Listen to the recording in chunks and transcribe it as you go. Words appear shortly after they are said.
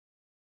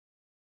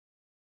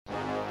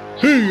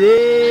Hey!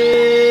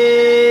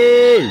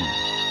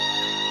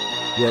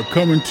 We're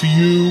coming to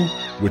you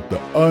with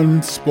the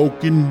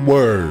unspoken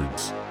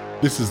words.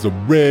 This is a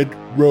Red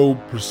Road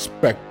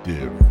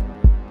perspective.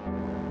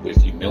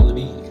 With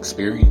humility,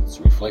 experience,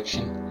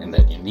 reflection, and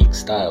that unique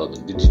style of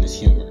indigenous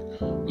humor,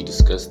 we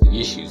discuss the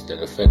issues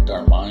that affect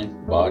our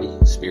mind, body,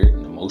 spirit,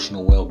 and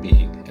emotional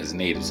well-being as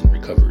natives in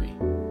recovery.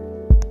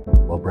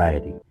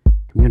 Sobriety,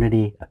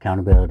 community,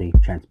 accountability,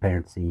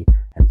 transparency,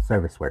 and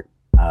service work.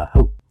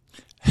 Hope.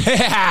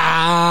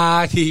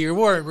 You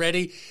weren't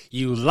ready.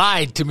 You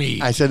lied to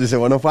me. I said, is it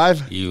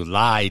 105? You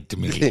lied to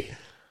me.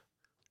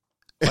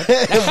 I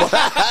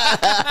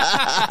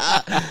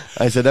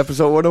said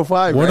episode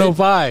 105.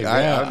 105.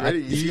 Right? Yeah. I'm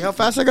ready. You see how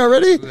fast I got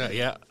ready?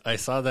 Yeah, I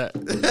saw that.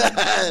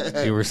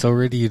 You were so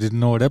ready you didn't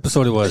know what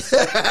episode it was.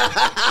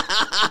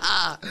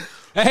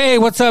 Hey,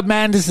 what's up,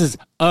 man? This is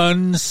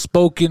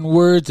Unspoken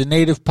Words, a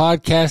native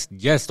podcast.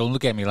 Yes, don't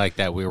look at me like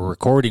that. We were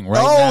recording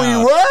right now. Oh,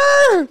 you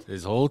were?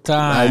 This whole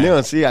time. I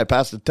knew. See, I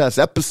passed the test.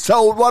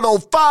 Episode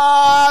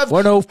 105.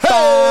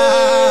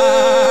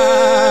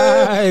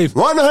 105.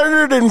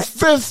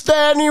 105th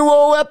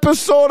annual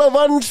episode of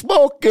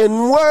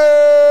Unspoken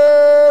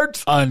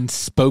Words.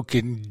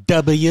 Unspoken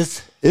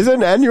W's.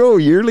 Isn't annual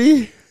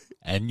yearly?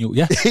 Annual,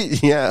 yeah.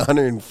 Yeah,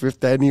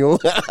 105th annual.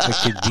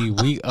 It could be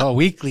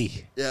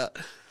weekly. Yeah.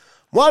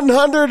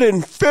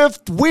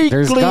 105th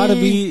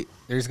weekly.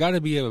 There's gotta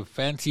be a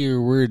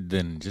fancier word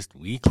than just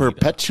weekly.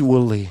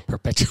 Perpetually.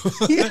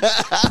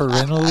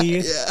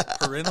 Perennially?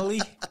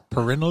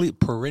 Perennially?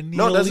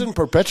 No, doesn't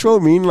perpetual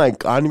mean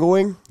like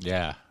ongoing?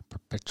 Yeah,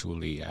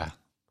 perpetually, yeah.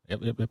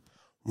 Yep.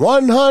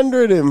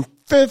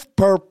 105th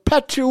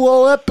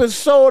perpetual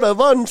episode of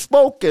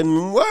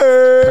Unspoken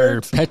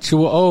Words.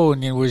 Perpetual. Oh,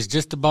 and it was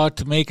just about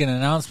to make an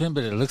announcement,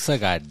 but it looks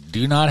like I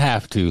do not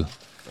have to.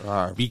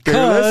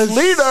 Because fearless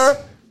leader.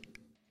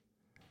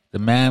 The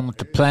man with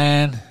the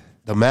plan.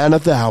 The man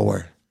of the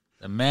hour.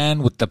 The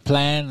man with the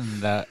plan.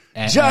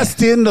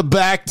 Just in the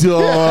back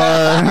door.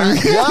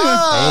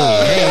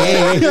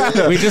 Hey.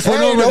 We just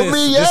went over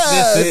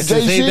this. This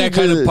ain't that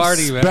kind of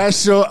party, man.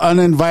 Special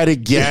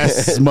uninvited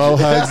guests. Mo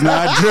Hugs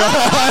Not Drugs.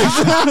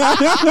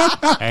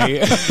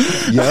 Hey.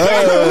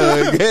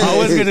 I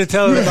was going to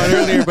tell him about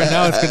earlier, but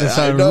now it's going to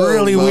sound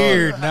really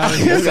weird. Now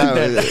you said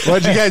that.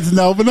 What'd you guys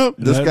open up?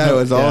 This guy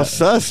was all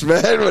sus,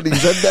 man, when he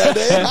said that.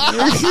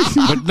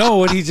 But no,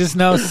 what he just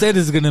now said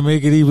is going to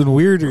make it even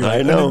weirder.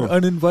 I know.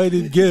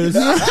 Uninvited guests.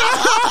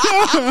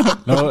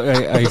 No,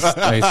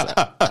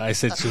 I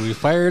said, should we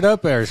fire it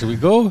up or should we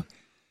go?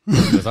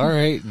 He goes, all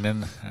right. And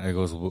then I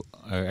go,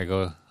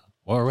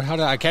 well,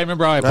 I can't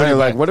remember how I put it.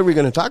 Like, what are we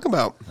going to talk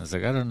about? I was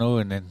like, I don't know.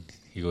 And then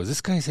he goes,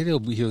 this guy said he'll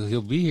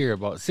be here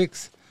about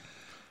 6.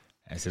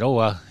 I said, oh,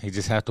 well, he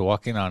just have to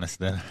walk in on us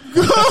then.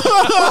 And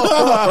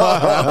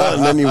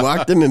then he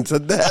walked in and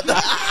said that.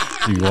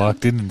 He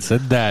walked in and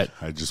said that.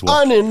 I just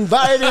walked.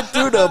 Uninvited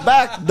through the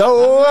back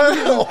door.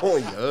 Oh,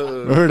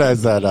 yeah. I heard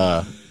as that,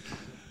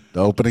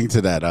 the opening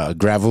to that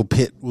gravel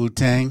pit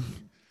Wu-Tang.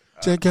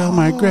 Check out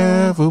my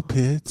gravel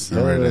pits. I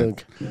heard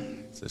it.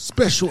 It's a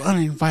special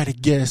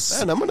uninvited guest.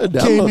 Man, I'm going to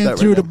download Came in that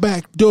through the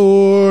back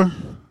door.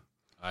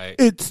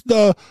 It's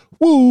the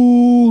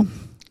woo.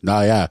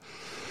 Nah, yeah.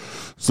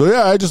 So,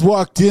 yeah, I just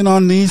walked in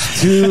on these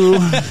two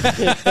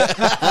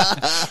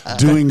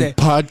doing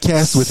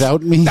podcasts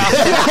without me.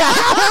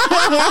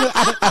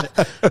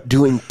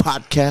 Doing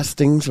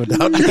podcastings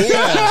without me.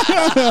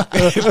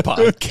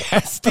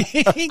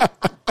 Podcasting.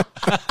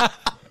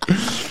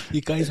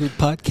 You guys were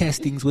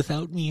podcastings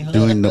without me, huh?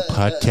 Doing the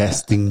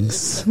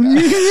podcastings.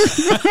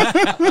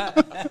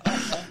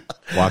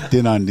 Walked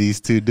in on these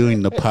two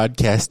doing the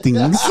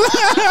podcastings.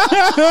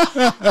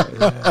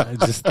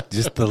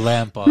 Just the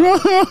lamp on.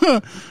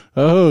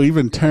 Oh,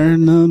 even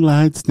turn the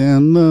lights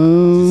down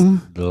low.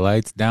 The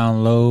lights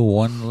down low.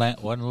 One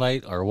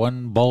light or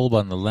one bulb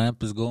on the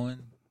lamp is going.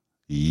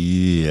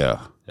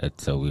 Yeah,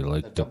 that's how we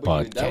like to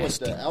podcast. That was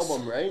the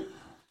album, right?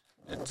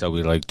 That's how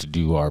we like to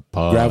do our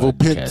podcast. Gravel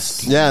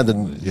pits. Yeah,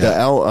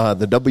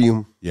 the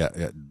W. Yeah,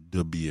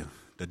 W.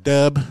 The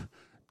dub.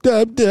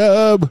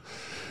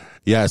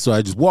 Yeah, so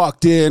I just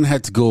walked in,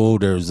 had to go.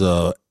 There's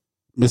a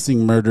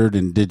Missing Murdered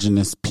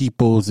Indigenous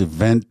Peoples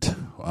event,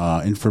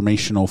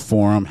 informational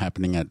forum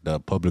happening at the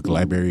public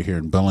library here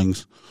in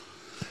Billings.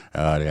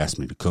 They asked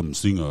me to come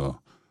sing a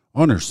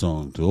honor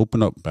song to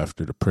open up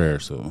after the prayer.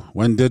 So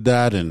went and did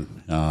that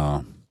and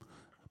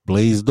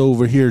blazed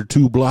over here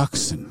 2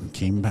 blocks and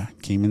came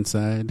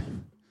inside.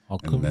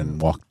 And then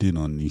walked in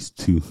on these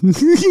two. Stop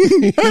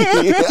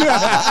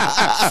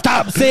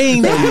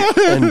saying that.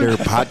 And they're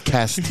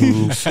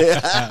podcasting.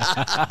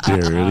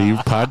 They're really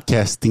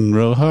podcasting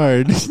real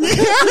hard.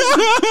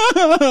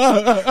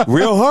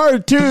 Real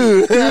hard,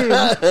 too.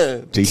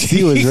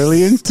 JC was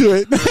really into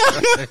it.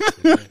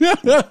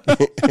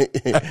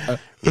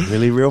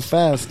 Really real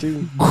fast,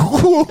 too.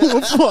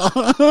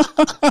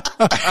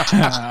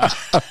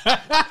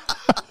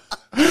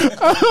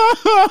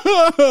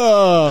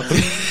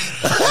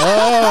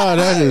 Oh,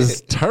 that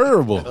is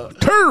terrible.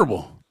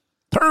 Terrible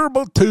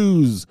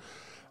twos.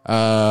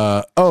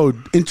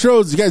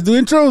 Intros. You guys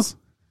do intros?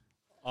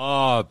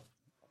 Oh,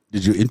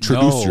 Did you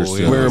introduce No, yourself?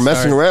 yeah. We were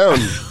messing around.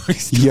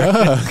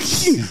 Yeah.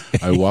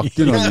 I walked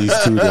in on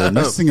these two. They're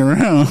messing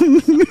around.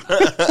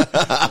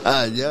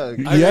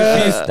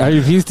 Yeah. I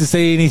refuse to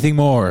say anything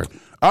more.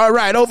 All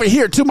right, over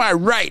here to my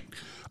right,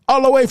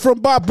 all the way from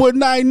Bobwood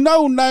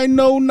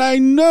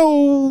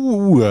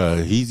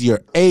 909090. He's your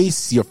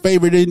ace, your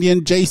favorite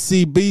Indian,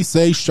 JCB.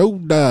 Say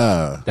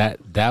shoulder.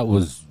 That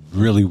was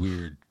really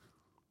weird.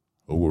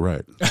 Oh, all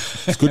right.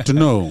 It's good to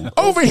know.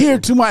 Over here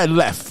to my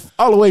left,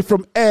 all the way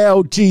from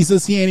L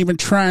Jesus. He ain't even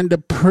trying to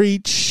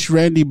preach.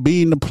 Randy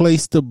being the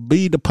place to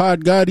be. The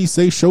pod god. He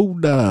say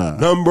shoulder.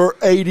 Number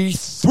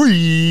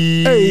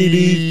 83.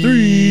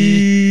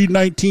 83,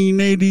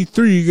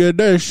 1983.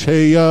 Ganesh.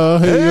 Hey, hey.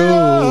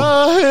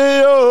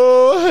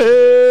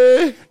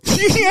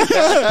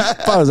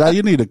 Pause.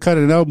 You need to cut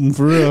an album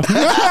for real.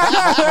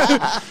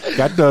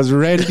 Got those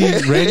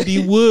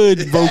Randy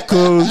Wood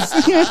vocals.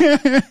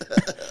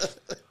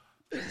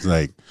 It's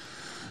like,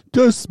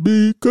 just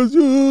because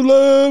you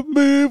love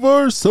me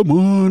for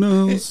someone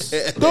else,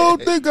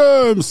 don't think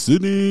I'm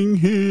sitting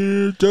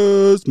here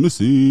just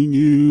missing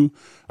you.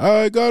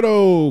 I got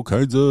all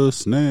kinds of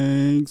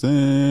snacks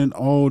and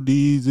all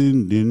these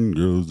Indian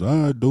girls.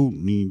 I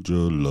don't need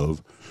your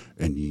love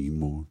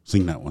anymore.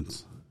 Sing that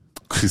once.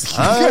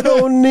 I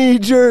don't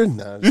need your...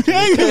 No,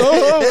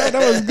 that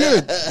was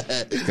good.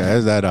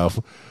 Guys, that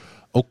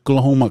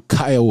Oklahoma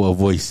Kiowa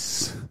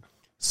voice,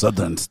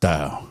 Southern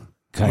style.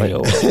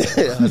 Kyle.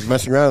 I was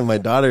messing around with my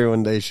daughter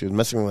one day. She was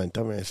messing with my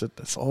tummy. I said,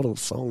 that's all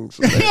those songs.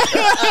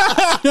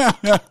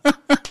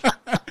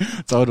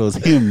 It's all those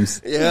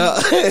hymns. Yeah.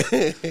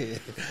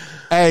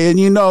 Hey, and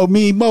you know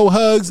me, Mo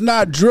Hugs,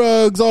 not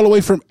drugs, all the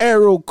way from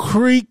Arrow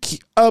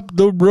Creek up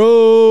the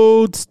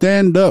road.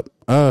 Stand up.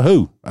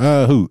 And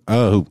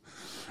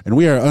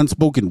we are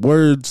Unspoken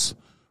Words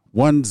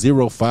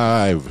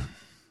 105.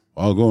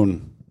 All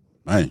going,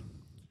 man.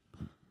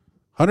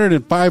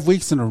 105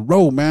 weeks in a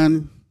row,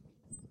 man.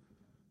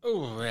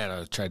 Oh, man,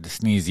 I tried to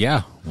sneeze.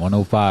 Yeah,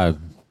 105.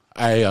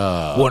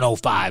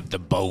 105, the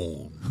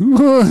bone.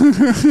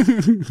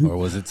 Or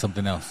was it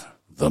something else?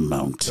 The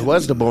mountain. It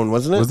was the bone,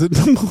 wasn't it? Was it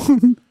the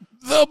bone?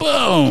 The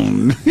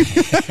bone.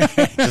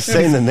 Just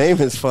saying the name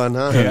is fun,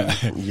 huh? Yeah.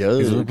 Yeah.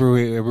 Remember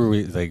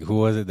we, like, who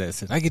was it that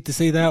said, I get to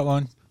say that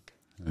one?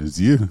 It's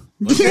you.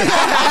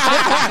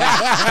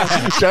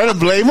 Trying to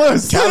blame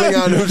us. Counting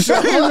on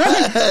himself.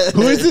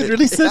 Who is it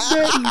really said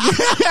that?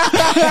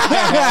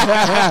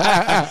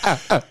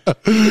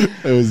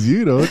 It was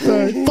you, though.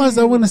 Buzz,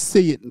 I want to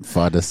say it.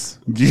 Fathers.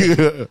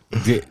 Yeah.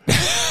 The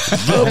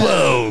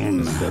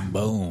bone. The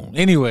bone.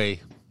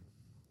 Anyway.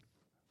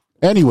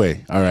 All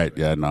right.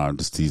 Yeah, no, I'm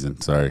just teasing.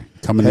 Sorry.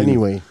 Coming in.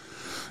 Anyway.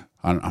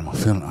 I'm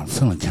feeling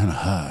kind of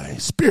high,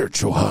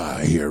 spiritual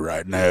high here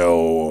right now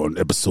on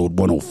episode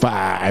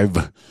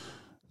 105.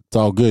 It's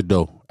all good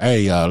though.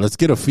 Hey, let's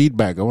get a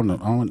feedback. I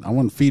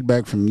want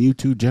feedback from you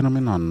two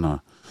gentlemen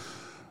on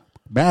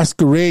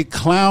Masquerade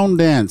Clown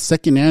Dance,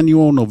 second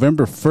annual,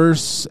 November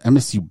 1st,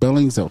 MSU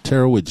Billings,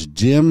 Alterowitz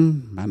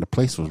Gym. Man, the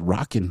place was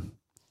rocking.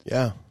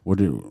 Yeah.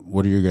 What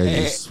are your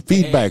guys'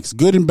 feedbacks,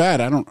 good and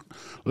bad?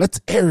 Let's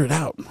air it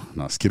out.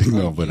 No, I was kidding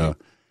though, but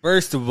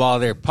First of all,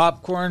 their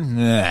popcorn,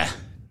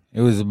 it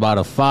was about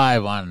a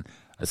 5 on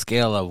a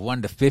scale of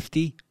 1 to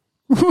 50.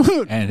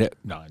 And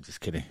no, I'm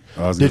just kidding.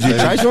 Did you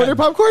try some of their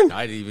popcorn?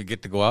 I didn't even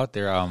get to go out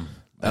there.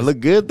 That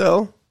looked good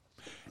though.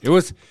 It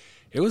was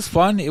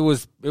fun. It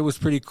was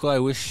pretty cool. I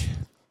wish,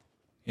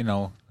 they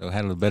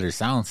had a better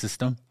sound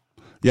system.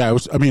 Yeah, I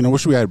wish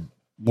we had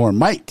more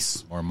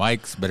mics. More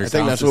mics, better I sound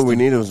think that's system. what we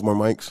needed was more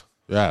mics.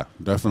 Yeah,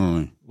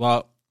 definitely.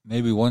 Well,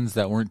 maybe ones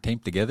that weren't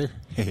taped together.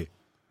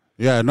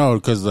 Yeah, no,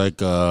 because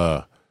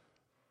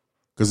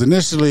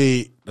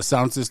initially the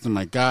sound system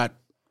I got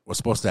was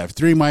supposed to have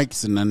 3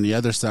 mics, and then the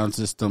other sound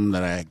system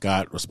that I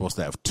got was supposed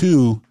to have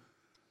 2,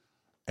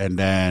 and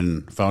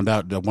then found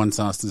out that one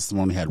sound system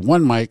only had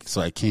 1 mic,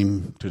 so I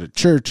came to the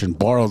church and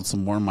borrowed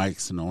some more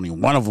mics, and only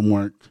one of them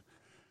worked.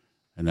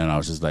 And then I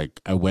was just like,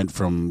 I went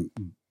from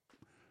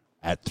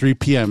at 3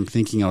 p.m.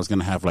 thinking I was going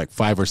to have like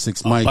 5 or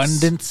 6 mics.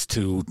 Abundance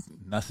to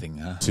nothing,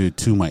 huh? To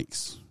 2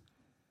 mics.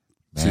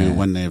 Man. To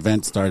when the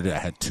event started, I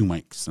had 2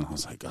 mics, and I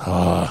was like,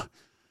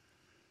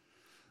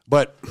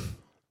 But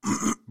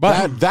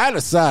that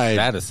aside,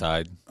 that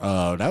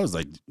was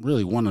like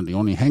really one of the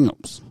only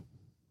hangups.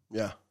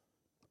 Yeah.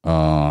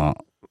 Or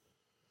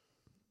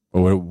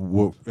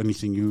any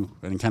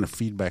kind of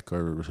feedback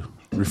or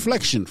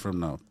reflection from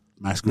the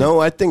Masquerade? No,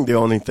 I think the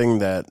only thing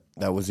that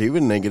was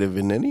even negative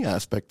in any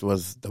aspect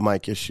was the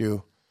mic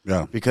issue.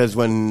 Yeah. Because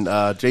when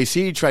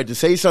JC tried to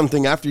say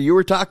something after you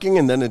were talking,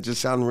 and then it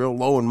just sounded real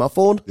low and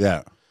muffled.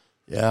 Yeah.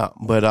 Yeah.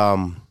 But,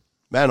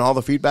 man, all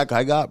the feedback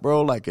I got,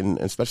 bro, like, and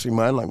especially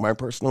mine, like my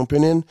personal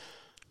opinion,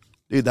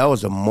 Dude, that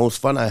was the most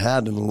fun I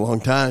had in a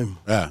long time.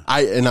 Yeah.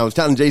 I was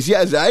telling JC,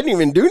 I didn't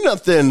even do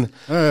nothing.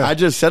 Yeah. I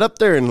just sat up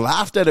there and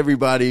laughed at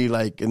everybody,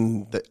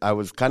 I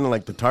was kind of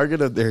like the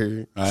target of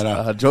their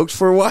jokes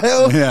for a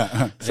while.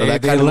 Yeah. So they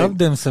that kind of loved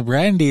them some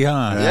brandy,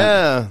 huh?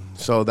 Yeah.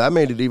 So that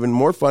made it even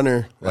more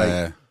funner.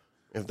 Like,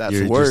 if that's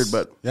You're the word, just-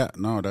 but yeah,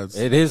 no, that's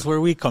It is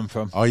where we come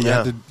from. all you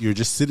Yeah. have to. You're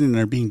just sitting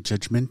there being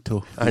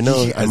judgmental. I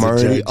know As I'm a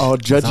already judge. all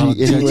judgy all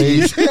judgy.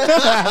 anyways.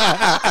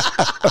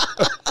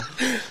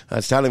 I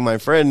was telling my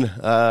friend,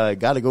 I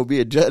got to go be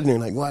a judge. And they're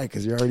like, why?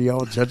 Because you're already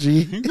all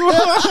judgy.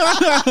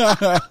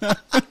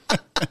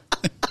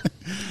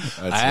 That's I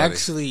funny.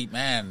 actually,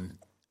 man,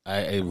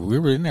 we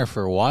were in there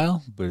for a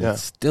while, but Yeah. it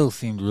still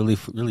seemed really,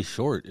 really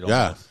short.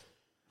 Yeah.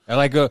 And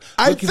like,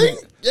 I think,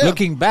 yeah.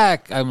 looking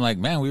back, I'm like,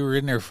 man, we were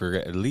in there for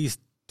at least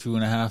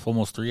 2.5,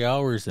 almost 3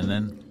 hours, and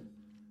then,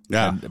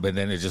 Yeah. but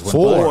then it just went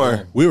 4.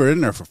 by. We were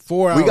in there for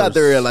 4 hours. We got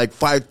there at like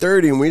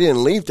 5:30 and we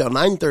didn't leave till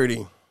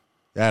 9:30.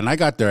 Yeah, and I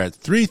got there at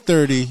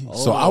 3:30,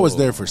 so I was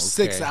there for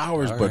 6 okay.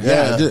 hours. All But right.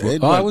 yeah, it Oh,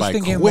 went I was by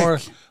thinking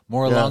quick.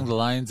 more along the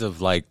lines of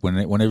like when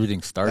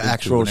everything started. The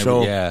actual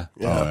show. Yeah.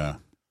 Oh yeah,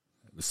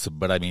 So,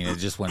 but I mean, it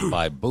just went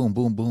by boom,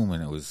 boom, boom,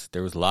 and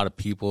there was a lot of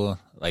people.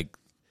 Like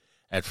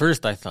at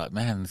first, I thought,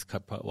 man,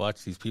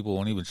 watch these people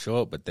won't even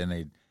show up. But then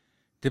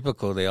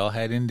they all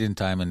had Indian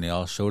time and they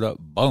all showed up.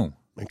 Boom.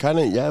 And kind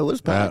of, it was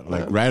packed.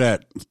 like man. right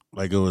at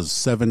like it was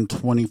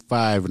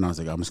 7:25, and I was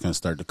like, I'm just gonna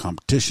start the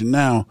competition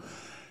now.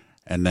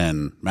 And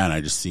then, man, I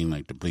just seen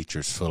like the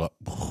bleachers fill up.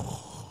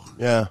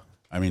 Yeah.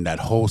 I mean, that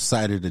whole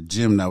side of the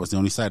gym, that was the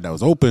only side that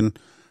was open.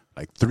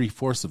 Like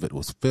 3/4 of it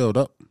was filled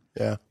up.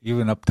 Yeah.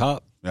 Even up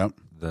top, Yep.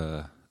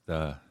 the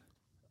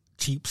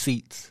cheap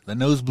seats, the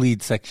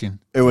nosebleed section.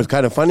 It was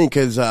kind of funny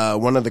because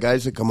one of the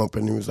guys had come up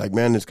and he was like,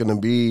 man, it's going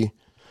to be,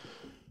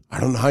 I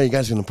don't know how you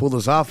guys are going to pull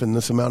this off in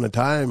this amount of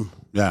time.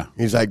 Yeah.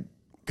 He's like,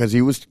 because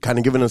he was kind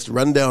of giving us the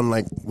rundown,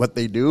 like what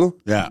they do.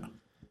 Yeah.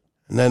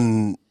 And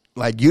then,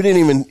 like, you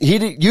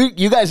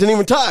guys didn't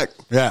even talk.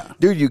 Yeah.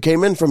 Dude, you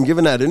came in from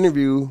giving that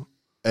interview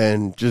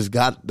and just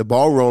got the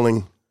ball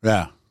rolling.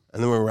 Yeah.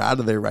 And then we were out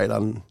of there right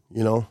on,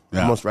 Yeah.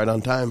 almost right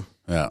on time.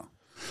 Yeah.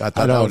 I thought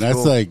I know. that was That's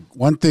cool. like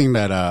one thing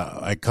that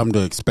I come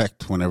to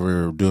expect whenever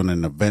we're doing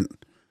an event,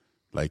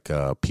 like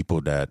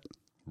people that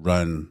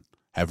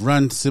have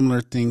run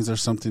similar things or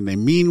something. They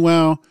mean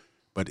well,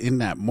 but in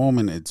that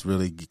moment, it's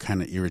really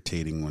kind of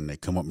irritating when they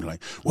come up and be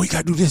like, well, you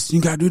got to do this, you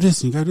got to do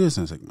this, you got to do this.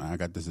 And it's like, man, I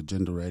got this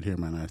agenda right here,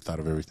 man. I thought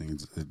of everything.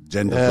 It's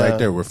agenda right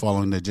there. We're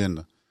following the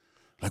agenda.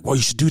 Like, well,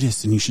 you should do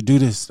this and you should do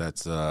this.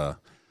 That's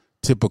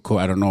typical.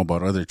 I don't know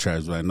about other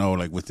tribes, but I know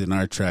like within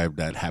our tribe,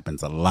 that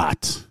happens a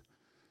lot.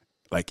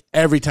 Like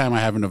every time I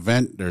have an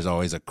event, there's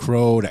always a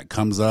crow that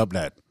comes up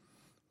that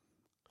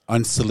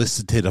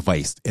unsolicited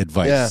advice.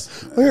 Yeah.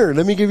 Here,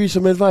 let me give you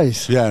some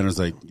advice. Yeah, and it's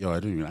like, yo, I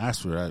didn't even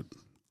ask for that.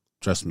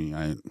 Trust me,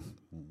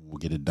 we'll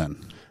get it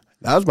done.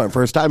 That was my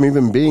first time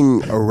even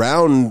being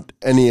around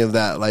any of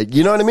that. Like,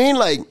 you know what I mean?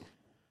 Like,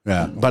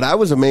 Yeah, but I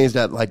was amazed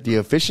at like the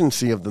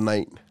efficiency of the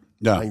night.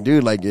 yeah. Like,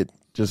 dude, like it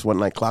just went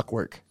like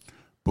clockwork.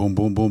 Boom,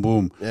 boom, boom,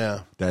 boom.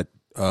 Yeah. That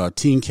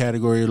teen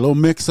category, a little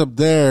mix up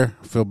there.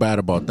 I feel bad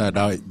about that.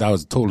 That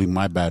was totally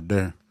my bad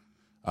there.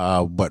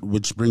 But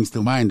which brings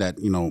to mind that,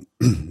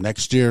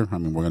 next year, I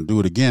mean, we're going to do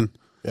it again.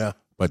 Yeah.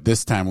 But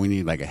this time we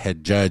need like a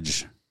head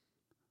judge.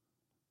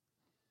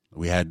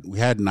 We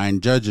had 9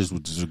 judges,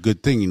 which is a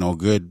good thing,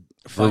 good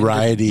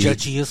variety.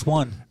 Judgiest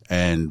one.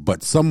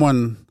 But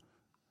someone,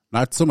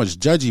 not so much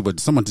judgy, but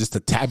someone just to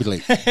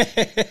tabulate.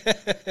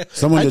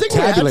 Someone I to think we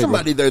had tabulate.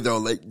 somebody there though,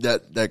 like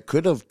that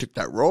could have took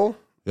that role.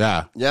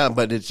 Yeah, Yeah,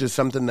 but it's just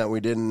something that we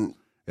didn't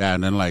yeah,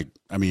 and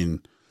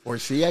then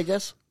foresee, I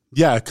guess.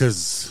 yeah,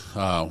 because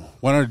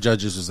one of the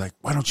judges was like,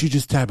 "Why don't you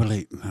just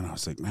tabulate?" And I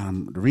was like, "Man,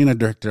 I'm the arena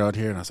director out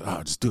here," and I said,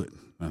 "Oh, just do it."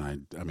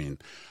 And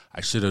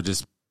I should have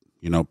just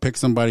picked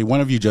somebody, one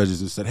of you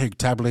judges, and said, "Hey,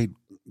 tabulate,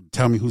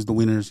 tell me who's the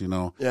winners."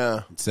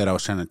 Yeah. Instead, I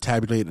was trying to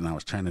tabulate, and I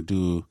was trying to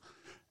do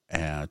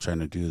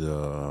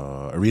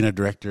the arena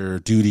director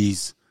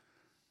duties,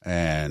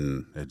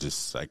 and it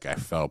just like I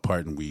fell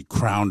apart, and we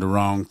crowned the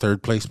wrong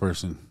 3rd place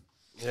person.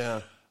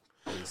 Yeah.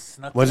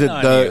 Snuck Was in it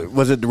on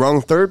you. the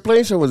wrong 3rd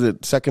place or was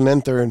it 2nd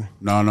and 3rd?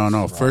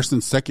 No. First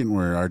and second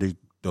were already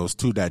those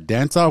two. That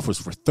dance off was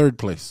for 3rd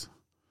place.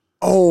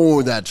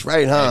 Oh, that's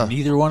right, huh? And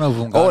neither one of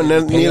them got And it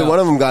then to pay neither up. one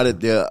of them got it.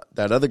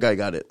 That other guy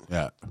got it.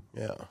 Yeah,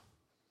 Yeah.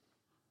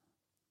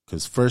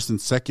 because first and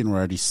second were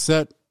already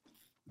set.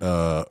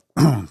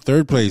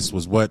 3rd place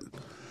was what,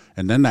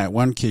 and then that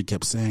one kid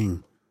kept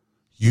saying,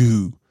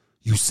 "You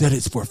said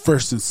it's for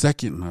first and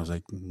second," and I was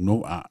like,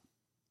 "No,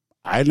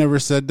 I never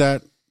said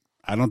that.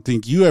 I don't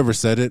think you ever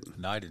said it."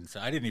 No, I didn't.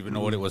 I didn't even know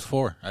what it was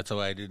for. That's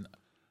why I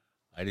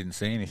didn't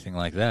say anything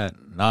like that.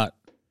 Not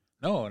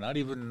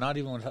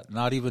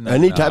even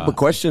Any type of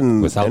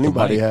question without the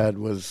anybody mic. had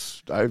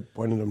was, I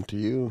pointed them to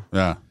you.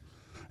 Yeah,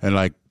 and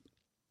like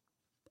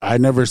I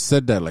never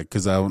said that, like,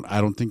 because I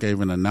don't think I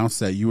even announced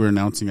that you were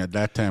announcing at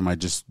that time. I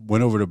just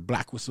went over to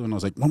Black Whistle and I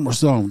was like, one more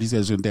song, these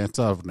guys are gonna dance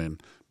off, and then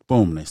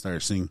boom, they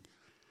started singing.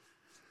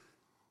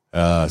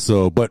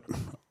 But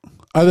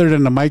other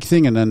than the mic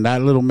thing and then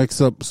that little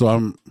mix up, so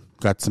I'm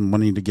got some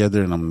money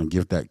together and I'm gonna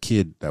give that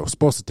kid that was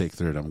supposed to take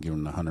third. I'm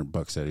giving him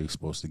 $100 that he was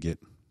supposed to get.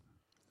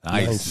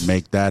 Nice.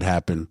 Make that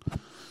happen.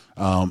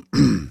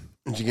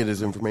 Did you get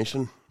his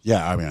information?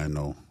 Yeah, I mean,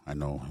 I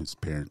know his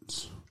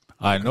parents.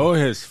 I know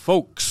his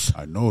folks.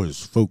 I know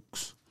his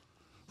folks.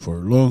 For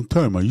a long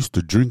time, I used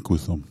to drink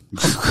with them.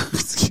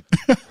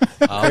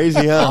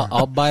 Crazy, huh?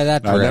 I'll buy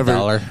that for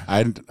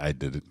 $1. I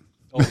did it.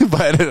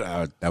 But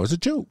that was a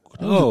joke.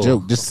 That was a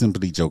joke. Just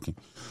simply joking.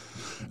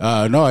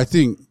 No, I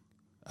think,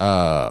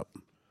 it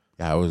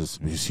was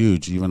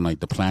huge. Even like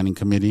the planning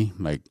committee,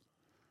 like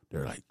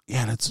they're like,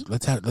 yeah,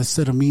 let's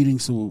set a meeting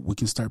so we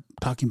can start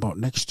talking about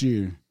next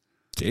year.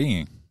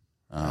 Dang.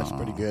 That's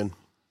pretty good.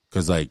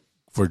 Because like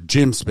for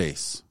gym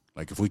space,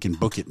 like if we can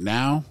book it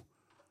now,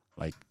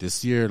 like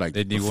this year, like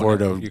before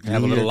you can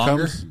have a little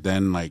longer,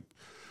 then like.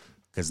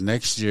 Because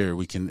next year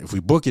we can, if we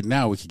book it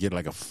now, we could get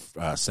like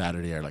a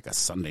Saturday or like a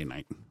Sunday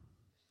night.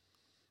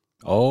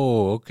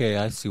 Oh, okay.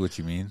 I see what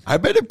you mean. I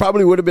bet it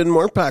probably would have been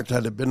more packed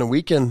had it been a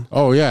weekend.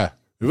 Oh yeah,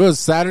 if it was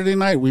Saturday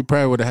night, we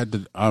probably would have had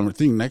to. I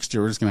think next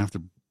year we're just gonna have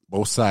to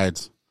both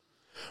sides.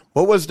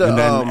 What was the and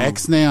then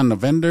X-Nay on the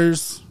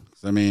vendors?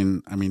 I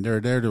mean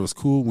they're there. It was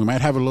cool. We might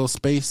have a little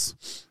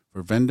space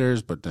for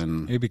vendors, but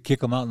then maybe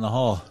kick them out in the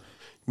hall.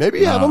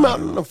 Maybe have them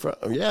out in the front.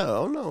 Yeah, I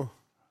don't know.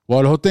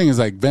 Well, the whole thing is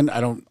like,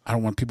 I don't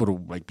want people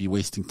to like be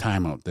wasting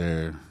time out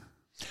there.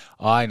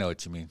 Oh, I know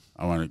what you mean.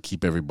 I want to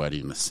keep everybody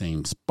in the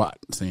same spot,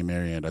 same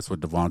area. That's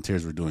what the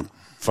volunteers were doing.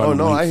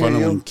 I hear you.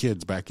 Funneling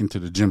kids back into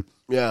the gym.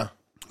 Yeah.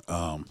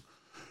 So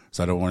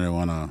I don't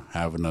want to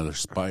have another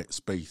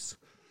space.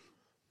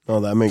 Oh,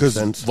 that makes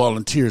sense.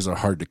 Volunteers are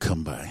hard to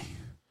come by.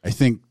 I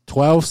think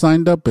 12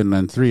 signed up, and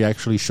then 3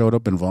 actually showed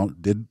up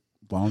and did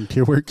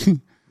volunteer work.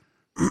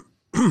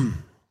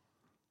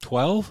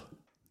 12?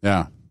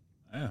 Yeah.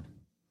 Yeah.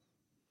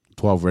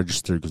 12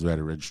 registered because we had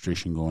a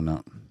registration going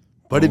out.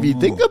 But if you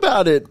think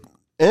about it,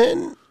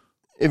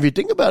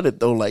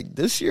 though, like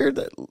this year,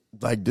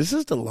 this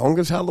is the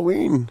longest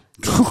Halloween.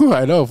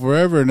 I know,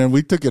 forever. And then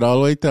we took it all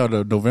the way down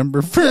to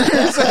November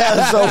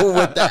 1st. So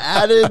with the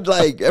added,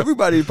 like,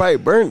 everybody probably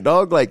burnt,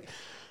 dog. Like,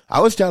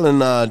 I was telling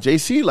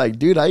JC, like,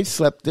 dude, I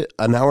slept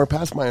an hour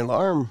past my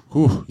alarm.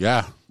 Ooh,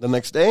 yeah. The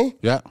next day.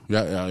 Yeah.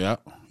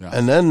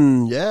 And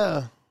then,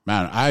 yeah.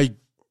 Man, I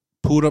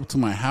pulled up to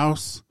my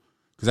house.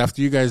 Because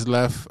after you guys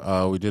left,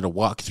 we did a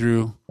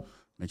walkthrough,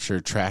 make sure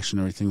trash and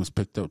everything was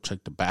picked up,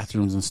 checked the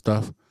bathrooms and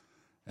stuff.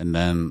 And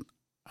then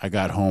I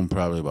got home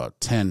probably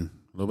about 10,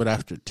 a little bit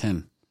after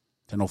 10,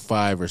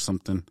 10:05 or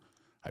something.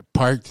 I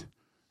parked,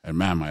 and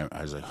man,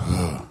 I was like,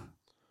 ugh.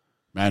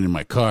 Man, in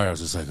my car, I was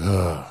just like,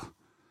 ugh.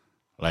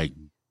 Like,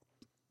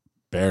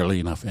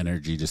 barely enough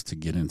energy just to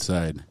get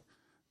inside.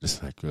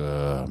 Just like,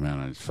 man,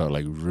 I just felt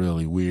like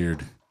really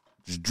weird.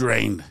 Just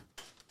drained.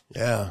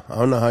 Yeah, I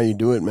don't know how you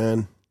do it,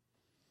 man.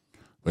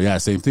 But yeah,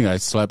 same thing. I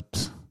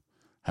slept,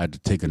 had to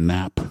take a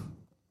nap.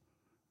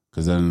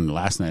 Because then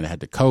last night I had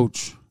to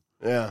coach.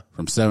 Yeah.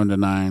 From 7 to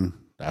 9.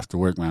 After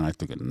work, man, I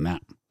took a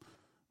nap.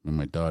 And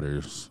my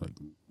daughters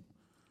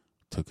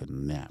took a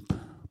nap.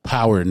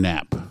 Power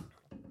nap.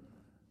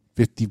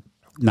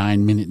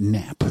 59-minute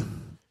nap.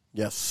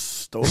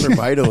 Yes. Those are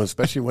vital,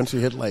 especially once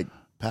you hit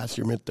past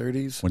your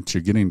mid-30s. Once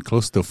you're getting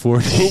close to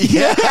 40.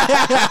 Yeah.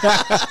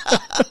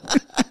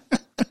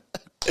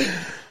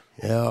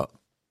 Yeah.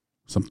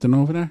 Something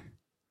over there?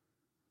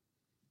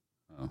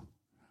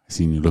 I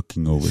seen you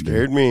looking over there.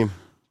 Scared me.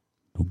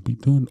 Don't be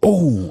doing.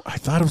 Oh, I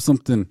thought of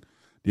something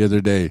the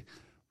other day.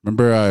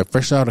 Remember,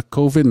 fresh out of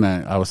COVID, and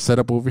I was set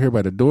up over here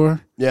by the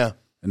door. Yeah.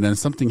 And then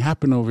something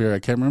happened over here. I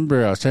can't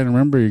remember. I was trying to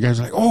remember. You guys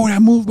were like, oh,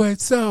 that moved by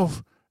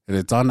itself. And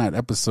it's on that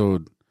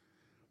episode.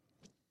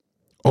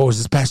 Oh, it's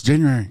this past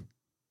January.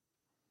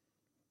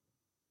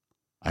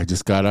 I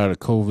just got out of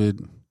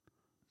COVID.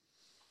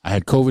 I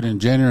had COVID in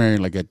January,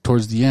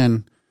 towards the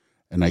end.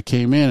 And I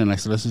came in and I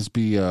said, let's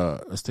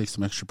take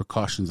some extra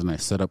precautions. And I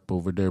set up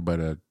over there by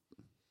the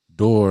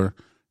door.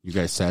 You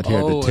guys sat here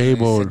at the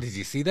table. Said, did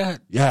you see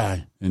that?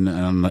 Yeah. And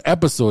on the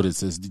episode, it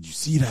says, did you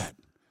see that?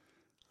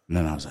 And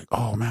then I was like,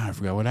 oh, man, I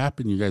forgot what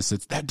happened. You guys said,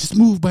 that just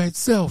moved by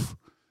itself.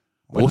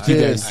 Both you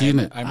guys seen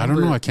it. I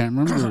don't know. I can't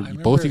remember.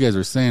 Both you guys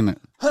were saying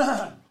it.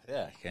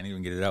 Yeah, I can't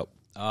even get it out.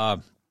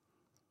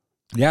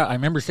 Yeah, I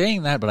remember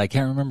saying that, but I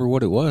can't remember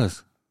what it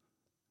was.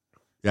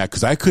 Yeah,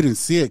 because I couldn't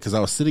see it because I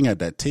was sitting at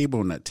that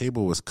table, and that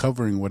table was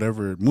covering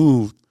whatever it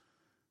moved,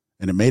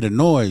 and it made a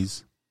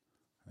noise.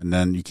 And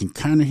then you can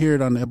kind of hear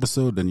it on the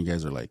episode. Then you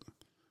guys are like,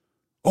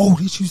 oh,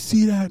 did you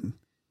see that?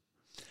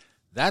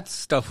 That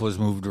stuff was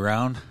moved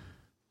around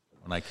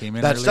when I came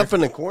in That earlier. stuff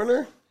in the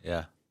corner?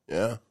 Yeah.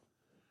 Yeah.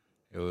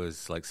 It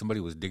was like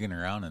somebody was digging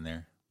around in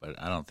there,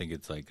 but I don't think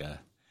it's like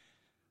a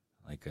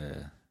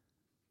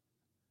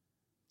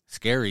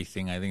scary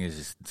thing. I think it's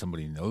just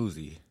somebody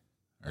nosy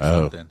or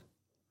something.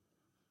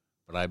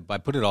 But I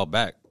put it all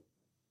back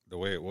the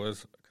way it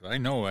was because I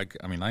know. I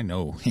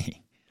know.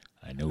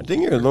 I know. I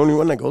think you're the only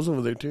one that goes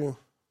over there too.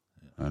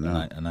 I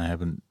know, and I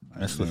haven't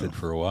messed with it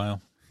for a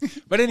while.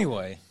 But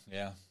anyway,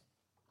 yeah.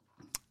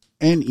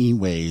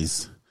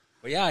 Anyways,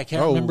 But yeah, I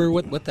can't remember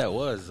what that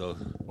was. So.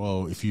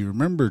 Well, if you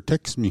remember,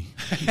 text me.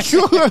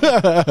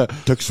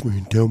 Text me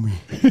and tell me.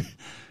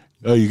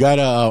 Oh, you got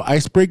a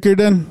icebreaker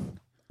then?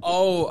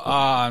 Oh,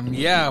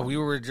 yeah, we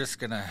were just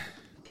gonna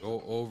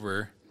go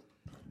over.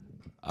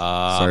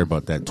 Sorry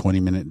about that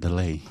 20-minute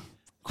delay.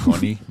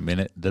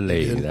 20-minute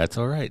delay. That's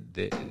all right.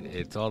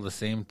 It's all the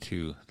same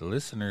to the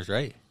listeners,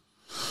 right?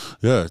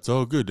 Yeah, it's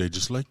all good. They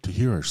just like to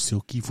hear our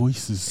silky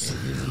voices.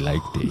 They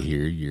like to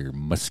hear your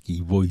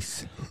musky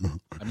voice.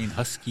 I mean,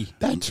 husky.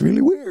 That's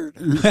really weird.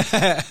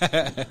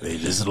 They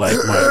just like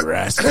my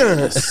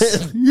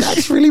raspiness.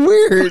 That's really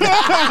weird.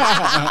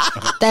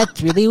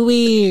 That's really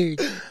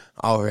weird.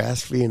 Oh,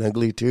 raspy and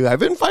ugly too. I've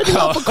been fighting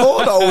off a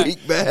cold all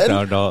week, man.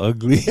 Sound all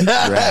ugly.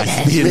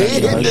 Raspy and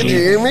Did ugly. you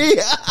hear me?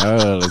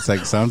 Oh, it's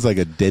like sounds like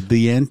a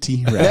deadly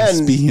auntie.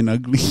 Raspy and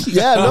ugly.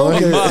 Yeah,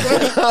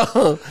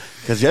 no.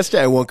 Because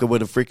yesterday I woke up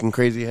with a freaking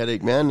crazy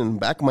headache, man, in the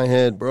back of my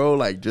head, bro.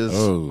 Like just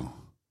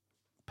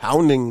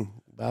pounding.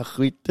 Yeah.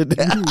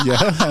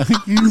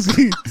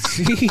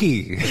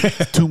 Gee.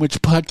 Too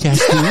much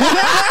podcasting.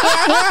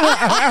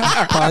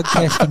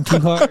 Podcasting too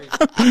hard.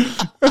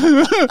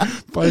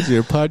 Why's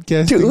your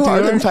podcasting Too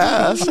hard and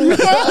fast.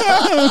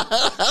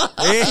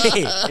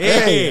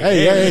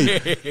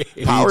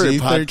 Hey. Power PG-13.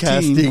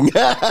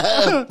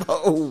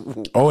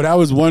 podcasting. Oh, that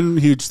was one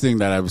huge thing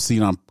that I've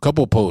seen on a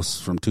couple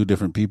posts from two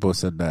different people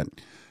said that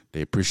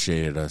they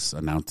appreciated us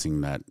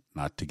announcing that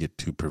not to get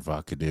too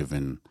provocative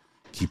and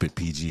keep it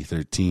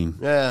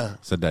PG-13. Yeah.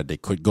 Said that they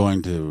quit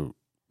going to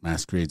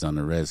masquerades on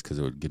the res because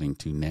it was getting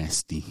too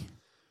nasty.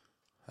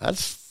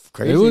 That's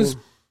crazy. It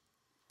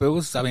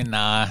was, I mean,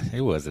 nah,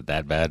 it wasn't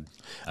that bad.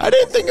 I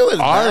didn't think it was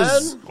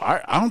Ours,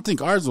 bad. I don't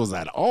think ours was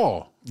at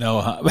all. No,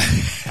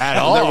 At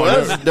all.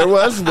 There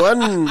was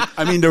one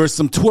I mean, there was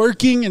some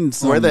twerking and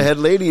some. where the head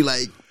lady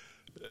like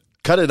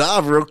cut it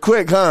off real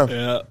quick, huh?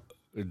 yeah,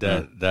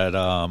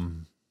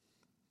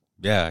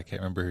 yeah, I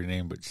can't remember her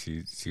name, but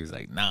she was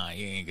like, nah,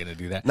 you ain't gonna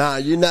do that. Nah,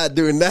 you're not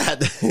doing that.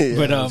 Yeah,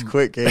 But, that was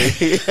quick,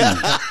 eh?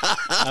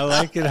 I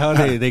like it how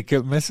they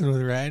kept messing with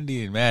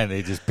Randy, and man,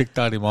 they just picked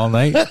on him all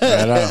night. And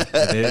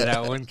then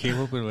that one came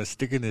up and was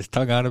sticking his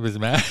tongue out of his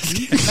mask.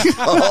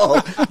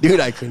 Oh, dude,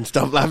 I couldn't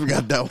stop laughing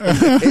at that one.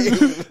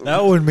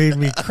 That one made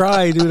me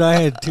cry, dude. I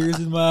had tears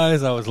in my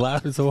eyes. I was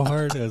laughing so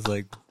hard. I was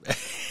like,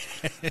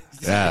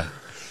 Yeah.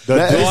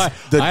 I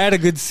had a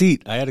good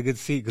seat. I had a good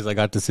seat because I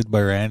got to sit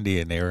by Randy,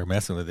 and they were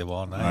messing with him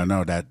all night. I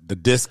know that the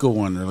disco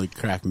one really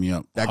cracked me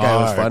up. That guy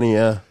was hard. funny,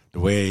 yeah. The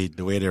way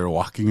they were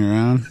walking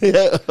around,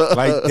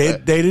 like they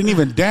didn't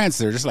even dance.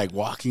 They're just like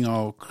walking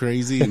all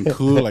crazy and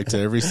cool, like to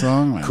every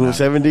song. Like, Cool nah.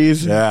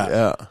 70s. Yeah.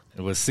 Yeah.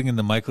 It was singing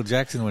the Michael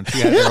Jackson when she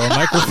had her own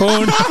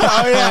microphone.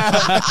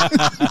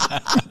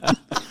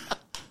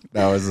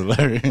 That was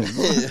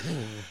hilarious.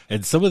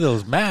 And some of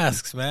those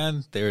masks,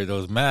 man,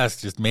 those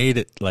masks just made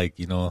it like,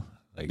 you know,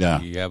 like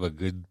you have a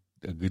good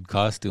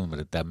costume,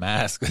 but that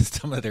mask,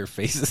 some of their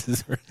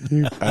faces were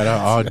I don't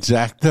all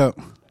jacked up.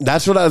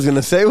 That's what I was going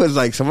to say was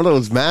like some of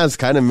those masks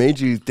kind of made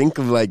you think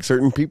of like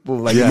certain people.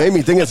 Like Yeah. it made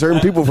me think of certain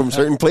people from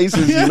certain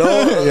places, you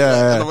know?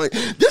 Yeah. And I'm like,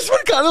 this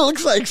one kind of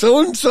looks like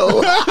so-and-so.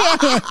 you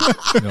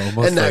know,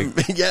 almost And like,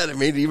 that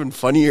made it even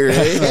funnier.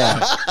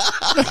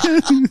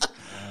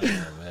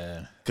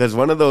 Because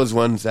one of those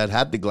ones that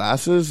had the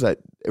glasses, that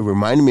it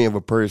reminded me of a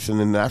person,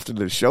 and after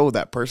the show,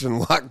 that person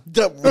walked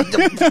up with the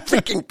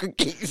freaking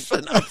cookies,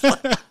 and I was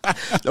like,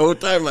 the whole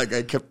time, like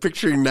I kept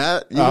picturing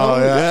that. You know?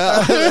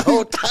 yeah. The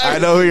whole time. I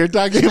know who you're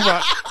talking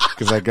about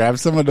because I grabbed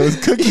some of those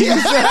cookies.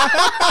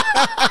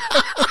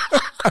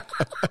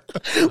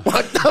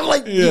 Walked up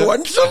like, you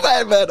want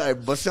some, man? I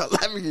bust out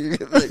laughing.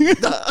 Like,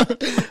 nah.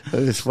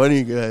 It was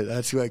funny.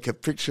 That's who I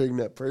kept picturing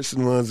that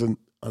person was on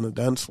the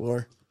dance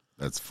floor.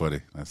 That's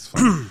funny. That's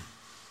funny.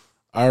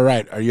 All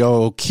right, are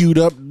y'all queued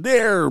up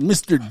there,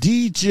 Mr.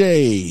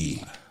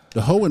 DJ?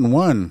 The Ho and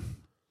One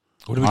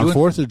what are we on doing?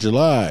 4th of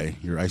July.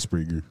 Your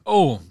icebreaker.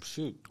 Oh,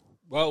 shoot.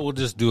 Well, we'll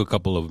just do a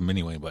couple of them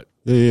anyway, but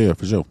Yeah,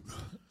 for sure.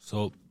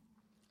 so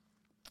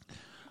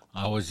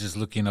I was just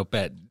looking up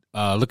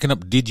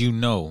Did You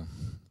Know?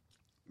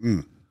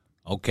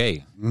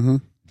 Okay. Mm-hmm.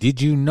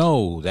 Did you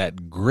know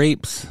that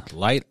grapes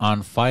light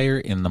on fire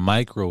in the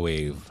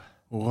microwave?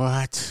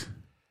 What?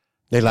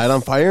 They light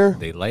on fire?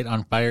 They light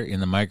on fire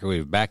in the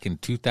microwave. Back in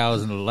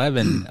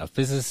 2011, a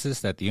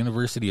physicist at the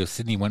University of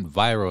Sydney went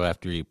viral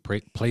after he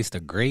placed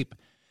a grape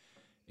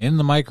in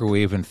the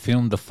microwave and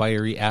filmed the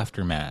fiery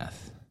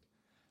aftermath.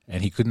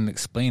 And he couldn't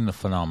explain the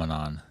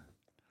phenomenon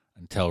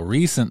until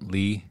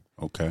recently.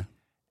 Okay.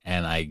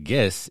 And I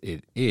guess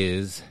it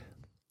is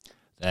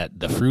that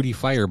the fruity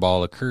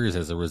fireball occurs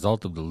as a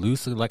result of the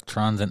loose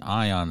electrons and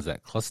ions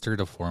that cluster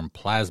to form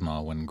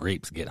plasma when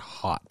grapes get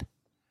hot.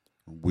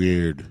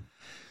 Weird.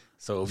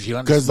 So if you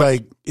Because,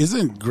 understand, like,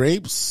 isn't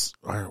grapes,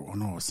 or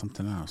no, it's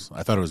something else.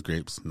 I thought it was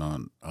grapes.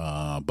 No,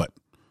 but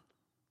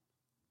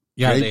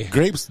yeah,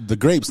 the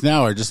grapes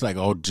now are just like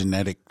all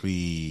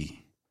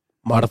genetically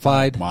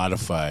modified.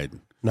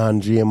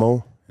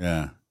 Non-GMO?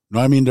 Yeah. No,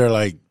 I mean, they're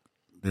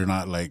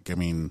not like, I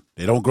mean,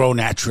 they don't grow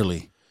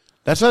naturally.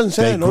 That's what I'm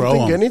saying. They I don't grow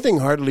think 'em. anything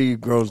hardly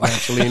grows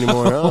naturally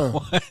anymore. Huh?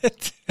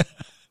 What?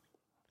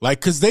 Like,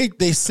 because they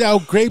sell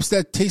grapes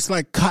that taste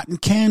like cotton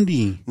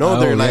candy. No, Oh,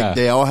 they're yeah. like,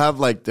 they all have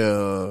like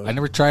the. I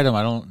never tried them.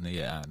 I don't.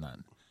 Yeah, not.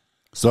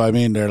 So, I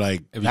mean, they're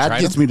like, Have you that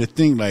tried gets me to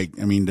think, like,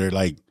 I mean,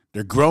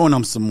 they're growing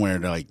them somewhere.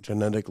 They're like,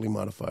 Genetically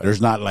modified. there's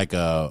not like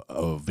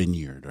a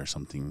vineyard or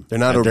something. They're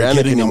not That organic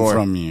getting them anymore.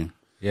 from you.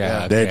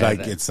 Yeah, They're okay, like,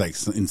 that- it's like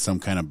in some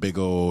kind of big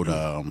old,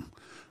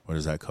 what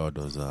is that called?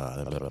 Those,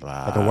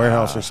 like a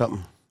warehouse or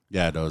something.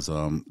 Yeah, those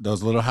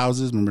little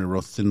houses. Remember the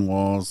real thin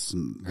walls?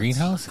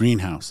 greenhouse.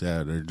 Greenhouse,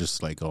 yeah. They're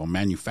just like all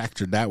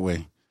manufactured that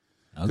way.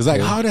 Because Okay.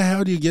 like, how the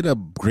hell do you get a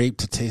grape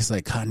to taste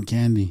like cotton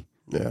candy?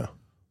 Yeah.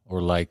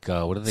 Or like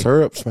what are they?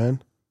 Syrups,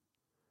 man.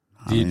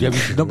 Have you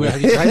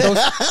tried those?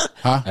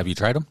 Huh? Have you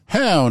tried them?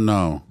 Hell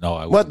no. No,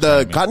 I What, wouldn't the try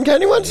 'em. cotton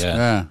candy ones? Yeah.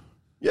 Yeah.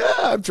 Yeah,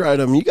 I've tried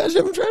them. You guys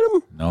haven't tried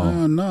them? No.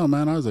 Oh no,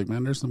 man. I was like,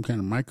 man, there's some kind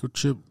of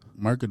microchip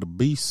mark of the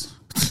beast.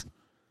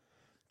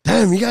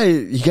 Damn, you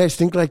guys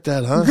think like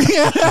that, huh?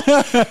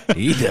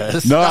 He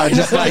does. No, I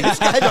just Like, this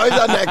guy always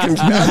on that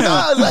conspiracy. No,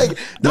 I was like,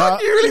 dog,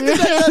 do you really think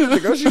like that at the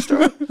grocery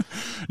store?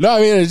 no, I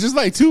mean, it's just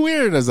like too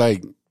weird. I was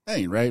like, that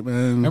ain't right, man.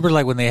 Remember,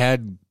 like when they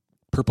had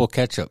purple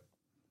ketchup,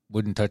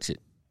 wouldn't touch it.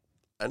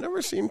 I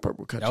never seen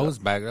purple ketchup. That was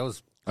back. That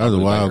was That was a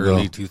probably, while like ago.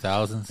 early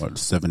 2000s. What,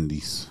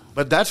 70s?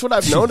 But that's what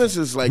I've noticed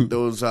is like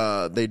those,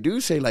 they do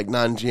say like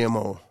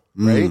non-GMO,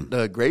 right?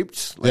 The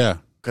grapes. Like, Yeah.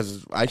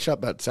 Because I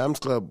shop at Sam's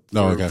Club for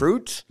Oh, okay.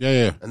 fruits.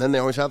 Yeah. And then they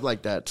always have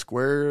like that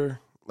square,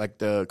 like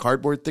the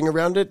cardboard thing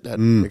around it that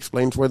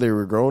explains where they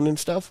were grown and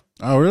stuff.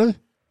 Oh, really?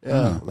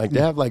 Yeah. Like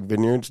they have like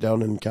vineyards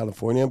down in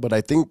California. But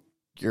I think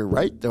you're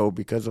right though,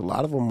 because a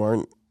lot of them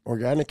aren't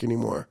organic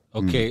anymore.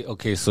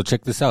 Okay. So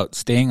check this out.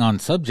 Staying on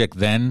subject,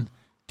 then,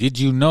 did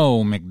you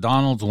know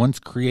McDonald's once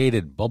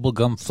created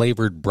bubblegum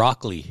flavored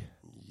broccoli?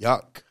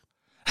 Yuck.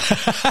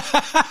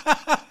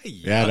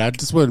 Yeah, that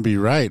just wouldn't be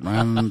right,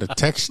 man. The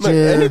texture. Look,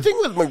 anything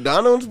with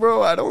McDonald's,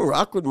 bro, I don't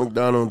rock with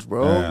McDonald's,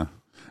 bro. Yeah.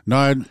 No,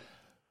 I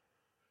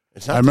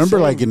It's not the remember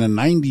same. like in the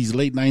 90s,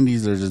 late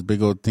 90s, there's this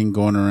big old thing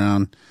going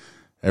around.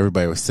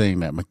 Everybody was saying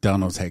that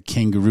McDonald's had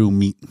kangaroo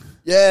meat.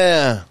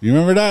 Yeah. You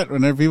remember that?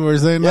 Whenever people were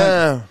saying that?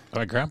 Yeah.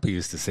 My grandpa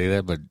used to say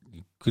that, but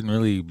you couldn't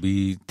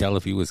really tell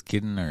if he was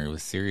kidding or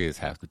was serious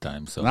half the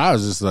time. So And I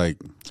was just like,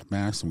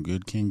 man, that's some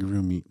good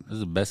kangaroo meat. this is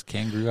the best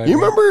kangaroo I You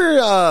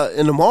remember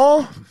in the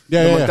mall?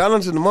 Yeah, the yeah,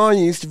 McDonald's in the mall,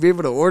 you used to be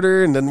able to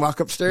order and then walk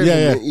upstairs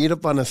Yeah, and yeah. eat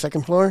up on the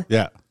second floor?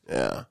 Yeah.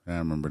 Yeah. I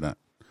remember that.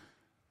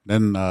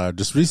 Then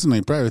just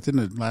recently, probably within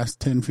the last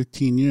 10,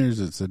 15 years,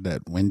 it said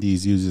that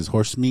Wendy's uses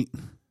horse meat.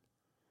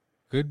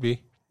 Could be.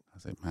 I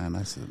was like, man,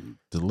 that's a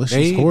delicious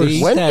They- horse.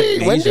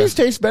 they- Wendy's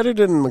tastes better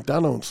than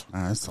McDonald's.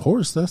 It's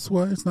horse. That's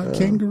why it's not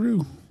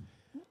kangaroo.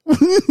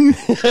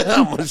 I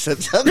almost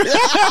said something.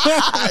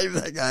 I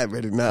was like, I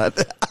better not.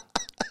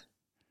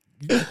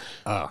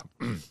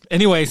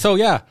 Anyway, so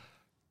yeah,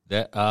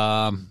 that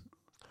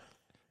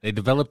they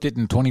developed it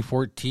in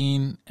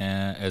 2014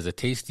 as a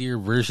tastier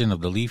version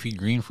of the leafy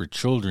green for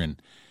children,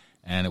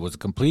 and it was a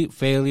complete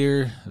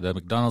failure. The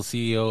McDonald's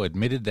CEO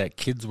admitted that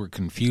kids were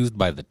confused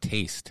by the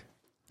taste.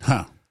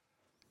 Huh.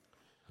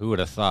 Who would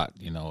have thought?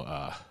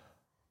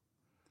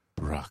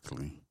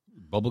 Broccoli.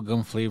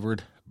 Bubblegum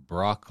flavored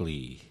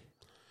broccoli.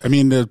 I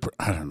mean,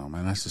 I don't know,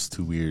 man. That's just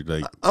too weird.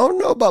 Like, I don't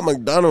know about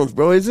McDonald's,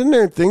 bro. Isn't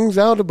there things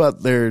out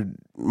about their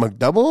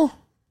McDouble?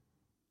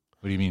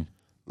 What do you mean?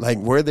 Like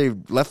where they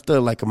left a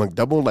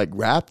McDouble like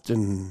wrapped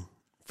and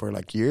for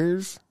like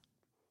years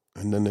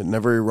and then it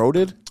never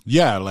eroded?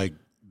 yeah, like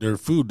their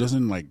food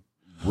doesn't like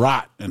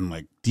rot and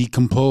like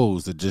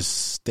decompose. It just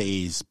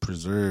stays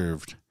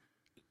preserved.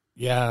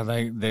 Yeah,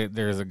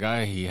 there's a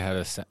guy. He had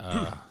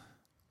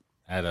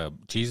had a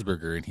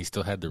cheeseburger, and he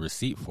still had the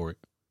receipt for it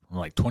from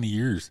like 20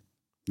 years.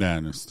 Yeah,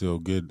 and it's still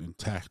good,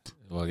 intact.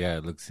 Well, yeah,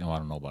 it looks. I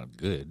don't know about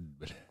good,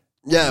 but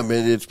Yeah, I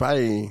mean it's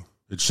probably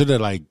It should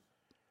have like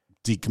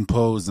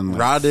decomposed and like,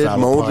 Rotted, fell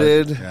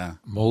molded. apart. Yeah.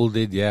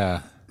 molded.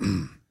 Yeah,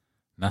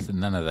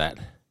 none of that.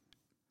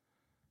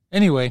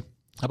 Anyway,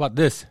 how about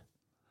this?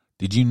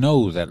 Did you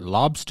know that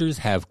lobsters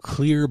have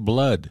clear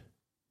blood?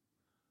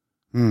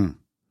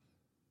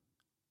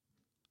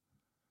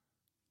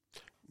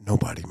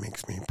 nobody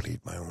makes me bleed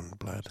my own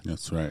blood.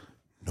 That's right.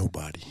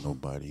 Nobody.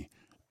 Nobody.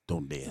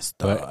 Don't dare But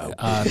start.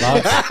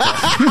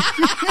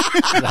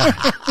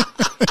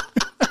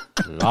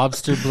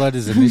 lobster blood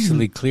is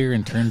initially clear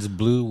and turns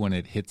blue when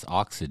it hits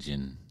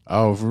oxygen.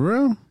 Oh, for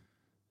real?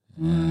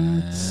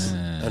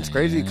 That's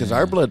crazy because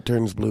our blood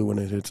turns blue when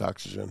it hits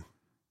oxygen.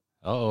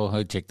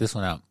 Oh, check this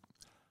one out.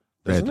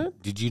 Doesn't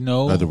it? Did you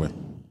know? Other way.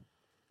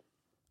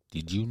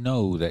 Did you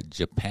know that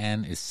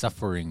Japan is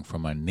suffering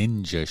from a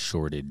ninja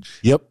shortage?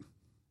 Yep.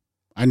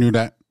 I knew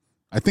that.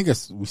 I think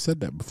we said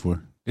that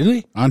before. Did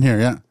we? On here,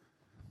 yeah.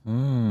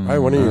 Probably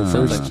one of your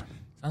first.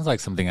 Sounds like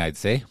something I'd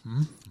say.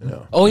 Hmm? Yeah.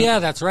 Oh, yeah,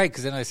 that's right.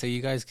 Because then I say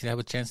you guys can have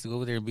a chance to go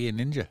over there and be a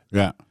ninja.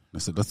 Yeah. I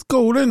said, let's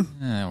go then.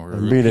 Yeah, we're Be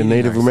the repeating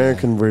Native ourselves.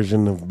 American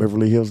version of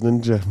Beverly Hills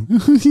Ninja.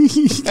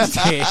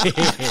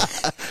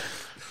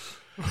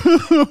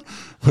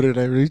 What did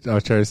I read? I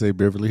was trying to say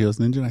Beverly Hills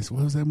Ninja. And I said,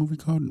 what was that movie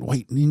called?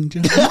 White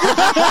Ninja.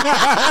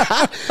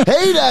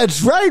 Hey,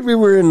 that's right. We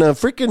were in a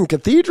freaking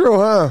cathedral,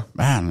 huh?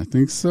 Man, I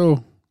think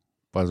so.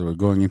 But we're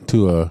going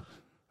into a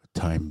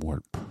time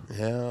warp.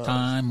 Yeah.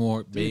 Time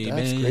warp, baby.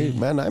 That's great,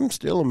 man. I'm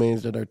still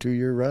amazed at our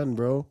 2-year run,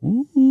 bro.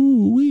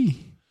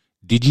 Ooh-wee.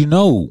 Did you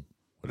know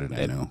What did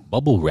I know?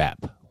 bubble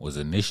wrap was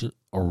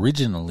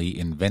originally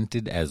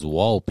invented as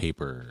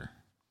wallpaper?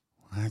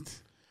 What?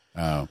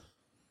 Oh.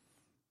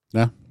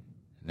 No.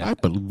 I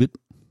believe it.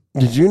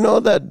 Did you know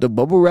that the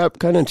bubble wrap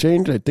kind of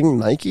changed? I think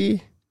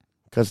Nike,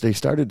 because they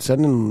started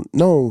sending.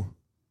 No,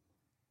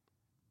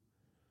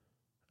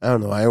 I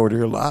don't know. I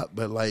order a lot,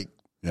 but like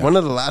one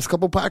of the last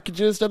couple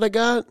packages that I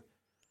got,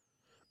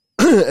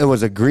 it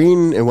was a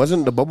green. It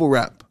wasn't the bubble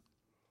wrap,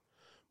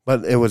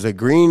 but it was a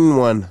green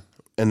one,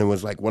 and it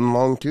was like one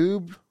long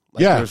tube.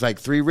 Like Yeah. there's like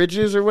 3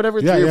 ridges or whatever,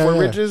 Yeah, 3 or yeah, 4 yeah.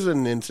 ridges,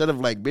 and instead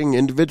of like being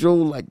individual,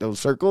 like those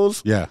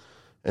circles, Yeah.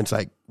 it's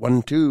like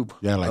one tube.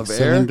 Yeah, like of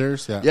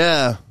cylinders. Air.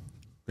 Yeah.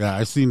 Yeah, Yeah,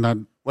 I seen that.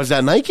 was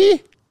that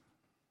Nike?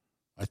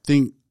 I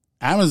think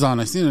Amazon.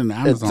 I seen it in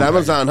Amazon. It's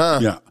Amazon, huh?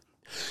 Yeah.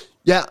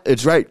 Yeah,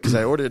 it's right, because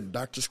I ordered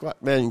Dr.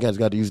 Squatch. Man, you guys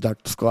got to use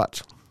Dr.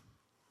 Squatch.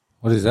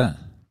 What is that?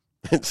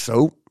 It's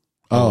soap.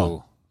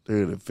 Oh.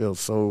 Dude, it feels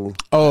so...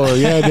 Oh,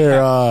 yeah,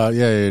 they're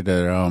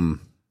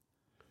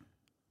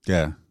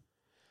yeah.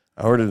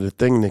 I ordered a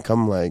thing. They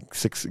come like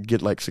 6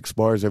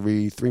 bars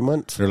every 3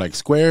 months. They're like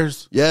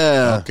squares.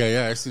 Yeah. Okay,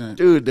 yeah, I seen it.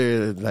 Dude, they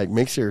like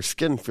makes your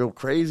skin feel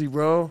crazy,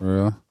 bro. For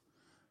real?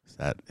 It's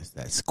that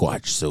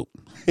Squatch soap.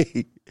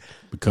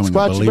 Becoming a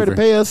Squatch, you believer. better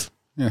pay us.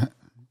 Yeah.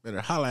 Better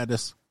holla at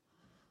us.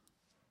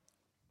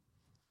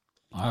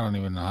 I don't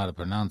even know how to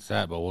pronounce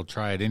that, but we'll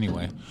try it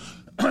anyway.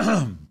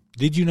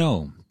 Did you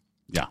know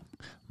Yeah.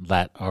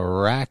 that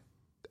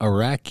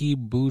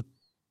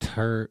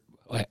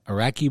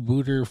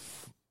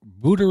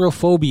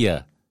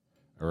booterophobia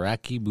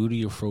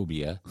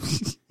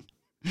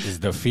is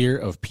the fear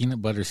of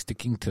peanut butter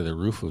sticking to the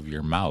roof of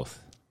your mouth?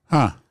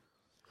 Huh.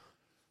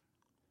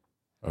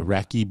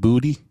 Iraqi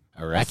booty?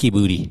 Iraqi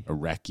booty.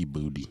 Iraqi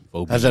booty.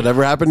 Phobia. Has that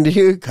ever happened to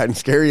you? Kind of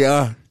scary,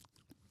 huh?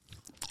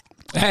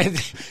 I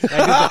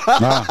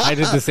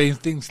did the same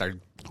thing.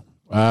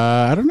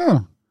 I don't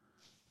know.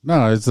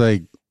 No, it's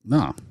like,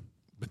 no.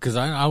 Because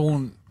I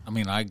won't. I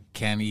mean, I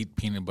can't eat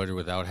peanut butter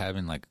without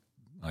having like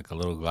a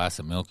little glass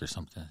of milk or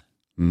something.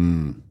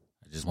 I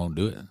just won't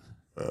do it.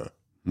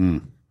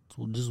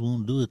 Just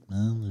won't do it,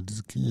 man. I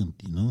just can't,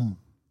 you know.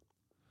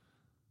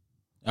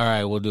 All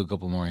right, we'll do a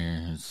couple more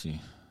here. Let's see.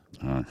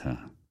 Okay.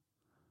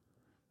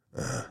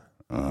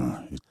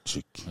 You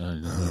chick.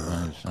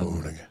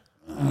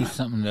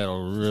 Something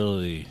that'll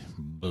really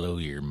blow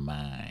your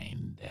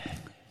mind.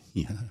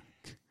 Yeah.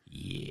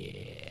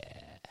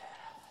 Yeah.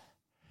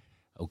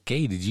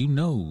 Okay, did you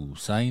know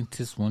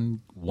scientists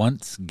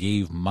once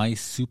gave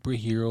mice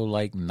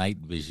superhero-like night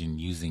vision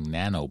using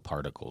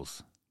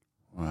nanoparticles?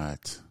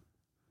 What?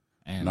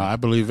 And No, I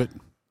believe it.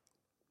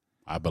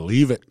 I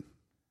believe it.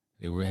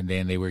 they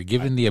were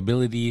given the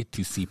ability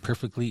to see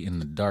perfectly in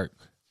the dark.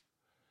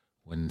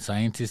 When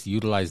scientists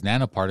utilize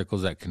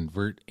nanoparticles that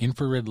convert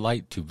infrared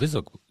light to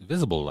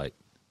visible light.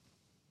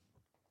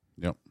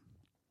 Yep.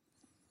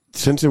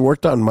 Since it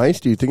worked on mice,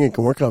 do you think it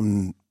can work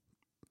on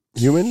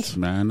humans?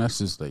 Man, that's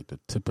just like the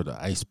tip of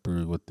the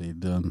iceberg, what they've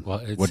done. Well,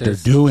 it what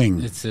says- they're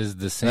doing. It says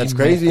the same. That's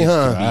crazy, method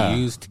huh? could be Yeah.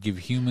 used to give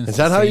humans. Is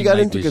that the how you same got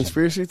night into vision.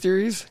 conspiracy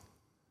theories?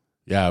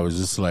 Yeah, it was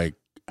just like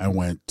I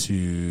went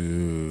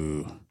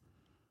to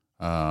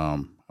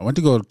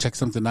go check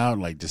something out,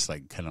 like just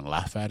like kind of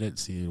laugh at it,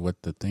 see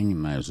what the thing,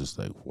 and I was just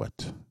like, what?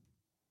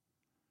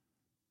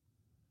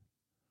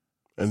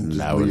 And just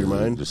That blew was your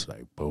mind? just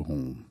like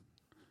boom.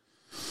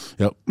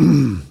 Yep.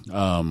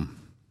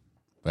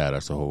 Yeah,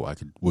 that's a whole.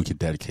 We could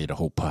dedicate a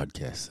whole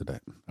podcast to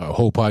that. A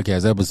whole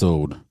podcast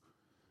episode.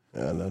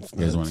 Yeah, that's You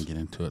guys nuts. want to get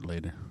into it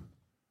later?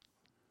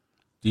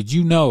 Did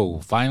you know?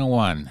 Final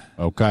one.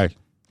 Okay.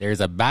 There's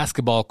a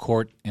basketball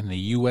court in the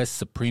U.S.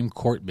 Supreme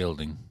Court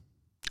building,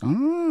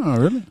 Oh,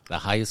 really? the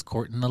highest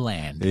court in the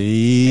land.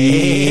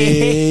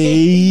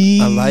 Hey.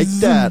 I like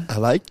that. I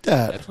like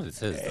that. That's what it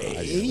says. Though.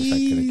 I wish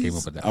I could have came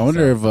up with that. I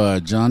wonder myself.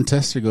 if John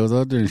Tester goes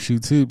out there and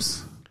shoots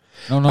hoops.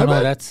 No,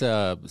 bet- that's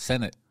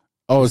Senate.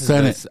 Oh, This is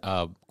Senate.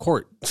 the,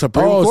 court.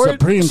 Supreme Oh, Court?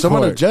 Supreme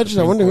Someone Court. a judge. I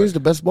Supreme wonder Court. who's the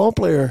best ball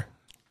player.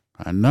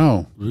 I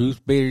know.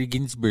 Ruth Bader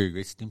Ginsburg,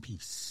 rest in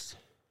peace.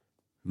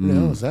 Who the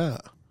hell is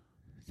that?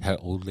 That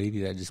old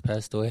lady that just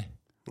passed away.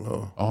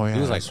 Oh, Oh, yeah. She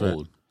was like that's right.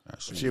 old.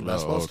 is she a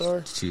basketball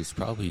star? She was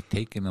probably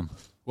taking them.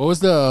 What was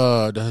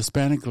the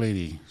Hispanic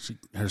lady?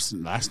 Her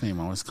last name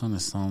always kind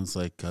of sounds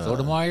like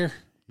Sotomayor?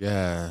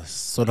 Yeah,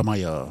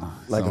 Sotomayor.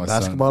 Like So a it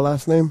basketball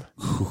last name?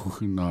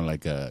 sound- no,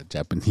 like a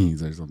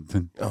Japanese or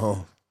something.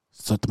 Oh,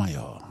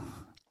 Sotomayor.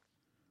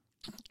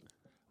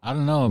 I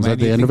don't know, Was man. that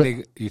the Do you end of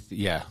think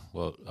yeah.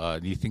 Well,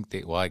 do you think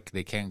they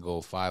can't go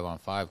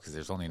 5-on-5 because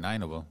there's only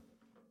 9 of them?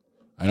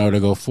 I know they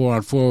go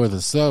 4-on-4 with a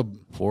sub.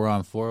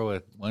 4-on-4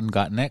 with one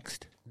got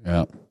next.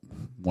 Yeah,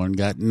 one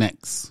got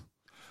next.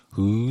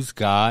 Who's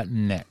got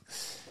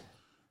next?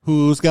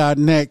 Who's got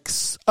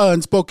next?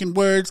 Unspoken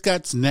Words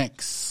got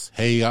next.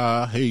 Hey,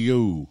 hey,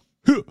 yo.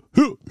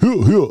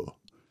 Yo.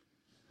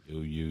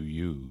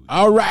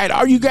 All right,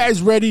 are you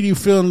guys ready? You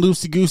feeling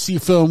loosey-goosey,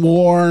 feeling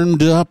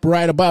warmed up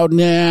right about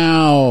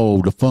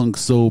now? The Funk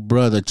Soul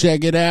Brother,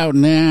 check it out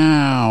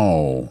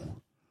now.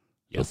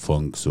 Yeah. The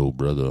Funk Soul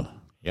Brother.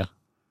 Yeah.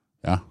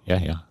 Yeah?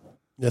 Yeah.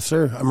 Yes,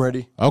 sir. I'm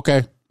ready.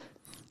 Okay.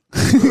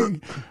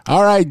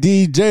 All right,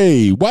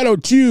 DJ, why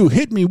don't you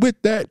hit me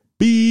with that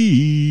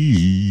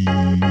beat?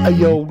 Hey,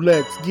 yo,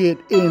 let's get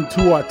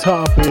into our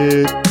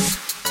topic.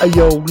 Hey,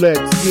 yo,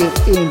 let's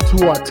get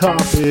into our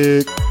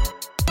topic.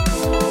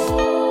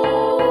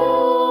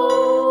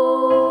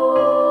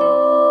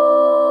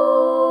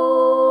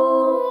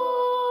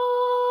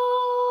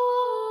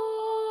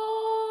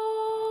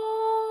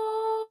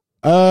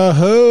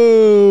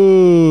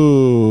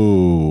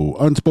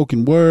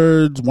 Unspoken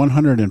Words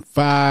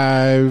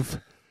 105.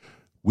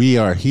 We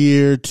are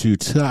here to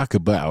talk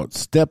about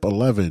Step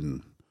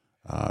 11.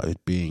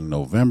 It being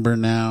November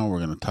now, we're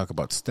going to talk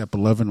about Step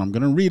 11. I'm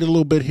going to read a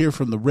little bit here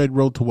from the Red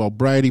Road to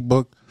Wellbriety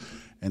book,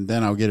 and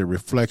then I'll get a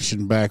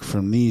reflection back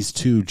from these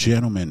two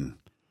gentlemen,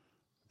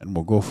 and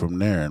we'll go from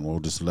there, and we'll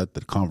just let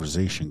the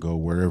conversation go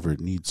wherever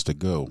it needs to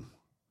go.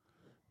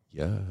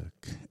 Yuck.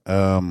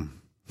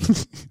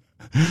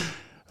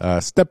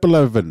 Step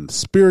 11,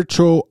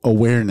 spiritual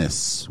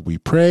awareness. We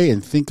pray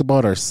and think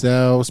about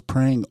ourselves,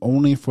 praying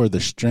only for the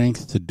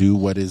strength to do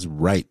what is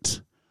right.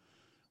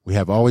 We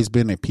have always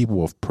been a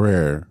people of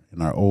prayer.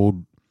 In our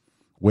old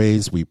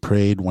ways, we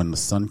prayed when the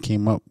sun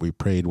came up. We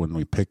prayed when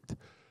we picked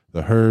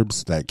the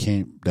herbs that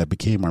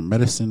became our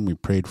medicine. We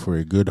prayed for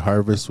a good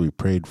harvest. We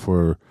prayed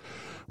for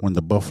when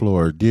the buffalo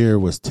or deer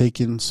was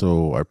taken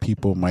so our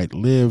people might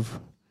live.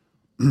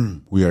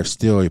 We are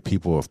still a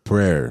people of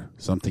prayer.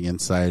 Something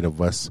inside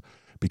of us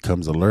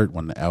becomes alert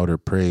when the elder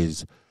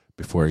prays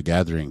before a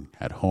gathering.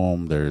 At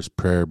home, there's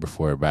prayer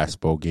before a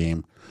basketball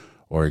game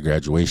or a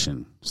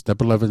graduation.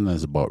 Step 11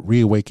 is about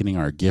reawakening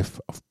our gift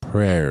of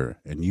prayer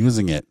and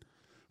using it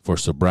for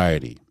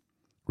sobriety,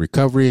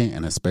 recovery,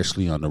 and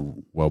especially on the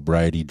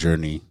Wellbriety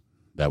journey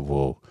that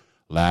will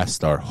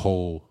last our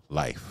whole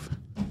life.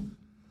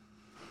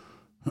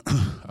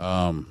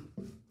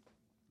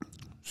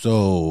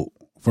 So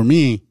for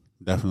me,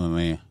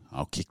 definitely,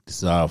 I'll kick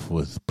this off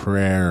with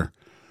prayer.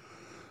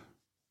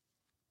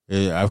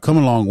 I've come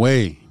a long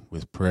way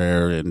with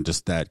prayer and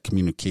just that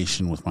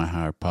communication with my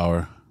higher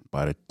power.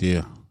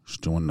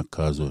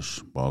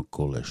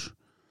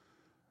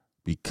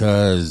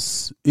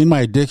 Because in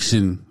my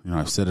addiction,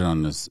 I've said it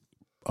on this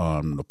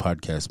on the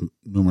podcast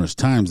numerous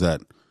times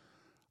that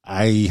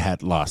I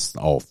had lost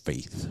all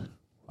faith.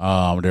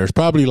 There's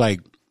probably like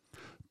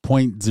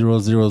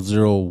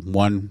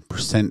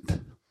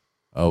 0.0001%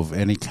 of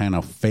any kind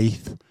of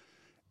faith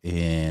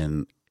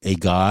in a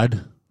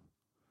God.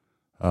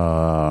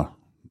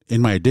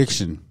 In my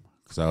addiction,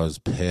 because I was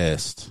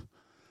pissed.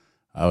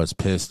 I was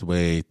pissed the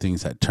way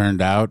things had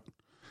turned out,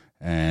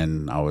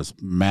 and I was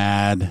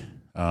mad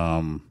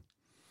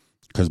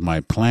because my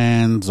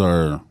plans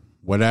or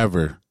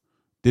whatever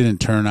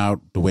didn't turn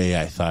out the way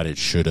I thought it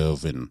should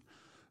have, and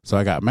so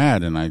I got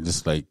mad, and I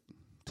just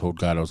told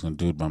God I was going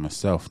to do it by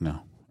myself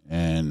now.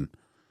 And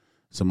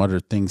some other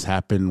things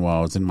happened while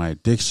I was in my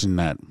addiction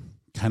that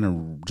kind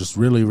of just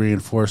really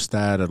reinforced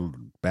that,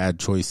 bad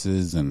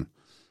choices, and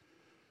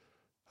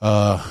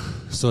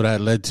so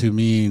that led to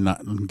me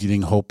not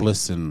getting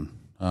hopeless and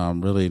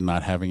really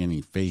not having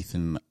any faith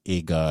in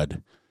a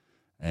God.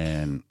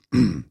 And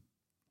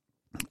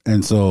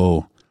and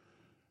so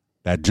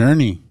that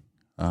journey,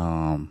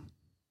 I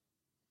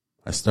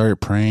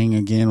started praying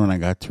again when I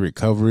got to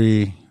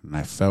recovery, and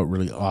I felt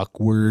really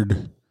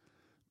awkward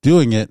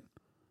doing it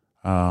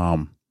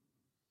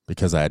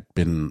because I had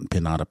been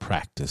out of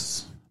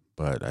practice.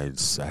 But I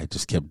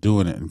just kept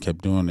doing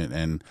it.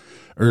 And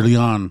early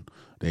on,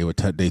 they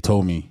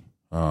told me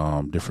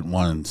different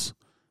ones.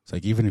 It's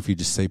like, even if you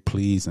just say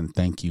please and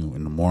thank you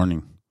in the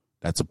morning,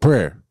 that's a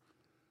prayer.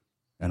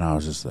 And I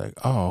was just like,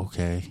 oh,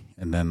 okay.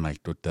 And then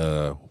with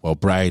the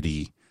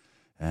Wellbriety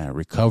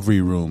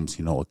recovery rooms,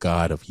 a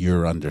God of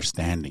your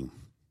understanding.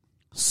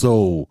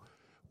 So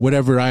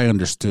whatever I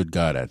understood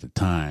God at the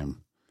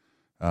time,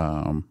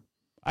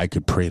 I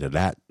could pray to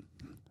that.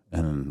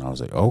 And I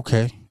was like,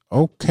 okay.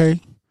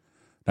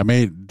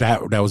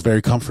 That was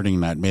very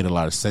comforting. That made a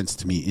lot of sense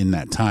to me in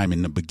that time,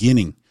 in the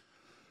beginning.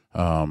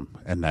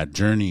 And that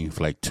journey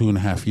for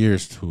 2.5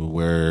 years to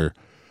where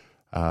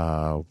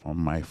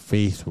my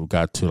faith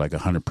got to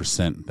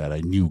 100% that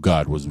I knew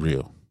God was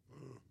real.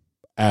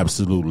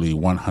 Absolutely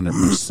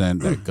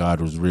 100% that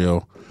God was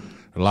real.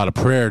 A lot of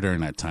prayer during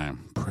that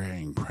time.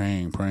 Praying.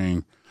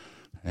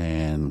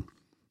 And,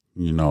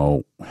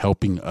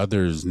 helping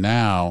others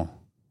now,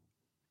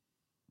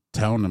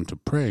 telling them to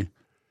pray.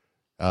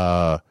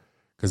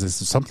 Because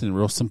it's something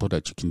real simple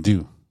that you can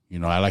do.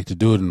 I like to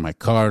do it in my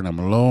car and I'm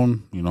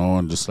alone,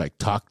 and just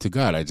talk to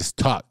God. I just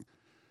talk.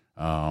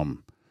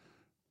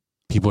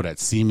 People that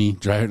see me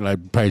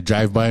probably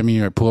drive by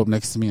me or pull up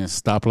next to me at a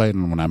stoplight,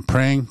 and when I'm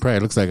praying,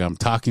 it looks like I'm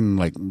talking.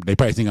 They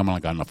probably think I'm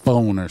on the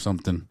phone or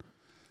something.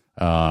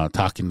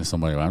 talking to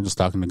somebody. I'm just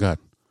talking to God.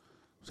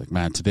 It's like,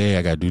 man, today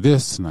I got to do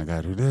this and I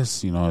got to do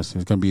this. You know, it's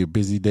going to be a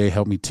busy day.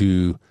 Help me to,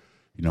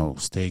 you know,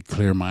 stay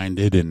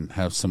clear-minded and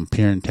have some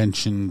pure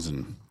intentions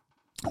and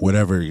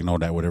whatever, you know,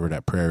 that whatever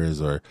that prayer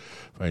is. Or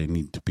if I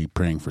need to be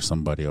praying for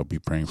somebody, I'll be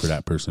praying for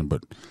that person.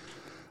 But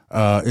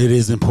it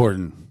is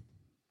important.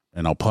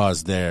 And I'll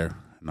pause there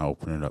and I'll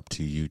open it up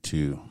to you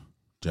two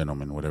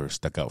gentlemen, whatever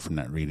stuck out from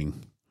that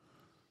reading.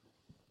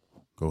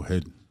 Go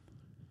ahead.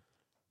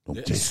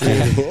 Don't be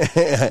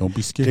scared. Don't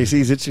be scared.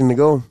 JC's itching to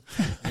go.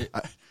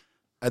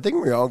 I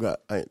think we all got.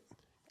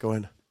 Go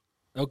ahead.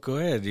 Oh, go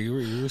ahead. You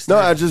were No,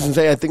 I was just going to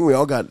say, I think we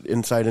all got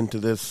insight into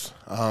this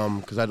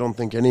because I don't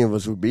think any of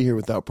us would be here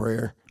without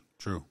prayer.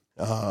 True.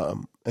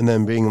 And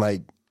then being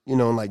like, you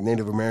know, like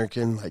Native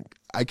American, like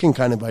I can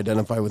kind of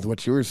identify with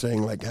what you were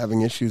saying, like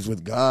having issues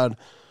with God.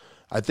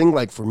 I think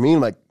like for me,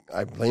 like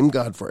I blame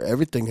God for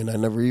everything and I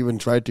never even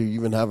tried to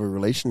even have a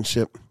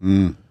relationship.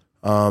 And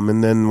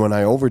then when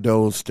I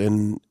overdosed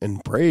and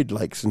prayed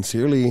like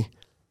sincerely,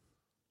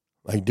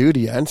 like, dude,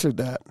 he answered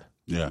that.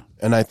 Yeah.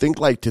 And I think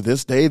like to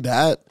this day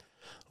that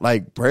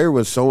like prayer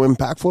was so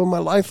impactful in my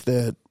life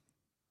that,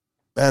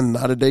 man,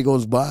 not a day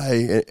goes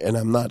by, and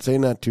I'm not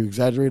saying that to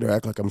exaggerate or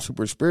act like I'm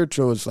super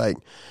spiritual. It's like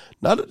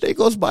not a day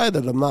goes by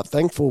that I'm not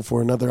thankful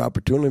for another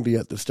opportunity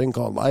at this thing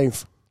called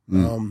life.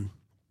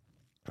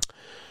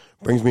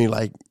 Brings me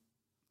like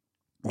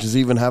just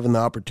even having the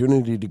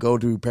opportunity to go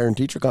to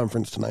parent-teacher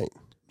conference tonight.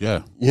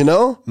 Yeah. You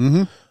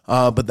know?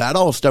 But that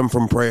all stemmed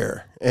from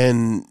prayer.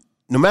 And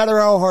no matter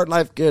how hard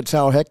life gets,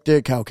 how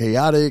hectic, how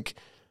chaotic,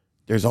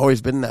 there's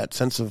always been that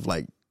sense of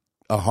like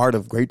a heart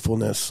of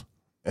gratefulness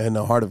and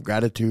a heart of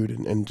gratitude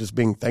and just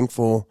being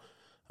thankful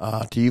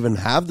to even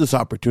have this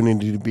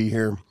opportunity to be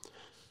here.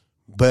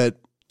 But,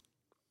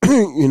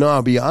 you know,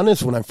 I'll be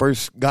honest, when I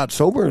first got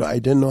sober, I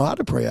didn't know how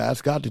to pray. I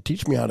asked God to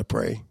teach me how to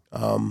pray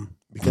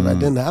because I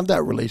didn't have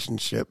that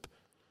relationship.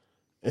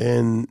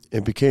 And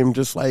it became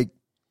just like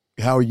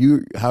how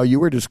you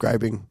were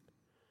describing,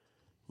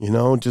 you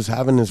know, just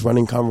having this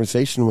running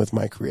conversation with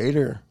my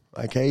creator.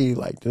 Like, hey,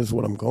 like, this is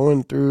what I'm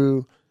going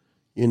through.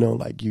 You know,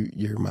 like,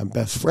 you're my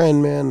best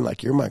friend, man.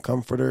 Like, you're my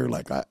comforter.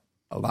 Like, a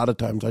lot of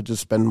times I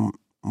just spend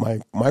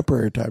my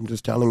prayer time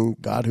just telling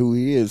God who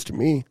he is to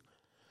me.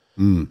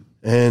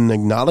 And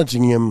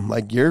acknowledging him.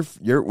 Like, your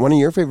one of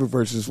your favorite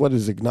verses, what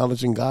is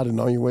acknowledging God in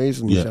all your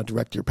ways and you shall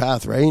direct your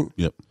path, right?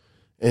 Yep.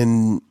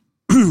 And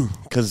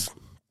because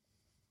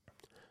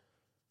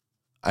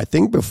I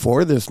think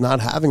before this, not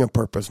having a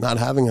purpose, not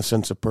having a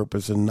sense of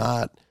purpose, and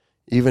not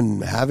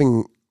even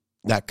having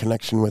that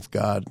connection with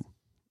God,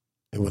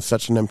 it was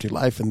such an empty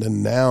life. And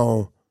then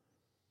now,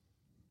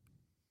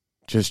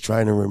 just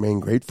trying to remain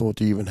grateful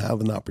to even have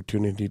an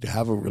opportunity to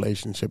have a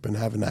relationship and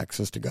having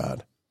access to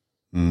God,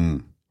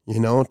 you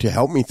know, to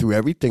help me through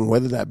everything,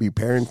 whether that be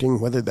parenting,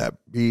 whether that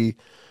be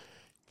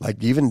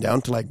like even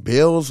down to like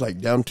bills, like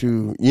down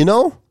to, you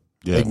know,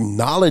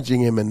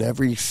 acknowledging him in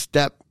every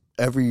step,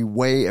 every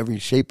way, every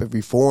shape,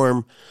 every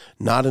form,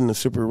 not in a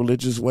super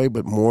religious way,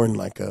 but more in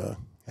like a,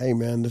 hey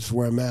man, this is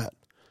where I'm at.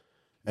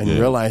 And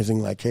realizing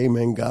like, hey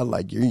man, God,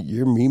 like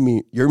you're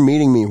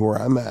meeting me where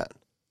I'm at.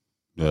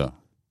 Yeah.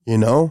 You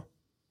know?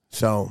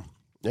 So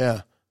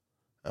yeah.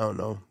 I don't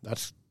know.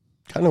 That's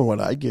kind of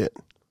what I get.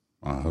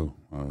 I hope.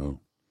 I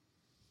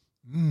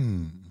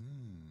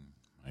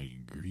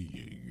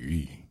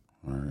agree.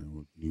 All right.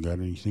 Well, you got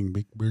anything,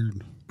 Big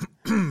Bird?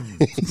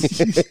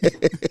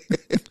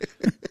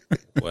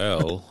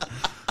 Well,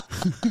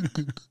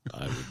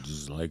 I would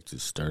just like to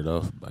start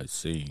off by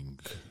saying,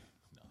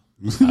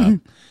 I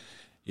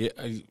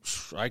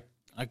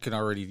can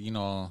already, you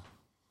know,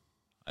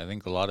 I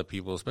think a lot of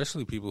people,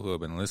 especially people who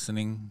have been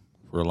listening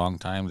for a long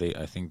time,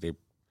 I think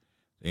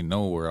they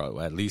know where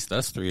at least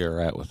us three are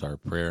at with our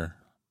prayer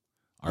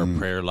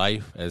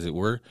life, as it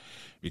were,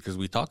 because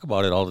we talk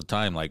about it all the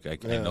time. Like I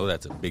know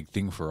that's a big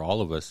thing for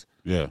all of us.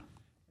 Yeah.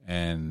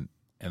 And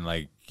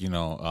like, you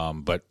know,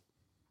 but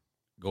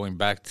going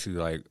back to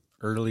like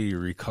early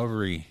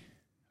recovery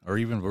or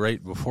even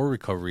right before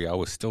recovery, I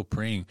was still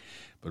praying,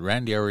 but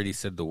Randy already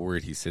said the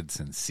word. He said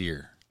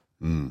sincere,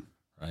 right?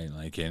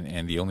 Like,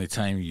 and the only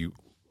time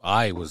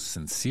I was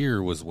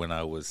sincere was when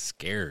I was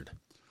scared.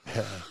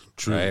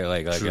 True. Right?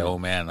 Like, True. oh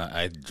man,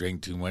 I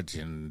drank too much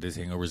and this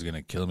hangover is going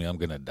to kill me. I'm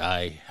going to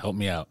die. Help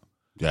me out.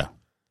 Yeah.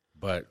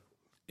 But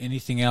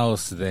anything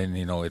else, then,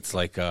 you know, it's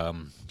like,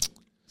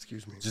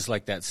 Excuse me. just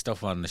like that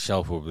stuff on the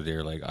shelf over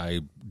there. Like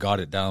I got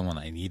it down when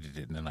I needed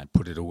it and then I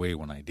put it away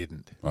when I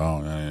didn't.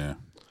 Oh, yeah.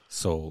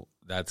 So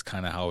that's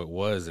kind of how it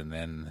was. And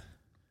then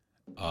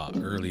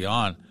early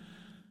on,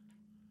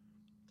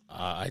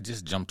 I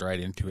just jumped right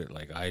into it.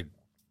 Like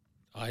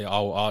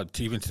I'll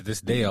even to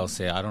this day, I'll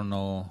say, I don't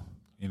know,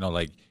 you know,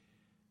 like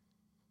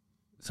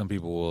some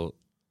people will,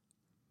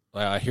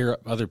 like I hear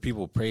other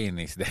people pray and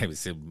they say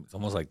it's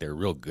almost like they're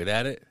real good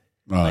at it.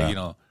 You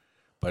know,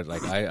 but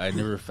like I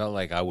never felt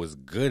like I was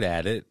good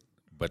at it.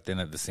 But then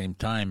at the same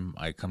time,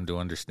 I come to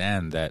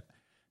understand that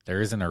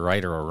there isn't a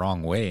right or a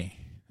wrong way.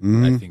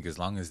 I think as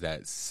long as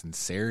that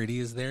sincerity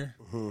is there.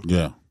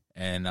 Yeah.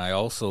 And I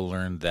also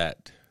learned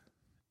that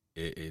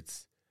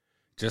it's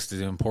just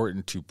as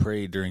important to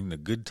pray during the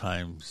good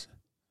times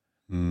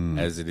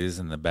as it is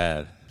in the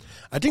bad.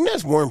 I think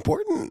that's more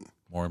important.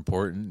 More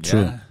important,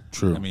 True, yeah.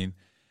 true. I mean,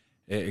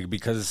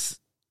 because,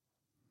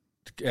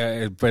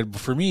 but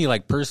for me,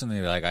 like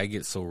personally, like I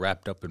get so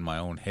wrapped up in my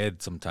own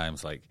head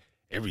sometimes, like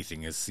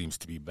everything seems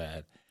to be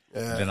bad.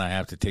 Yeah. Then I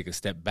have to take a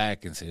step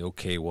back and say,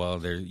 okay, well,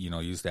 there,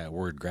 use that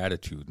word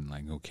gratitude and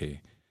like,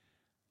 okay,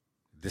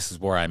 this is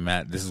where I'm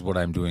at. This is what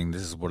I'm doing.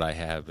 This is what I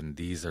have, and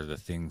these are the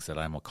things that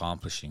I'm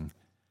accomplishing.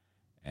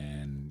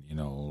 And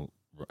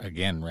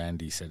again,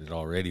 Randy said it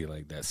already.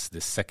 Like that's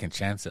this second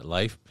chance at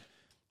life.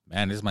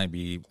 Man, this might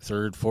be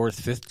third, fourth,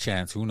 fifth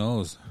chance. Who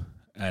knows?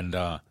 And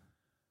but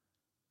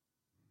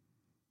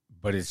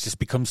it's just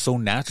become so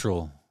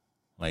natural.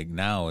 Like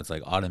now, it's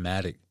like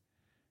automatic.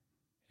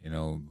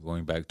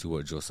 Going back to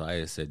what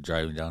Josiah said,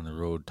 driving down the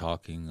road,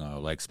 talking,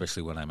 like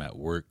especially when I'm at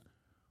work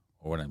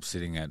or when I'm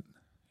sitting at,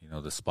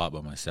 the spot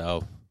by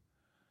myself,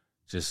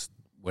 just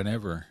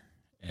whenever,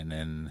 and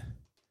then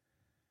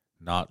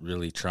not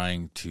really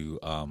trying to,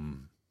 I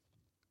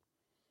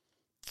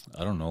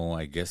don't know,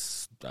 I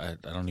guess, I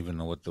don't even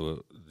know what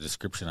the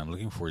description I'm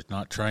looking for. It's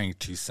not trying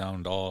to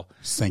sound all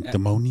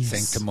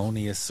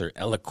sanctimonious or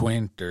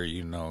eloquent or,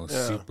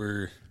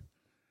 super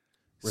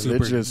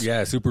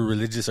religious. Super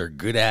religious or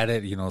good at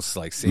it. It's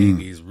like saying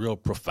these real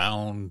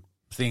profound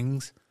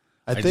things.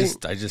 I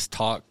just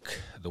talk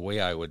the way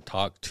I would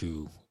talk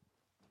to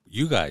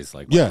you guys,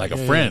 like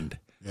a friend.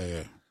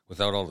 Yeah.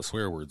 Without all the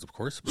swear words, of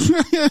course. But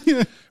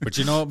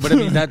I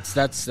mean, that's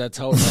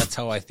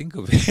how I think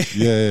of it.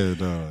 Yeah,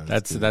 no.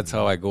 That's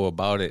how I go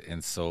about it.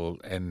 And so,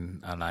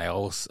 and I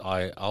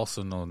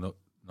also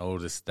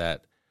noticed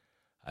that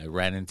I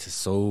ran into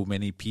so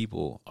many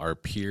people, our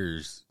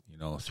peers,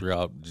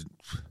 throughout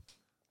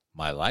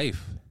my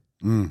life,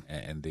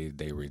 and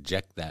they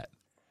reject that.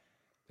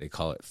 They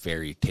call it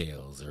fairy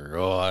tales,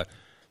 or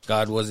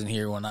God wasn't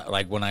here when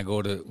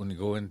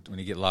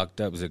you get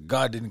locked up. It's like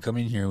God didn't come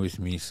in here with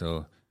me,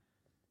 so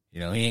he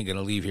ain't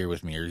gonna leave here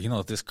with me,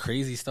 or this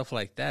crazy stuff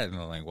like that. And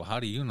I'm like, well, how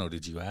do you know?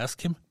 Did you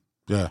ask him?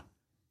 Yeah,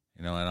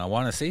 and I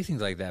want to say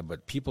things like that,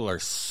 but people are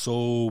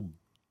so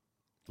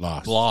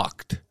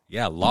blocked.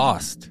 Yeah,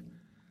 lost.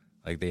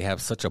 Like they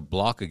have such a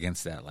block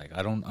against that. Like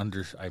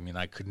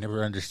I could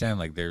never understand.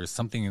 Like there's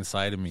something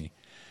inside of me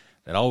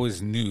that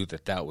always knew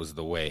that was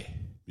the way.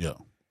 Yeah.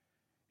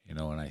 And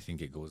I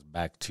think it goes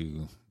back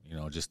to,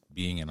 just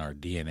being in our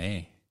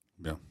DNA.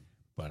 Yeah.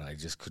 But I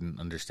just couldn't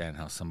understand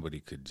how somebody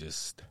could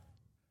just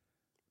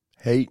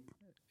hate.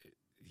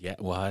 Yeah.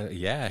 Well, I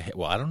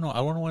don't know. I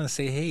don't want to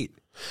say hate.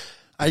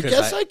 I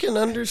guess I can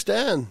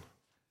understand.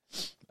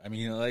 I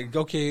mean, like,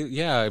 okay.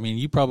 Yeah. I mean,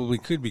 you probably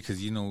could because,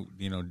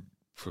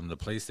 from the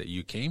place that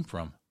you came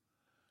from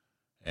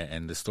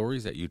and the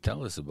stories that you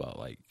tell us about,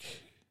 like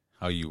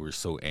how you were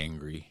so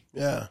angry.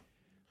 Yeah.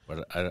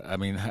 But I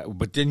mean,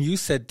 but then you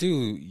said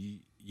too,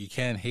 you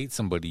can't hate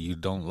somebody you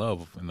don't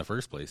love in the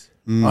first place.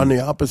 On the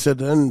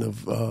opposite end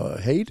of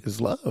hate is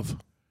love.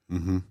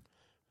 Mm-hmm.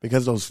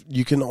 Because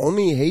you can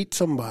only hate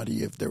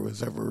somebody if there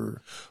was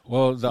ever the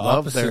love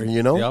opposite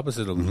there, The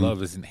opposite of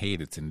love isn't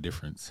hate, it's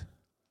indifference.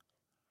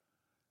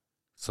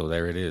 So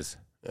there it is.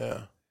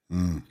 Yeah.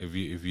 If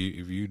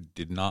you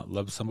did not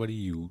love somebody,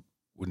 you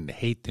wouldn't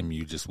hate them,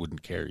 you just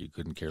wouldn't care. You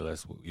couldn't care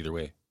less either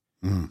way.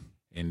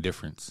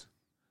 Indifference.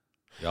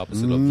 The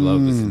opposite of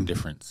love is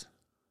indifference.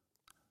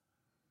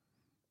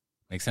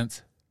 Make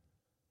sense?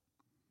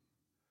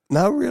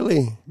 Not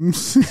really.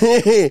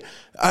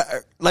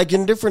 Like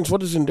indifference,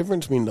 what does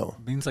indifference mean though?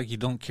 It means like you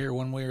don't care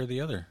one way or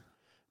the other.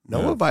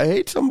 No, if I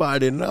hate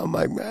somebody, and I'm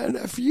like, man,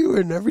 F you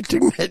and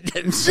everything that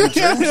concerns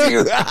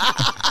you.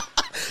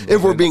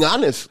 If we're being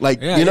honest,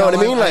 like, you know what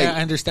I mean? Like,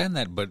 I understand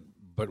that, but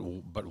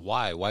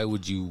why? Why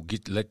would you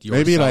let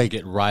yourself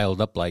get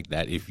riled up like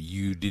that if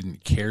you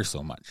didn't care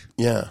so much?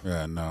 Yeah.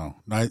 Yeah, no.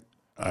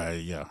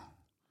 Yeah.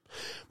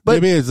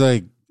 But maybe it's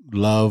like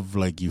love,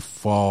 like you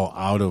fall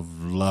out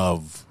of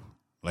love,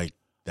 like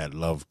that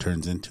love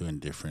turns into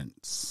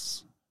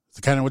indifference. Is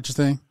it kind of what you're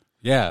saying?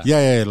 Yeah.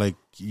 Yeah, like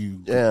you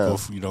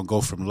don't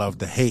go from love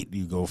to hate,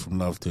 you go from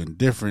love to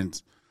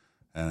indifference,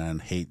 and then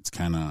hate's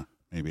kind of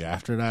maybe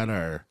after that,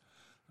 or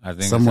I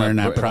think somewhere in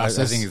that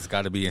process. I think it's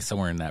got to be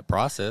somewhere in that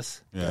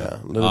process.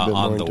 Yeah, a little bit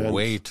more on the intense.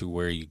 way to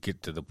where you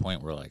get to the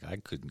point where like I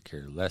couldn't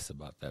care less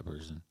about that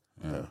person.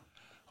 Yeah.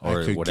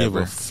 Or I could whatever.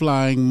 give a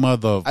flying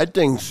mother. I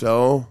think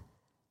so.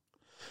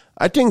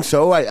 I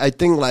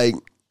think like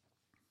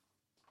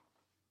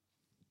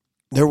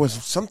there was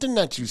something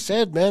that you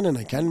said, man, and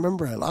I can't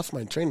remember. I lost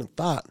my train of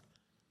thought.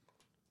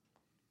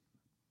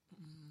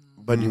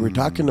 But you were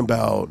talking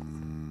about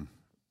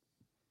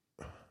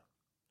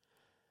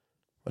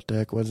what the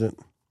heck was it?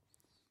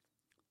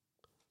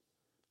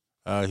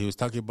 He was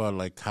talking about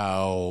like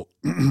how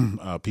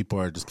people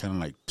are just kind of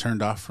like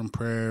turned off from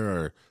prayer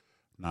or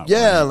not.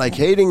 Yeah, like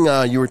hating.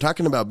 You were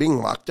talking about being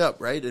locked up,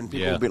 right? And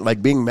people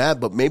being mad,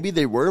 but maybe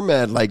they were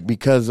mad like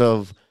because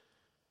of.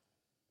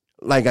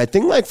 Like, I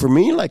think, like, for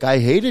me, like, I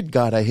hated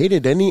God. I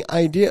hated any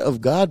idea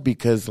of God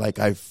because, like,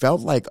 I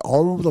felt like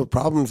all the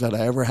problems that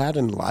I ever had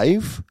in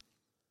life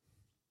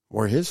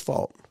were his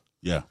fault.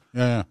 Yeah.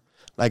 Yeah.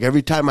 Like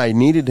every time I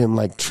needed him,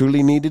 like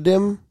truly needed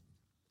him,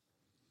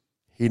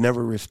 he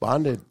never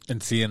responded.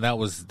 And see, and that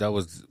was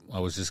I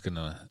was just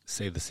gonna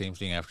say the same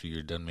thing after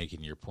you're done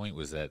making your point,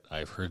 was that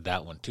I've heard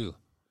that one too.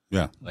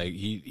 Yeah. Like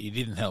he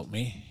didn't help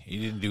me. He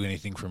didn't do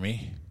anything for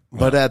me.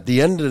 But at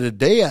the end of the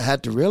day, I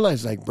had to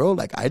realize, like, bro,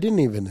 like I didn't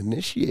even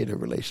initiate a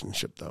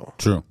relationship though.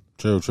 True.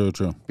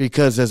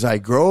 Because as I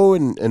grow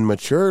and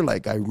mature,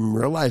 like I'm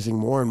realizing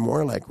more and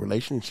more, like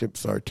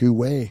relationships are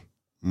two-way.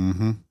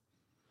 Mm-hmm.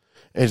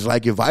 It's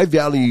like if I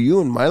value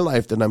you in my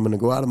life, then I'm going to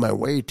go out of my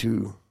way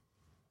to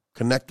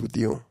connect with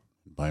you.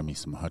 Buy me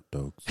some hot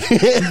dogs.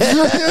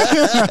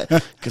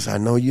 Because I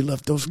know you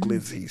love those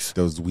glizzies.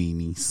 Those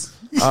weenies.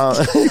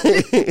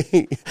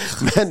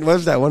 Man, what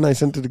was that one I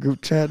sent to the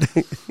group chat?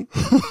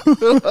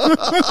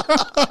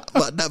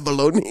 About that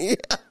bologna.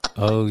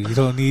 Oh, you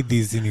don't need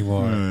these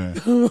anymore.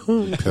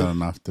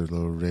 Peeling off their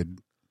little red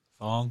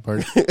Thong.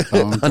 part.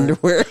 Thong part.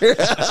 Underwear.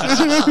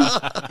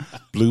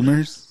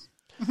 Bloomers.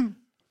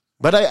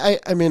 But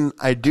I mean,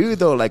 I do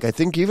though. Like I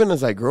think even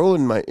as I grow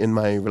in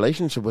my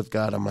relationship with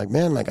God, I'm like,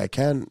 man, like I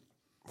can't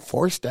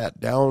force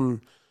that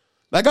down.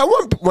 Like I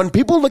want, when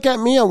people look at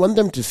me, I want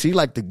them to see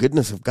like the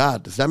goodness of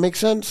God. Does that make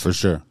sense? For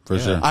sure.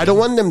 I don't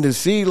want them to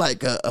see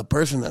like a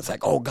person that's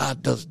like, oh,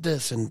 God does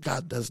this and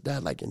God does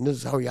that. Like, and this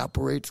is how he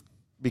operates.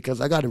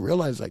 Because I got to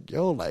realize like,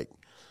 yo, like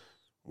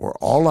we're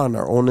all on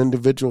our own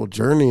individual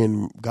journey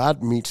and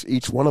God meets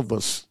each one of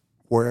us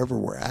wherever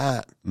we're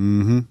at.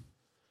 Mm-hmm.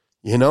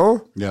 You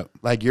know? Yep.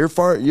 Like you're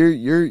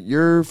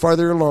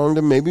farther along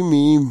than maybe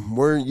me.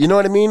 You know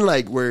what I mean?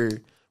 Like we're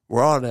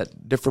all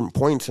at different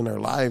points in our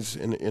lives,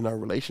 in our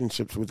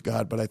relationships with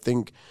God. But I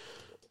think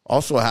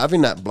also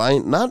having that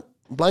not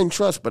blind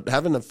trust, but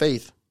having the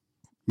faith.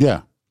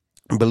 Yeah.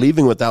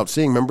 Believing without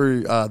seeing.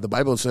 Remember, the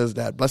Bible says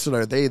that blessed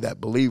are they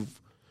that believe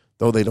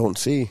though they don't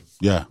see.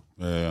 Yeah.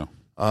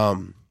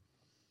 And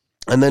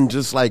then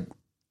just like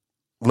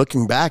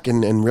looking back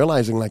and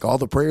realizing like all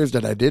the prayers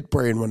that I did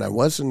pray, and when I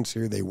was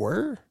sincere, they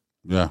were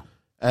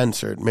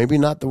answered. Maybe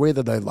not the way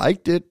that I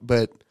liked it,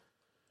 but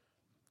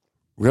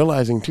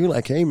realizing too,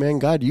 like, hey man,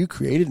 God, you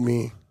created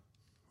me,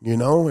 you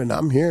know, and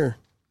I'm here.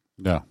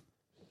 Yeah.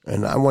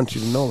 And I want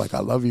you to know, like, I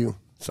love you.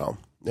 So,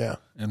 yeah.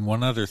 And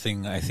one other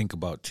thing I think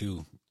about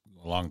too,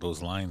 along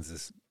those lines,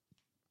 is,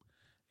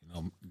 you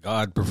know,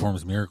 God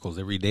performs miracles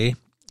every day,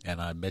 and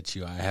I bet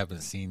you I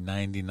haven't seen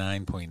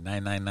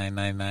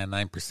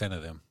 99.99999%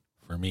 of them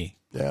for me.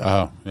 Yeah.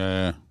 Oh,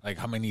 yeah. Like,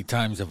 how many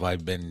times have I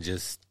been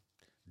just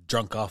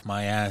drunk off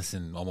my ass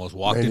and almost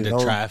walked Made it into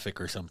home. traffic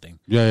or something?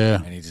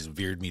 Yeah. And he just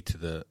veered me to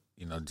the,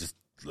 you know, just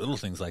little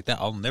things like that.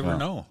 I'll never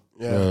know.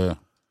 Yeah.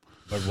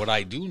 But what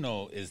I do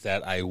know is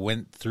that I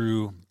went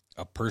through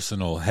a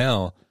personal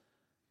hell,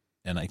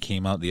 and I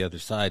came out the other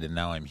side, and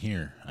now I'm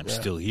here. I'm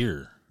still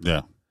here.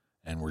 Yeah.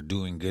 And we're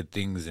doing good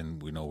things,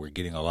 and we're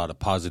getting a lot of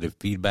positive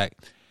feedback.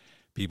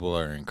 People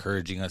are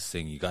encouraging us,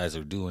 saying, you guys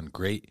are doing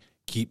great.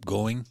 Keep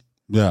going.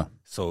 Yeah.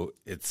 So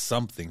it's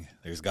something.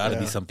 There's got to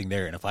be something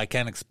there. And if I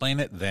can't explain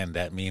it, then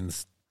that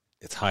means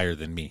it's higher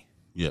than me.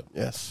 Yeah.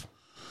 Yes.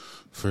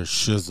 For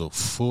shizzle.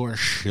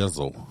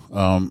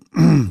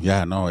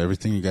 Yeah, no,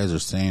 everything you guys are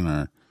saying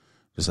are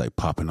just like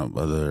popping up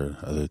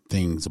other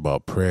things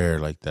about prayer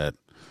like that.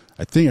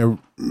 I think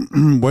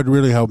what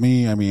really helped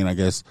me, I mean, I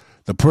guess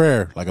the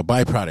prayer, like a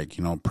byproduct,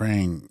 you know,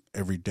 praying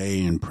every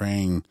day and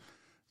praying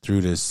through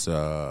this,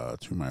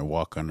 through my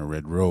walk on the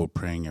red road,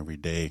 praying every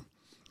day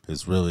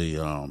has really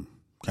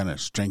kind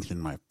of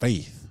strengthened my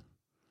faith.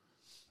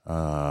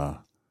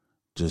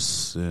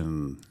 Just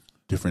in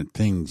different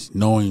things,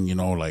 knowing, you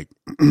know, like,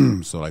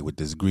 so like with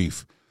this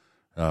grief,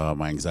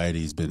 my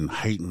anxiety has been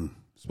heightened,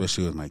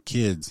 especially with my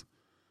kids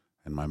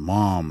and my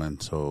mom.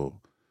 And so,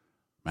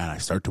 man, I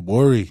start to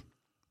worry,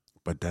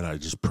 but then I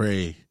just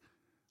pray.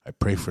 I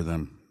pray for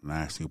them, and I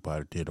ask you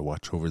about it to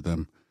watch over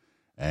them.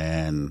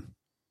 And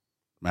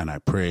man, I'll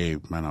pray.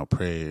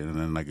 And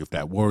then like, if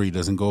that worry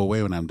doesn't go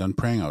away when I'm done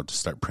praying, I'll just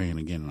start praying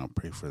again, and I'll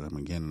pray for them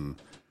again.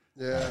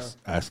 Yeah.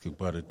 Ask you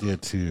about it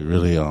to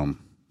really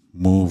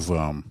move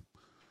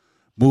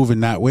in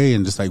that way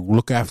and just like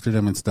look after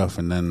them and stuff.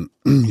 And then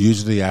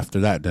usually after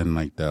that, then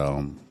like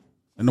and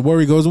the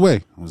worry goes away.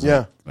 It was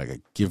like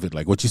I give it,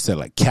 like what you said,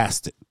 like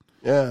cast it.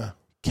 Yeah.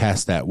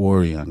 Cast that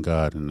worry on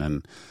God,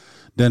 and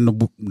then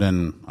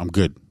I'm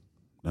good.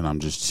 Then I'm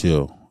just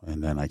chill,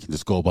 and then I can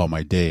just go about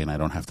my day, and I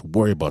don't have to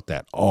worry about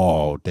that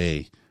all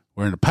day.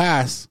 Where in the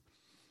past,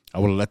 I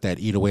would have let that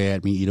eat away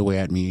at me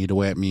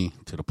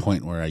to the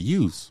point where I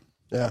use.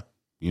 Yeah.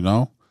 You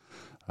know?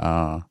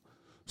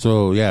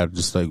 So yeah,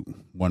 just like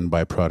one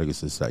byproduct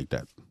is just like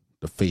that.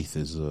 The faith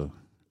is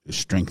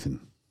strengthened.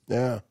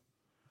 Yeah.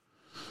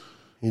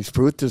 He's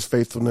proved his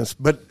faithfulness.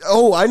 But,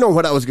 I know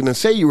what I was going to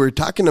say. You were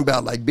talking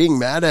about, like, being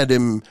mad at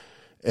him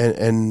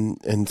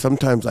and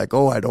sometimes, like,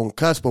 I don't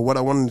cuss. But what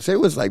I wanted to say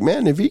was, like,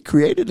 man, if he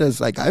created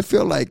us, like, I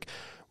feel like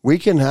we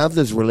can have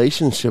this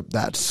relationship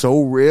that's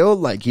so real.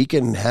 Like, he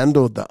can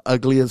handle the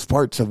ugliest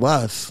parts of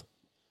us.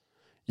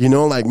 You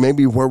know, like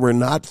maybe where we're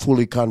not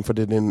fully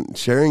confident in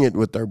sharing it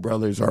with our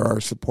brothers or our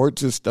support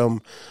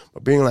system,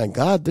 but being like,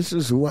 God, this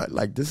is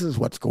this is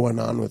what's going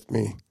on with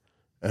me.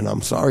 And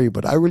I'm sorry,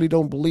 but I really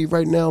don't believe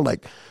right now.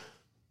 Like,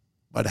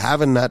 but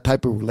having that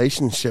type of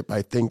relationship,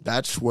 I think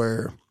that's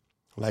where,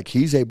 like,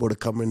 he's able to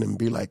come in and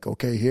be like,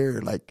 okay,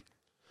 here, like,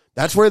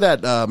 that's where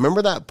that,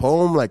 remember that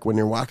poem, like when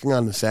you're walking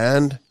on the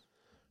sand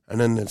and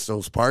then it's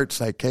those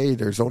parts like, hey,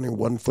 there's only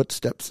one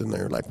footsteps in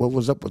there. Like, what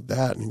was up with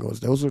that? And he goes,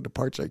 those are the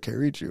parts that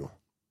carried you.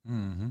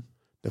 Mm-hmm.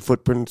 The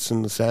footprints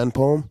in the sand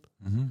poem.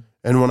 Mm-hmm.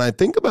 And when I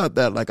think about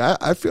that, like,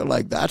 I feel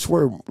like that's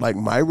where, like,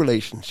 my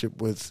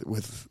relationship with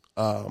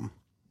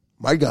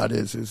my God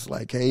is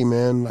like, hey,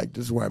 man, like,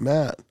 this is where I'm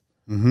at.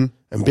 Mm-hmm.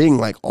 And being,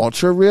 like,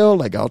 ultra real,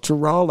 like, ultra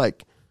raw,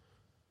 like,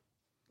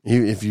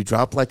 if you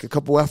drop, like, a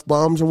couple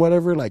F-bombs or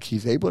whatever, like,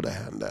 he's able to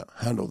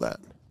handle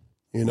that.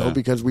 You know,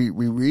 because we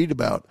read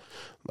about,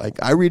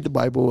 like, I read the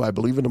Bible, I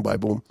believe in the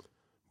Bible,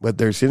 but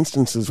there's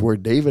instances where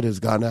David has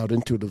gone out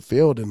into the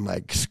field and,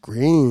 like,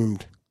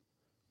 screamed,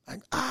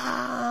 like,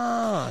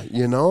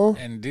 you know?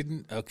 And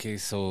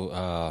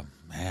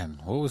man,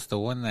 what was the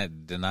one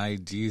that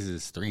denied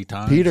Jesus 3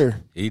 times?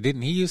 Peter. He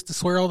used to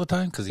swear all the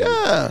time? Cause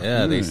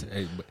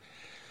They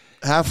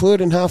half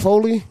hood and half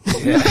holy.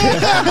 Yeah.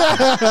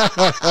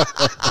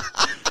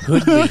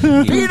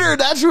 Peter,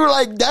 that's where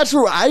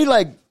I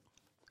like,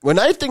 when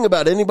I think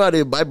about anybody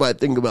in the Bible, I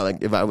think about,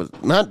 like, if I was,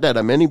 not that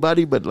I'm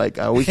anybody, but, like,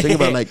 I always think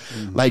about,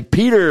 like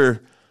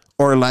Peter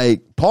or,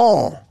 like,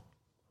 Paul.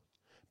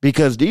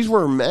 Because these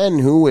were men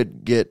who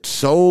would get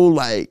so,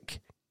 like,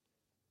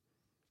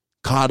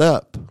 caught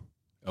up.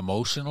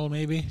 Emotional,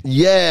 maybe?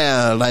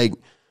 Yeah, like,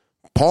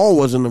 Paul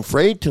wasn't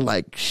afraid to,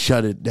 like,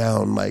 shut it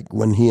down, like,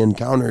 when he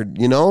encountered,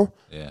 you know?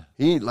 Yeah.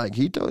 He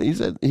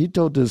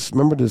told this,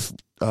 remember this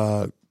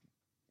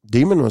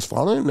demon was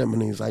following him,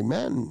 and he's like,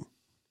 man,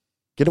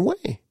 get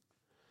away.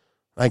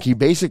 Like, he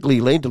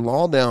basically laid the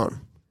law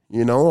down,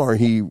 you know, or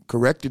he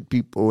corrected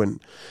people,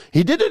 and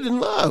he did it in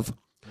love.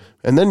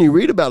 And then you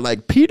read about,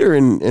 like, Peter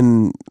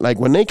and like,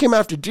 when they came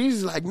after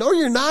Jesus, like, no,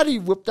 you're not. He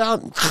whipped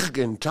out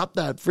and chopped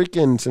that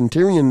freaking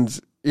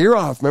centurion's ear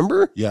off,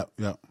 remember? Yeah.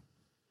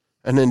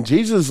 And then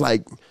Jesus,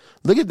 like,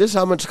 look at this,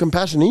 how much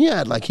compassion he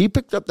had. Like, he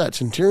picked up that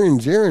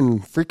centurion's ear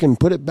and freaking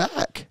put it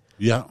back.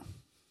 Yeah.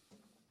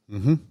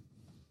 Mm-hmm.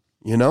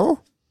 You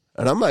know?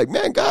 And I'm like,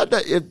 man, God,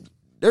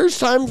 there's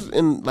times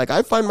in, like,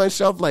 I find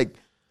myself like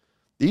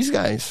these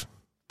guys.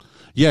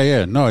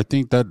 Yeah. No, I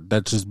think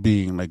that's just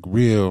being, like,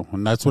 real.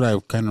 And that's what I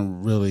kind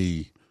of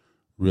really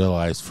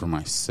realized for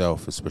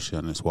myself, especially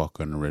on this walk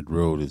on the red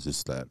road, is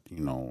just that,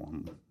 you know,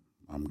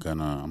 I'm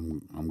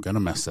gonna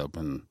mess up,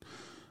 and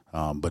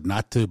but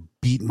not to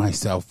beat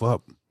myself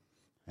up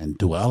and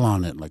dwell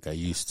on it like I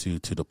used to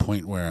the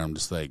point where I'm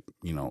just like,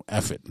 you know,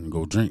 F it and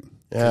go drink.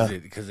 Yeah.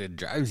 Because it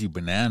drives you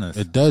bananas.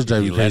 It does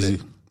drive you crazy.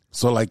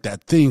 So, like,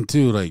 that thing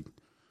too, like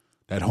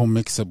that whole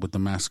mix up with the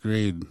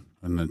masquerade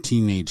and the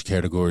teenage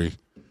category,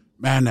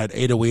 man, that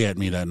ate away at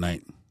me that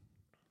night.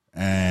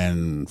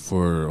 And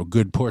for a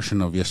good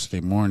portion of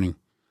yesterday morning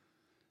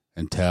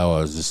until I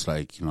was just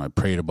like, you know, I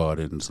prayed about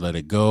it and just let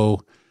it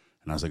go.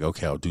 And I was like,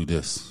 okay, I'll do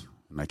this.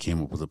 And I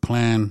came up with a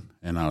plan,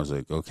 and I was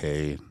like,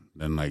 okay.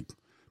 Then, like,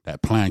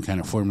 that plan kind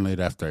of formulated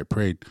after I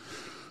prayed.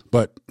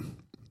 But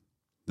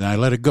then I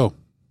let it go.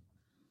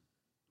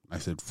 I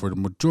said, for the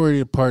majority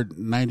of the part,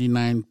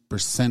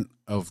 99%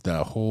 of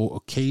the whole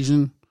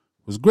occasion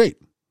was great.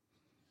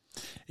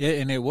 Yeah,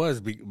 and it was.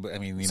 I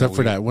mean, except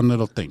for that one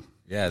little thing.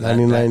 Yeah,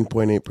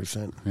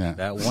 99.8%. Yeah,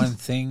 that one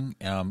thing.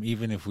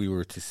 Even if we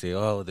were to say,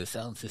 "Oh, the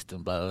sound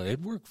system," blah,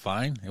 it worked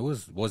fine. It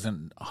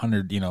wasn't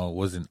 100. You know, it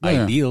wasn't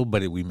ideal,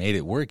 but we made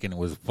it work, and it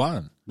was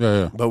fun.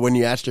 Yeah. But when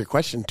you asked your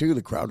question too,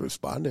 the crowd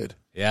responded.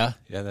 Yeah.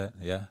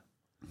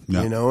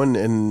 You know,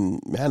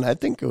 and man, I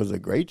think it was a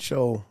great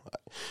show.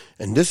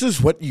 And this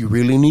is what you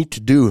really need to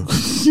do.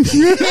 This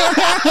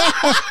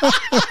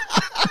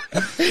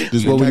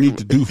is what we need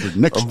to do for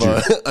next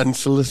year.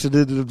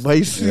 Unsolicited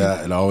advice.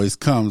 Yeah, it always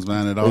comes,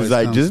 man. It always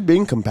like comes. Just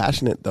being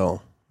compassionate,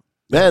 though.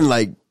 Man,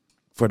 like,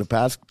 for the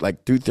past,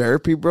 like, through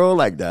therapy, bro,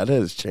 like, that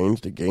has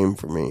changed the game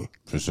for me.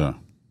 For sure.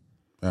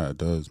 Yeah, it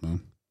does,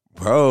 man.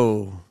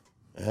 Bro.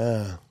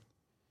 Yeah.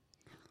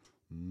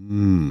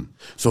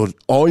 So,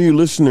 all you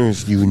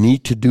listeners, you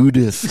need to do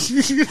this.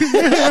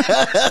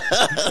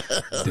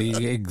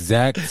 The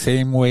exact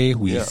same way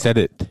we said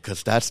it.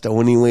 Because that's the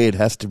only way it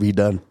has to be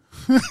done.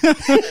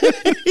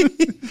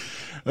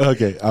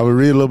 Okay, I will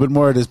read a little bit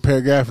more of this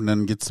paragraph and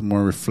then get some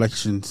more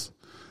reflections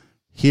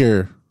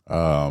here.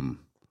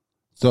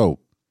 So,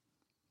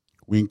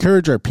 we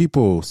encourage our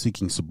people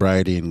seeking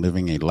sobriety and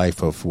living a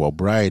life of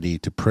sobriety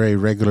to pray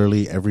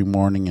regularly every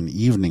morning and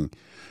evening.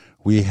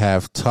 We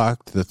have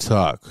talked the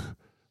talk,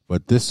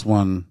 but this is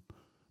one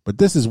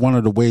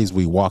of the ways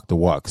we walk the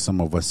walk.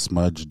 Some of us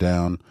smudge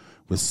down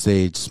with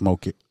sage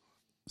smoke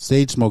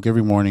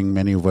every morning.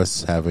 Many of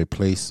us have a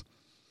place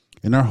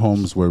in our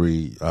homes where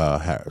we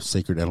have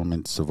sacred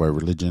elements of our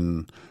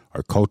religion,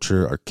 our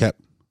culture are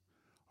kept.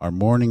 Our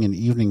morning and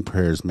evening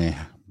prayers may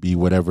be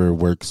whatever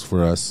works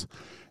for us,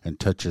 and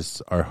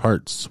touches our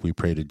hearts. We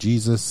pray to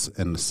Jesus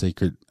and the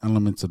sacred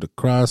elements of the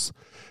cross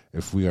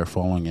if we are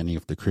following any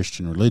of the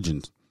Christian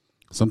religions.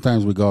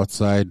 Sometimes we go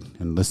outside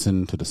and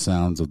listen to the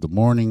sounds of the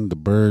morning, the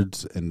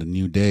birds, and the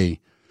new day,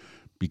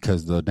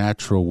 because the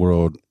natural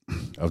world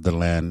of the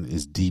land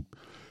is deep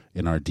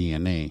in our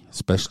DNA,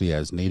 especially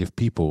as Native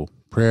people.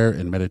 Prayer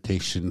and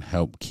meditation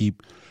help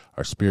keep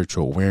our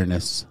spiritual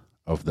awareness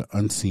of the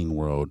unseen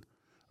world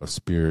of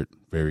spirit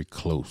very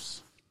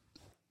close.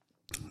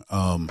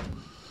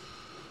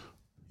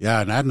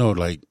 Yeah, and I know,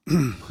 like,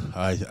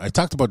 I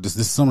talked about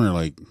this summer,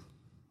 like,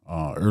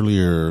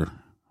 earlier, a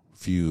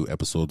few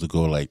episodes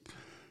ago. Like,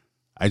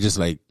 I just,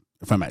 like,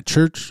 if I'm at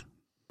church,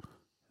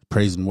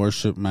 praise and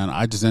worship, man,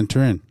 I just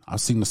enter in. I'll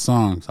sing the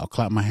songs. I'll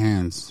clap my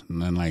hands.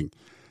 And then, like,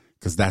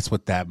 because that's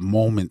what that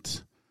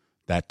moment,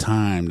 that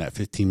time, that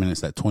 15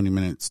 minutes, that 20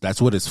 minutes,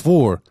 that's what it's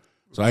for.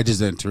 So I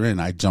just enter in.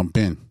 I jump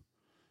in.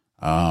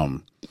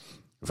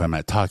 If I'm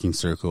at talking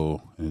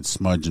circle and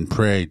smudge and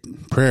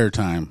prayer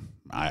time,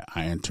 I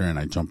enter in,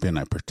 I jump in,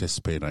 I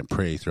participate, I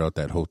pray throughout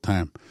that whole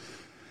time.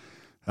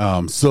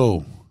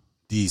 So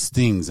these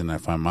things, and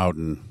if I'm out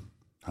and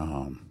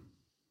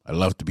I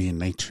love to be in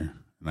nature,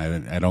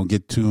 and I don't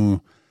get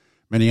too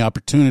many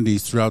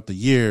opportunities throughout the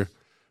year,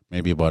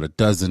 maybe about a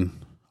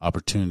dozen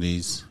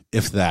opportunities,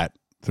 if that,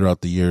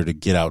 throughout the year to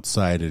get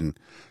outside and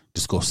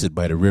just go sit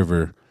by the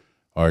river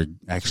or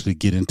actually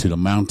get into the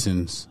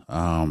mountains.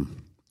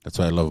 That's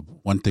what I love.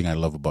 One thing I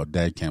love about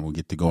Dad Camp, we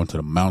get to go into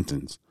the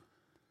mountains.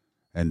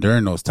 And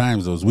during those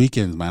times, those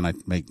weekends, man, I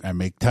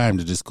make time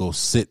to just go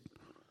sit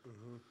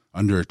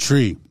under a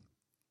tree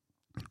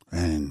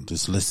and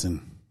just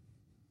listen.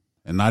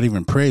 And not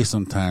even pray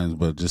sometimes,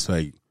 but just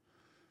like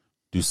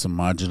do some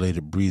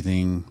modulated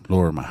breathing,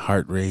 lower my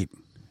heart rate,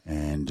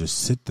 and just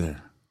sit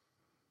there.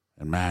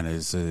 And man,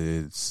 it's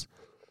a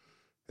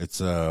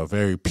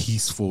very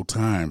peaceful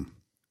time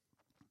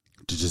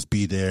to just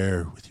be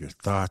there with your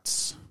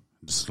thoughts,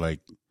 just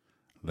like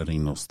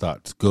letting those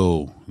thoughts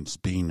go and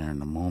just being there in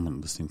the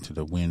moment, listening to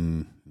the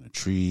wind, the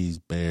trees,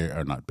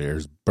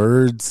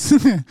 birds.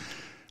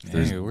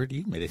 Hey, where do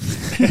you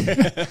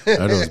meditate?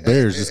 Those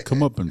bears just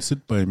come up and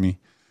sit by me.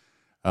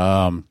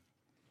 But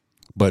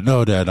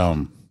no,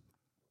 that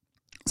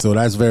so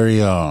that's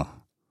very I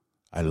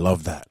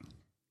love that.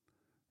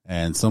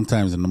 And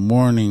sometimes in the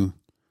morning,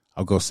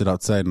 I'll go sit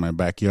outside in my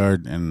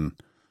backyard and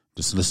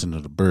just listen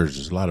to the birds.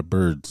 There's a lot of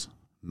birds,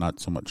 not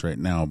so much right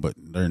now, but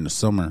during the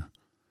summer,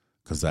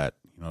 because that,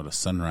 the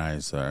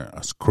sunrise,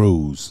 us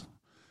crows,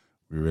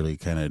 we really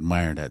kind of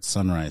admire that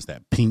sunrise,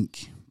 that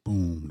pink,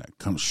 boom, that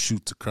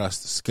shoots across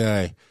the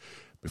sky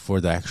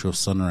before the actual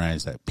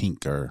sunrise, that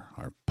pink, our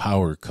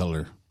power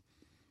color.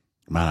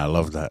 Man, I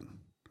love that.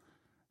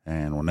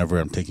 And whenever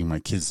I'm taking my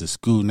kids to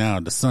school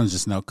now, the sun's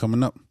just now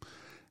coming up.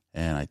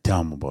 And I tell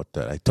them about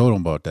that. I told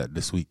them about that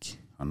this week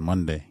on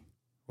Monday.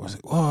 I was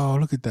like, whoa,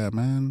 look at that,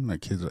 man. My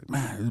kids are like,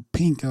 man, it's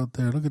pink out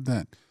there. Look at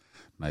that.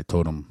 And I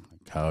told them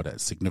how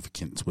that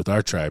significance with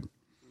our tribe,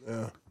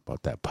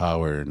 about that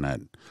power and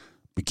that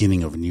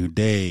beginning of a new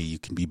day. You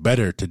can be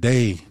better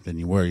today than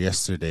you were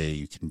yesterday.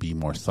 You can be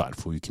more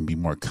thoughtful. You can be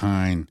more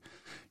kind.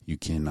 You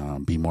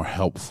can be more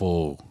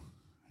helpful.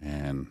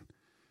 And,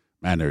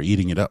 man, they're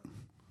eating it up.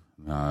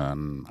 I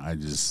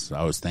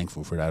was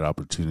thankful for that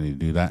opportunity to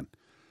do that.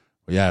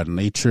 But yeah,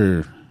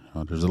 nature,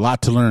 there's a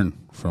lot to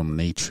learn from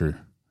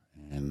nature,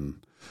 and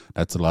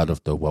that's a lot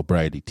of the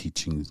Wellbriety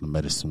teachings, the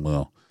medicine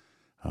wheel.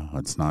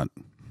 It's not,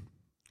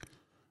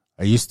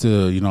 I used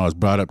to, I was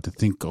brought up to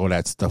think all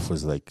that stuff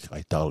was like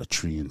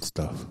idolatry and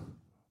stuff.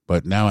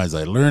 But now as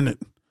I learn it,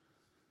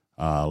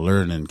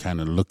 and kind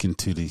of look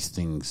into these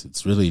things,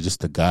 it's really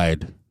just a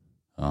guide,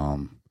 a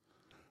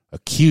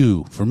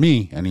cue for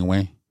me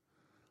anyway.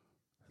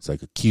 It's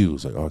like a cue.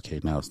 It's like,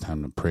 okay, now it's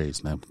time to pray.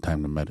 It's now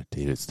time to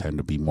meditate. It's time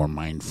to be more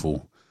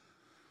mindful.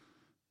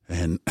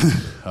 And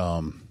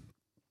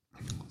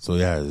so,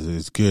 yeah,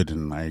 it's good.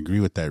 And I agree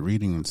with that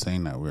reading and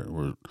saying that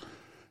we're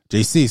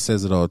JC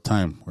says it all the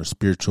time. We're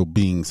spiritual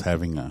beings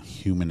having a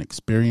human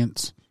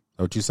experience. Is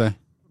that what you say?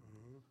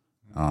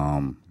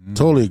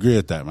 Totally agree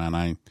with that, man.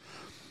 I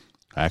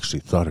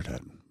actually thought of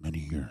that many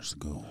years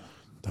ago.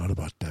 Thought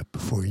about that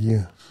before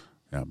you.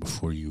 Yeah,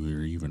 before you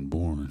were even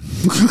born.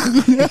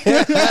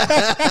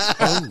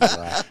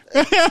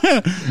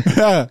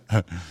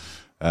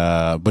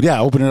 But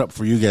yeah, open it up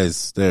for you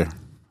guys there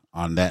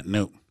on that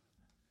note.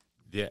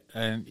 Yeah,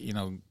 and,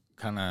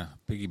 kind of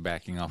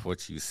piggybacking off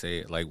what you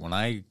say, like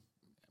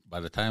by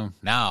the time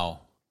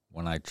now,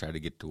 when I try to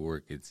get to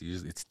work, it's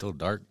still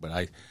dark,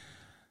 but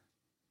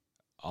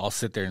I'll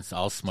sit there and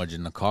I'll smudge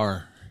in the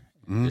car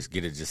and just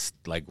get it just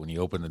like when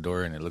you open the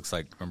door and it looks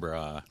like,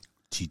 remember,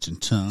 Cheech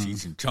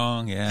and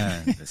Chong,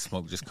 yeah. The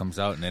smoke just comes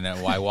out, and then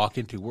I walk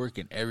into work,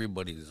 and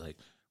everybody's like,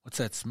 "What's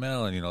that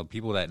smell?" And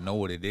people that know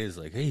what it is,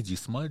 like, "Hey, did you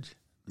smudge?"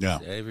 Yeah,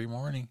 every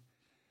morning.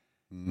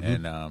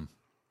 And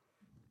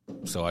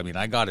so I mean,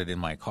 I got it in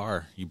my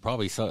car. You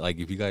probably saw, like,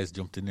 if you guys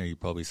jumped in there, you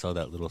probably saw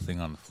that little thing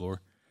on the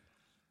floor.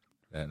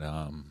 That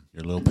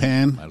your little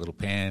pan, my little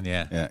pan,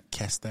 yeah,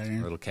 cast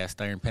iron, little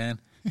cast iron pan.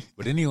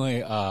 But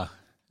anyway,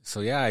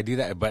 So yeah, I do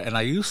that. And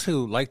I used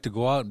to like to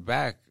go out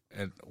back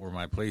at where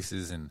my place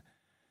is, and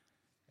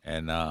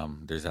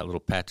there's that little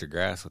patch of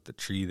grass with the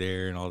tree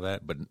there and all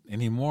that. But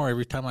anymore,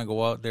 every time I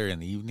go out there in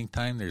the evening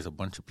time, there's a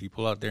bunch of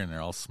people out there, and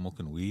they're all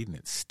smoking weed, and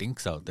it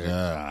stinks out there.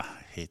 Yeah,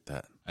 I hate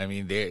that. I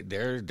mean,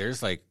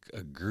 there's like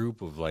a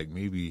group of like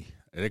maybe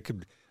it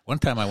could. One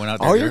time I went out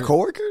there. All your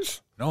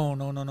coworkers? No.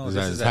 Is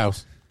that his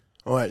house?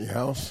 Oh, at your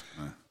house?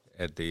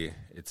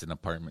 It's an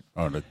apartment.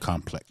 Or the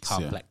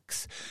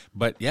complex.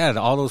 But yeah,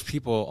 all those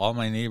people, all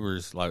my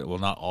neighbors, like, well,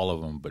 not all of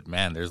them, but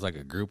man, there's like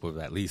a group of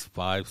at least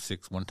 5,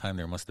 6. One time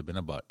there must have been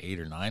about 8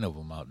 or 9 of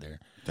them out there.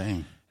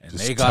 Dang. And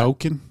Just they got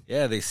token?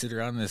 Yeah, they sit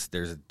around this.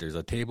 There's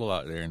a table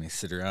out there, and they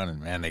sit around, and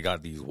man, they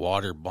got these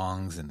water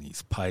bongs and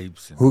these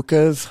pipes and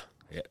Hookahs?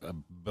 yeah,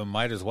 but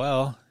might as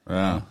well.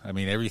 Yeah. I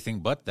mean,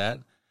 everything but that.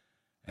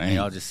 And they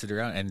all just sit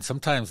around, and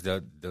sometimes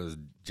those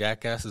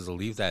jackasses will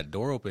leave that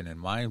door open, and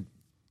my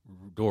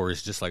door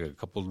is just like a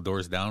couple of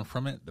doors down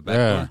from it, the back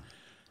door.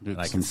 Get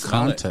And I some can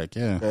smell it. contact,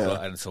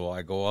 yeah. So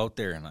I go out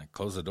there and I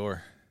close the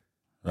door,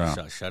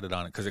 Yeah. shut it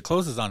on it, because it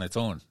closes on its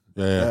own.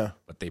 Yeah.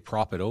 But they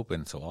prop it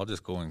open, so I'll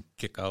just go and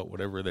kick out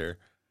whatever there.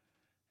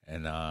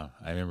 And I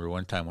remember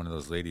one time one of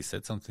those ladies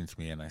said something to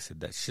me, and I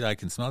said, "That shit, I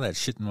can smell that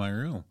shit in my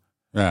room."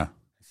 Yeah.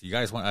 So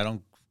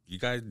you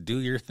guys do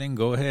your thing,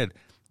 go ahead.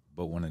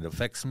 But when it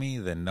affects me,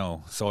 then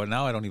no. So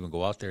now I don't even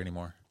go out there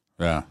anymore.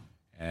 Yeah.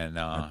 And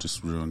It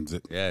just ruins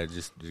it. yeah,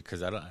 just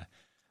because I don't.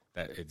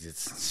 That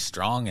it's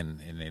strong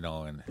and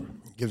and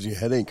Gives you a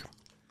headache.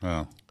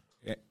 Oh.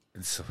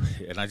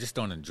 and I just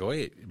don't enjoy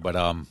it. But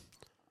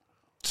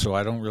so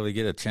I don't really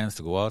get a chance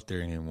to go out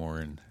there anymore.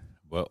 And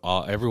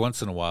well, every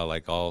once in a while,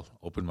 like I'll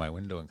open my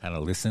window and kind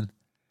of listen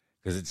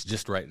because it's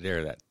just right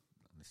there.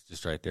 It's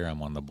just right there.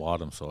 I'm on the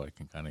bottom, so I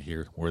can kind of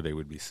hear where they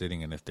would be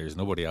sitting. And if there's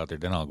nobody out there,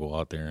 then I'll go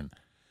out there and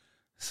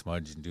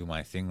smudge and do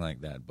my thing like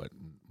that. But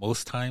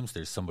most times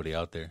there's somebody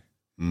out there.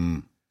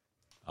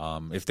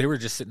 If they were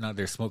just sitting out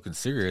there smoking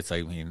cigarettes,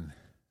 I mean,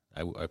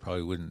 I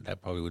probably wouldn't.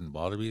 That probably wouldn't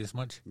bother me as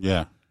much.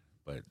 Yeah.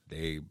 But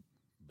they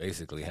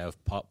basically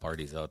have pop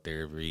parties out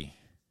there every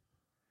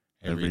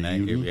Every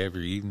night, evening?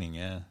 every evening.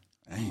 Yeah.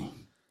 Dang.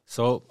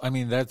 So I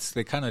mean,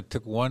 they kind of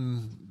took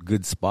one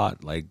good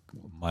spot, like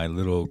my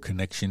little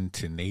connection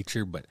to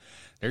nature. But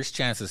there's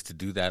chances to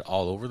do that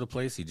all over the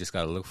place. You just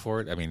got to look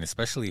for it. I mean,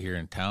 especially here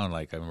in town.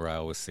 Like I remember, I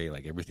always say,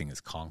 like everything is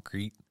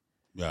concrete.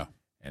 Yeah.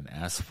 And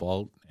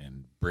asphalt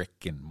and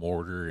brick and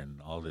mortar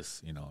and all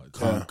this, it's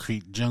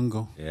Concrete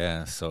jungle.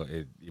 yeah. So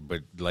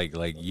but like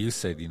you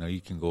said,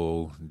 you can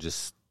go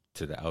just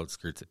to the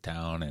outskirts of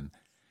town and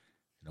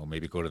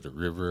maybe go to the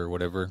river or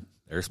whatever.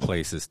 There's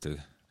places to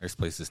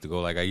go.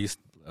 Like I used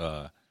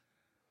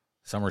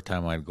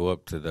summertime, I'd go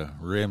up to the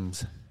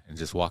rims and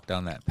just walk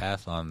down that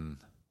path on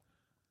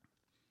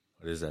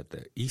what is that,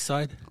 the east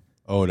side?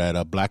 Oh,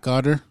 that Black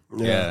Otter?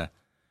 Yeah.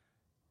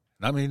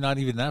 I mean, not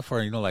even that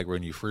far. Like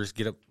when you first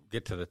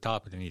get to the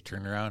top, and then you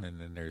turn around,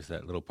 and then there's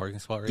that little parking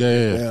spot right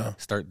there. Yeah.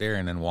 Start there,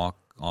 and then walk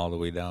all the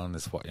way down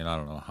this far. I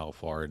don't know how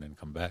far, and then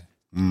come back.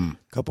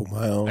 Couple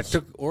miles. I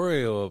took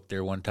Oreo up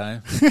there one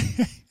time,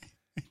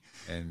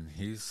 and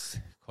he's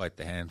quite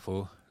the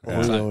handful.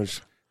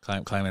 Oreos.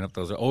 Climbing up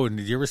those. Oh, and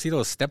did you ever see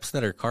those steps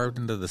that are carved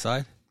into the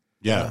side?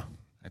 Yeah.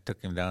 I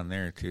took him down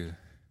there too.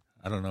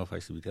 I don't know if I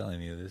should be telling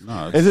you this.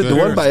 No, Is it the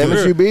one by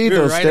MSUB? We were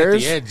Those right stairs?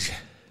 at the edge.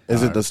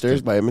 Is it the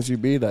stairs by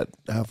MSUB that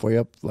halfway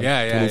up, like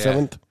Yeah.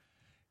 27th?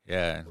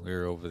 Yeah, and we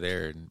were over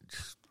there, and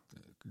just,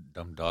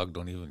 dumb dog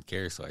don't even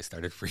care, so I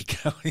started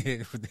freaking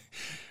out.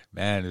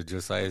 Man,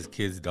 Josiah's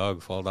kid's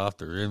dog fall off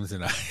the rims,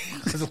 and I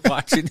was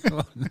watching him.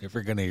 I'm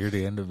never going to hear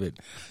the end of it.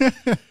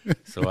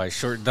 So I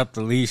shortened up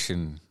the leash,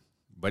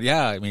 but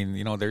yeah, I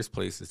mean, there's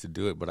places to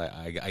do it, but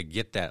I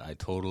get that. I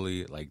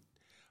totally, like,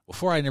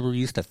 before I never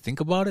used to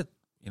think about it,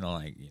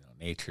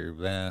 nature,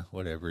 blah,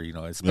 whatever,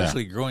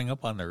 especially growing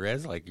up on the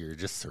res, like you're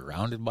just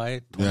surrounded by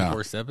it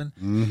 24/7.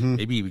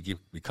 Maybe you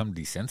become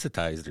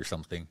desensitized or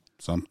something.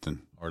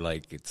 Or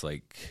like, it's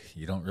like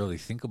you don't really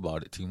think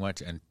about it too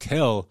much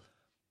until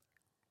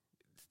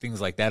things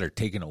like that are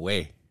taken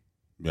away.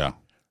 Yeah.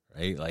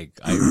 Right? Like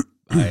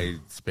I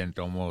spent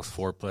almost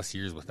 4+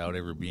 years without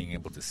ever being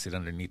able to sit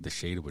underneath the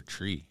shade of a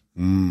tree.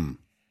 And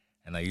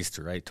I used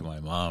to write to my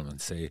mom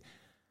and say,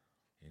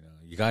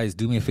 you guys,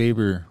 do me a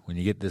favor when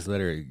you get this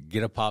letter,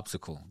 get a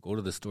popsicle. Go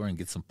to the store and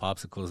get some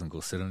popsicles and go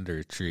sit under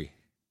a tree.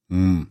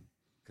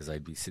 Because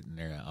I'd be sitting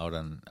there out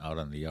on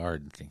the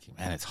yard and thinking,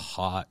 man, it's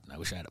hot, and I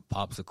wish I had a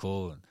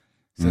popsicle and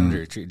sit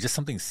under a tree. Just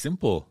something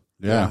simple.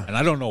 Yeah. And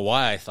I don't know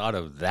why I thought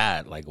of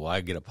that, like why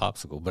get a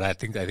popsicle, but I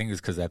think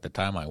it's because at the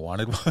time I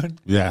wanted one.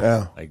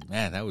 Yeah. Like,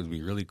 man, that would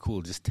be really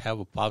cool, just to have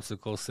a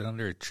popsicle, sit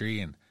under a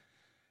tree and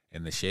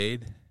in the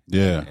shade.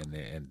 Yeah.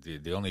 And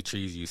the only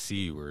trees you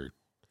see were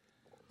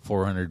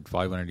 400,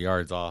 500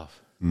 yards off.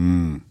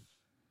 And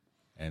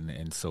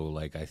so,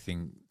 like, I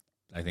think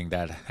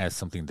that has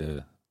something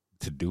to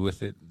do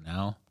with it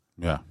now.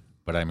 Yeah.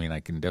 But I mean, I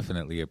can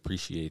definitely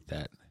appreciate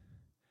that.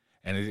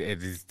 And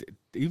it is,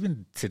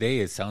 even today,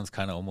 it sounds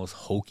kind of almost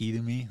hokey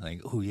to me.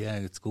 Like, oh, yeah,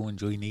 let's go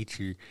enjoy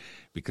nature,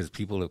 because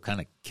people have kind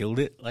of killed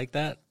it like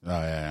that. Oh,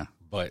 yeah.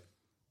 But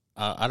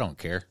I don't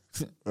care.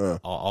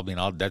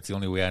 That's the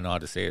only way I know how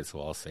to say it,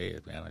 so I'll say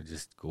it, man. I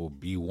just go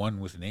be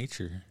one with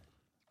nature.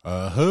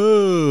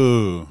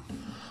 Ahoo.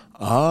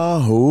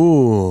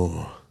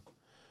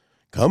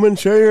 Come and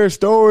share your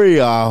story.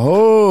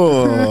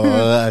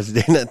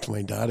 That's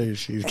my daughter.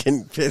 She's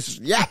getting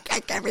pissed. Yeah,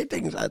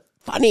 everything's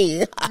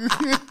funny.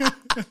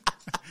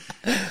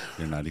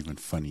 You're not even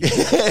funny.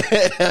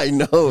 I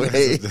know.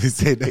 Hey. They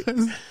say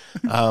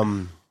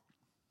that.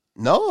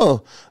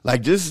 No,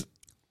 like just,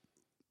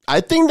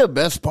 I think the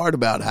best part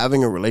about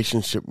having a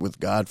relationship with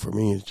God for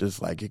me is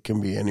just like it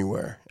can be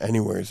anywhere.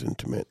 Anywhere is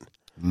intimate.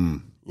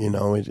 You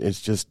know,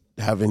 it's just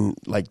having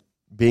like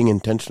being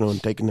intentional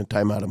and taking the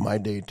time out of my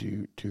day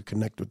to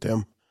connect with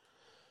Him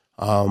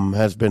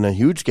has been a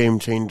huge game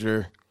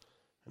changer.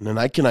 And then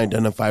I can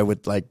identify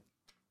with like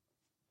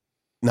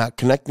not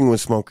connecting with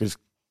smokers,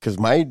 because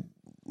my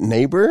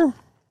neighbor,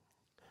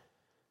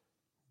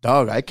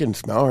 dog, I can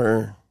smell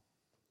her,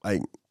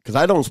 like, because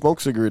I don't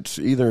smoke cigarettes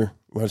either.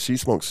 Well, she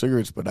smokes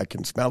cigarettes, but I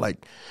can smell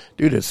like,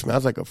 dude, it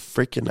smells like a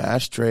freaking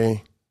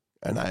ashtray,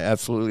 and I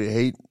absolutely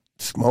hate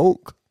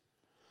smoke.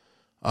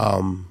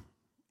 Some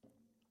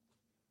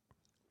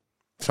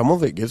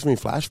of it gives me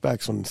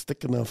flashbacks when it's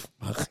thick enough.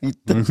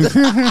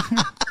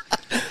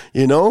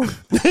 You know,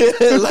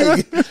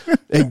 like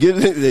it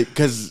gives it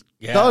because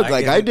dog,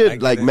 like I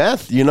did like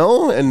meth, you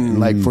know, and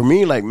like for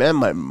me, like man,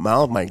 my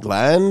mouth, my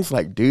glands,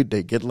 like dude,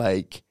 they get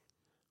like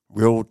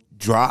real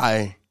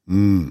dry,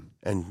 and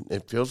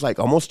it feels like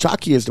almost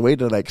chalky is the way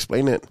to like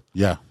explain it.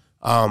 Yeah.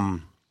 I know.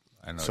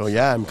 So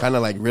yeah, I'm kind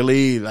of like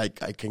really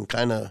like I can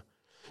kind of,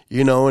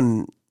 you know,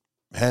 and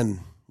man,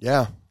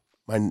 yeah.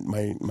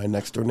 My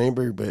next door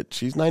neighbor, but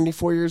she's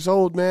 94 years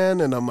old, man,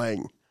 and I'm like,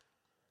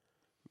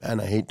 man,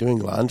 I hate doing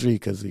laundry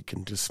because you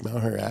can just smell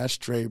her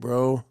ashtray,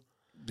 bro.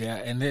 Yeah,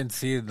 and then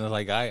see,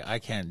 like I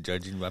can't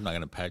judge you. I'm not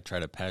gonna try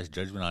to pass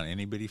judgment on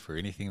anybody for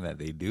anything that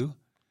they do.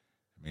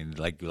 I mean,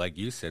 like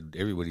you said,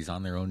 everybody's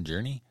on their own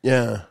journey.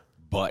 Yeah,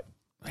 but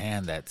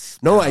man,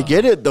 that's no, I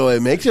get it though.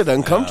 It makes it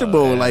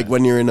uncomfortable, like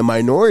when you're in a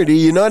minority.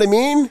 You know what I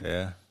mean?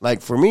 Yeah.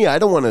 Like for me, I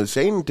don't want to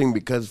say anything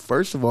because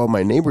first of all,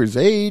 my neighbor's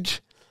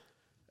age.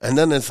 And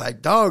then it's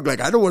like, dog,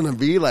 like, I don't want to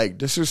be, like,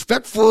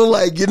 disrespectful,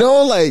 like, you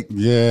know, like.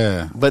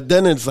 Yeah. But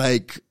then it's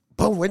like,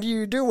 but what do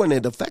you do when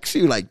it affects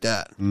you like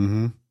that?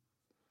 Mm-hmm.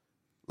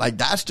 Like,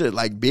 that's just,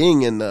 like,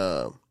 being in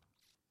the,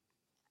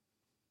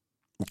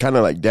 kind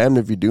of like damned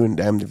if you do and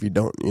damned if you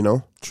don't, you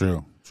know?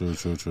 True.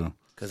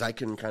 Because I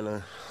can kind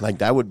of, like,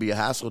 that would be a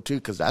hassle, too,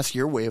 because that's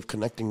your way of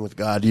connecting with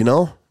God, you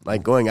know?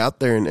 Like, going out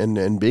there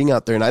and being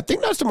out there. And I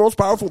think that's the most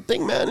powerful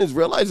thing, man, is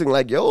realizing,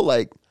 like, yo,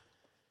 like,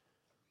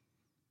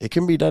 it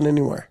can be done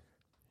anywhere,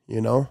 you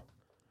know?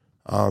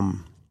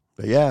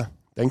 But yeah,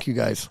 thank you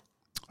guys.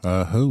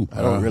 I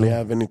don't really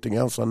have anything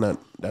else on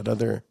that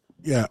other.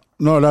 Yeah.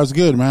 No, that was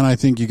good, man. I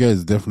think you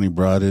guys definitely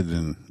brought it,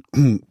 and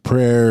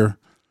prayer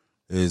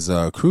is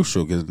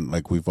crucial because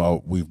like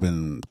we've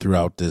been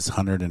throughout this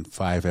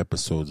 105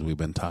 episodes, we've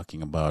been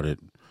talking about it.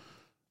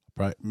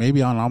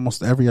 Maybe on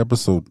almost every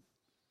episode.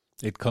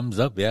 It comes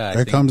up, yeah.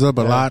 It comes up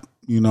a lot,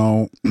 you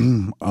know.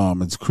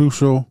 It's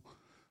crucial.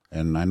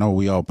 And I know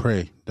we all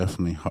pray.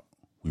 Definitely,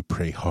 we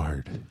pray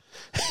hard.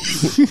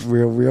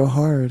 real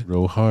hard.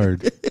 Real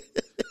hard.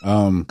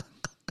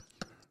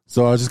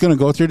 So I was just going to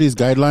go through these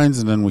guidelines,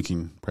 and then we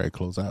can probably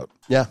close out.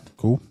 Yeah.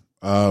 Cool.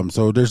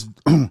 So there's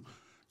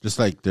just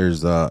like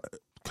there's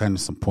kind of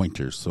some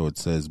pointers. So it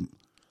says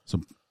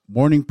some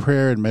morning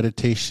prayer and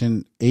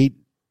meditation, 8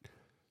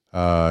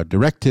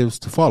 directives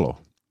to follow.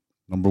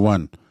 Number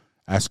 1,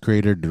 ask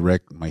Creator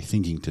direct my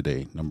thinking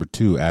today. Number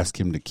 2, ask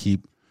Him to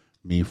keep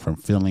me from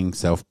feeling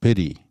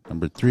self-pity.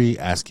 Number 3,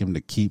 ask Him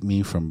to keep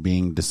me from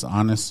being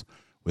dishonest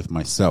with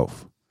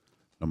myself.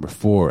 Number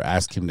 4,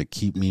 ask Him to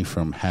keep me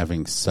from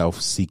having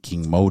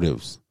self-seeking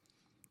motives.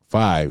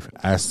 5,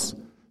 ask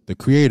the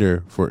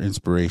Creator for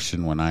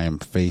inspiration when I am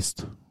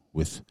faced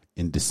with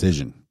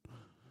indecision.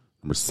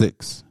 Number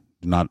 6,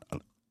 do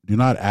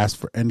not ask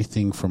for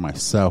anything for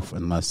myself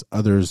unless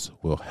others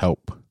will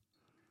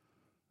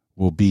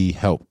be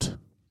helped.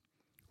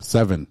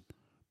 7,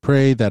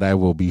 pray that I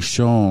will be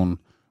shown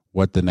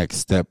what the next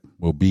step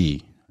will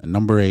be. And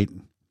number 8,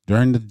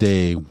 during the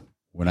day,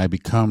 when I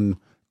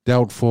become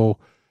doubtful,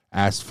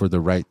 ask for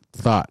the right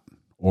thought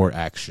or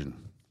action.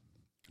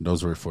 And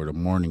those were for the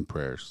morning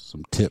prayers,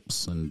 some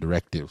tips and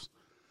directives.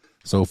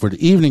 So for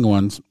the evening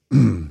ones,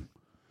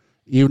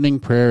 evening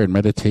prayer and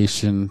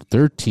meditation,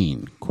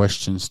 13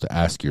 questions to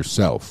ask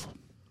yourself.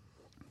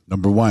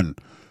 Number 1,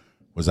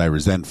 was I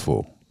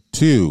resentful?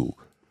 2,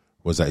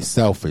 was I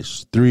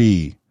selfish?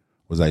 3,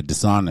 was I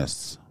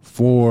dishonest?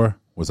 4,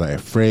 was I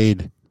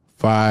afraid?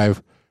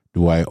 5,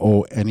 do I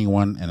owe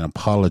anyone an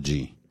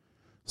apology?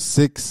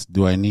 6,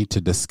 do I need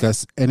to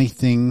discuss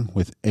anything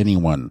with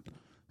anyone?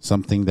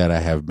 Something that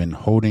I have been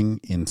holding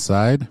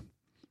inside?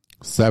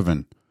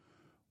 7,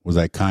 was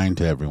I kind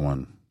to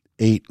everyone?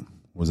 8,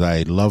 was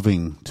I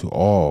loving to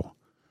all?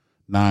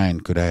 9,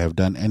 could I have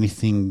done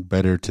anything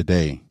better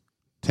today?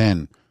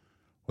 10,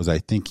 was I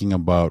thinking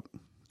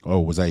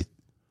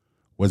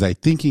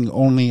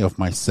only of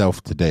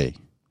myself today?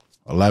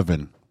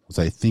 11, was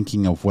I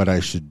thinking of what I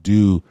should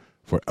do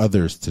for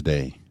others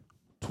today?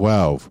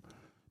 12,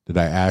 did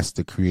I ask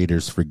the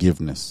Creator's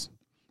forgiveness?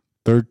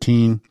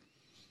 13,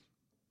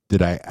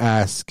 did I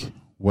ask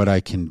what I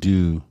can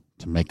do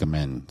to make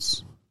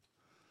amends?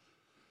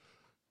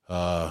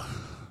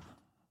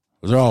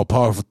 Those are all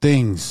powerful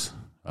things.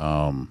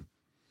 And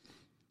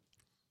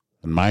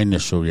my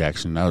initial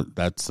reaction,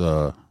 that's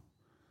man,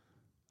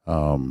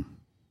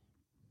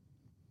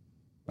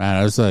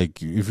 I was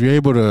like, if you're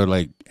able to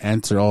like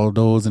answer all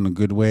those in a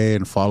good way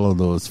and follow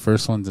those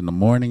first ones in the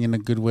morning in a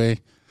good way,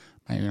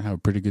 man, you're gonna have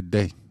a pretty good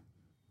day.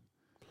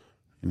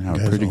 You're gonna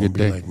have a pretty good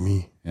day. Like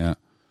me. Yeah.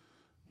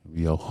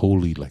 Be all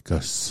holy like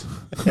us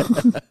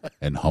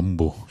and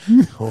humble.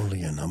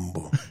 Holy and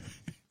humble.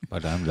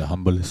 But I'm the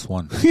humblest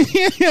one.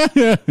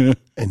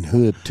 And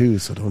hood too,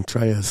 so don't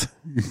try us.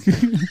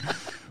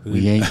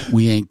 We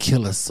ain't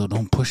kill us, so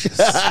don't push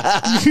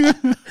us.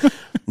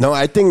 No,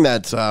 I think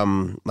that's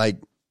like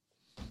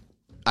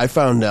I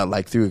found out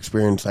like through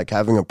experience, like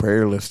having a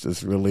prayer list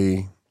is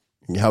really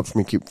it helps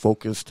me keep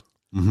focused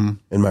in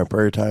my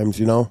prayer times,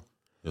 you know?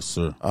 Yes,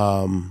 sir.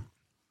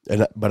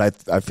 But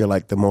I feel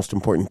like the most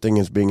important thing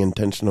is being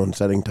intentional and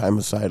setting time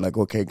aside. Like,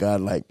 okay,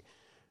 God, like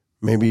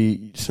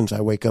maybe since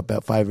I wake up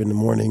at 5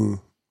 a.m,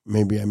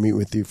 maybe I meet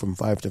with you from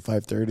 5 to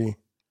 5:30.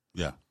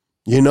 Yeah.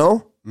 You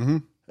know? Mm-hmm.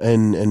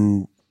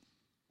 And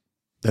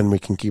then we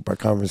can keep our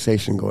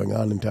conversation going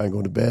on until I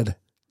go to bed.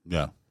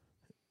 Yeah.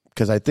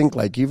 Because I think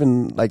like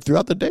even like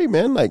throughout the day,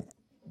 man, like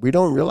we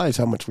don't realize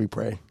how much we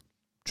pray.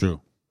 True.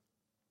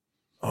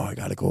 Oh, I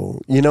gotta go.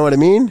 You know what I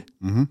mean?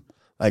 Mm-hmm.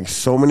 Like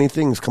so many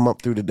things come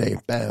up through the day.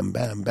 Bam,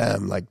 bam,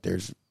 bam. Like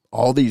there's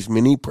all these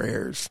mini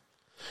prayers.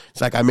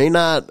 It's like I may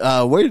not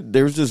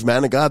there's this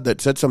man of God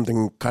that said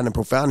something kind of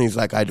profound. He's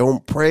like, I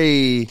don't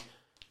pray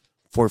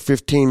for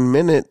 15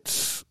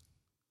 minutes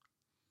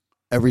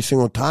every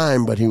single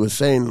time, but he was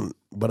saying,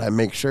 but I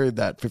make sure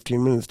that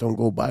 15 minutes don't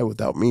go by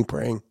without me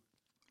praying.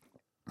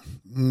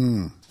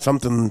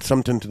 Something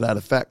to that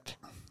effect.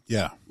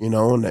 Yeah. You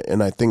know,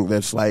 and I think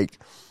that's like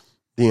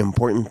the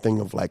important thing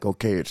of like,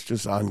 okay, it's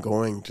just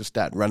ongoing, just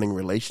that running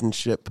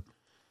relationship,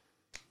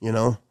 you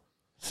know?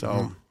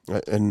 So,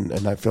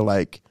 and I feel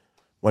like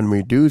when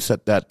we do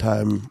set that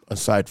time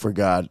aside for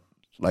God,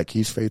 like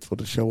he's faithful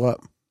to show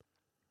up.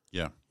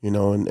 Yeah. You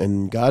know,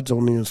 and God's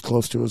only as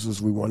close to us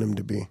as we want him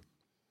to be.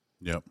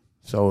 Yep.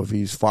 So if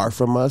he's far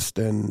from us,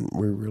 then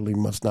we really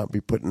must not be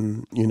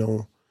putting, you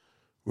know,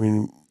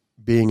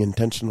 being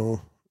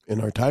intentional in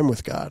our time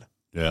with God.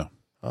 Yeah.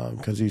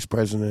 Because he's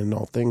present in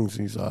all things.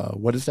 He's,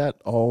 what is that?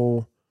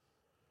 All,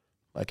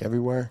 like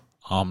everywhere?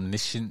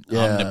 Omniscient,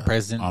 Yeah.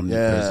 omnipresent,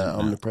 Yeah,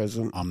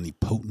 omnipresent.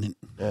 Omnipotent.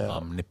 Yeah,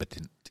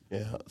 omnipotent.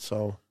 yeah.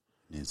 So,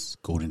 His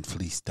golden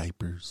fleece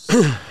diapers.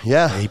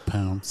 yeah, 8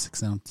 pounds,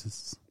 6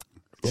 ounces.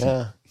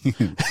 yeah.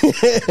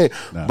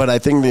 No. But I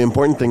think the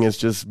important thing is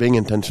just being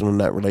intentional in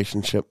that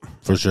relationship.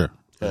 For sure.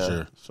 For Yeah,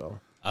 sure. So,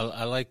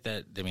 I like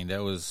that. I mean,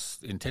 that was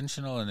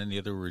intentional, and then the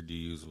other word you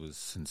used was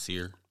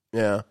sincere.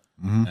 yeah.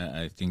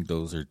 I think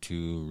those are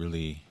two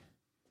really.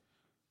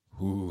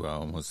 Ooh, I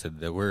almost said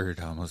the word.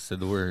 Go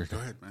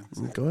ahead, man.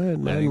 Go ahead, I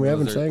man. think We those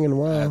haven't are- sang in a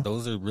while.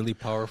 Those are really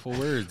powerful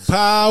words.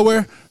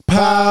 Power,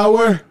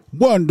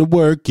 wonder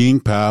working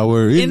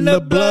power in the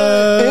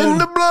blood. In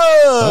the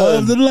blood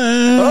of the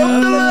Lamb.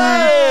 of the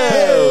Lamb.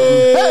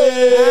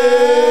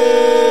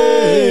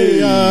 Hey,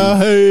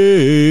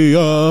 hey,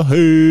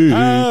 hey.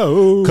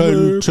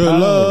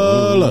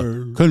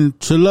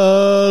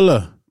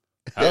 Controlala.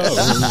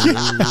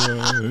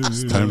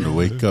 It's time to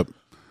wake up.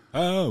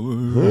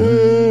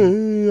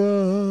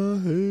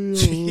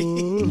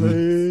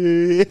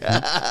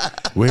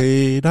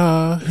 Wait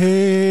a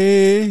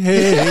hey,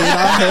 hey,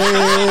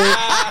 hey,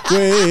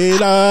 wait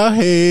a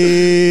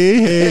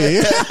hey,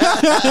 hey.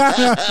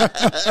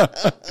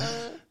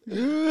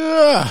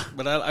 Yeah.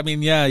 But I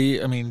mean, yeah,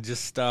 I mean,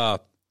 just to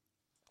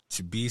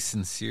be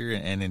sincere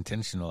and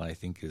intentional, I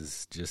think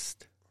is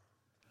just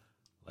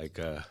like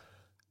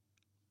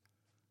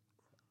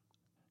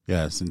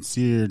Yeah,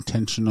 sincere,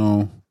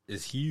 intentional.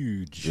 is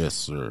huge. Yes,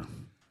 sir.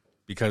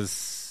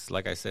 Because,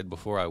 like I said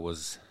before, I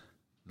was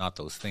not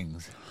those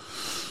things.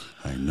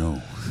 I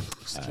know.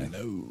 I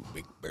know,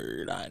 Big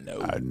Bird. I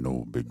know. I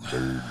know, Big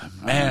Bird.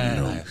 Man, I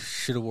know. I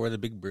should have wore the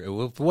Big Bird.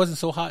 Well, if it wasn't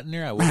so hot in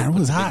there, I would Man, have it put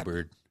was the hot. Big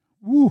Bird.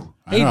 Woo.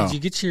 I Hey, know. did you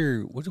get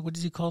your what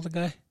did you call the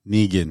guy?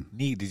 Negan.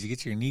 Did you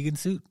get your Negan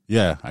suit?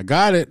 Yeah, I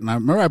got it. And I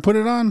remember I put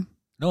it on.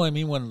 No, I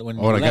mean when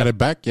Oh, I got it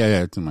back?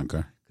 Yeah, it's in my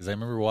car. Because I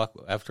remember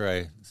after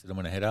I said I'm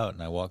going to head out,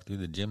 and I walked through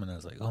the gym, and I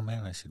was like, oh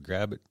man, I should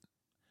grab it.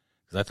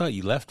 Because I thought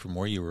you left from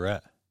where you were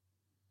at.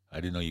 I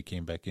didn't know you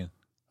came back in.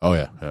 Oh,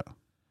 yeah. But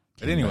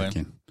Came anyway, back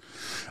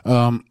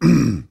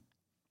in.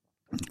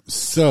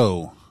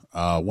 So,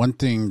 one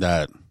thing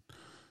that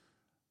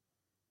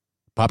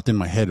popped in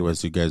my head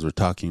was you guys were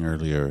talking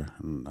earlier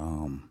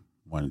and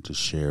wanted to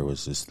share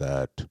was just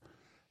that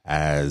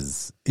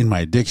as in my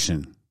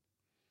addiction,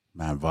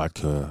 Man,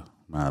 vodka,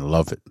 man, I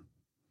love it.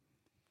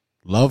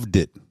 Loved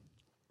it.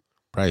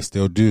 Probably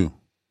still do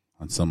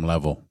on some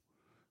level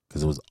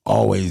because it was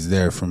always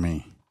there for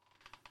me.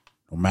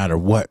 No matter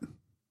what.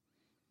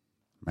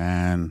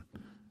 Man,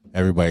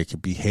 everybody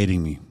could be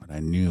hating me, but I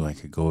knew I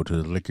could go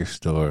to the liquor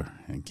store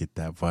and get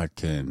that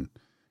vodka and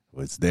it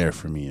was there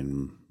for me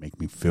and make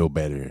me feel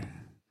better,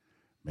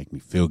 make me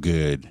feel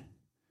good.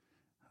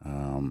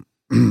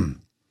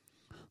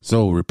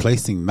 So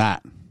replacing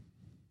that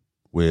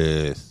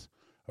with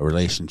a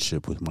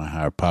relationship with my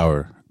higher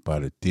power,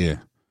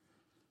 Baratia,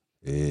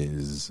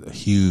 is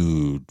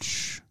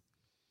huge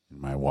in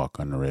my walk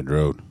on the red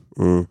road.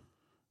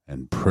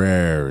 And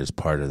prayer is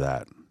part of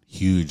that,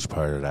 huge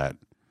part of that.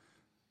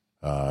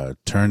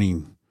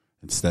 Turning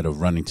instead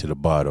of running to the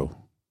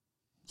bottle.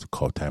 So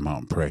call time out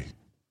and pray.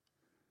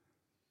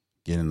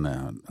 Getting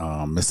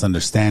a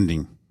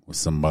misunderstanding with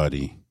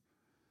somebody,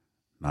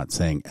 not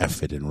saying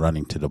F it and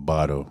running to the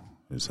bottle.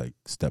 It's like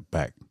step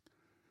back,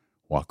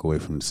 walk away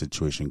from the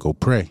situation, go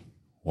pray.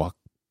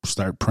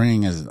 Start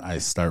praying as I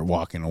start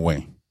walking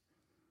away.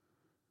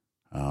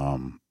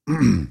 Had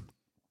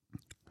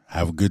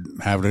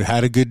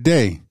a good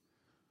day.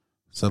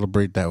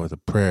 Celebrate that with a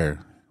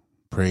prayer,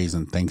 praise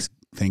and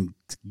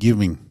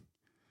thanksgiving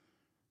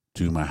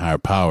to my higher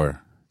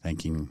power.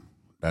 Thanking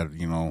that,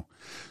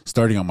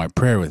 starting on my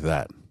prayer with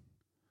that.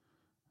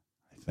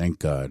 I thank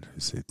God. I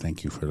say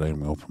thank you for letting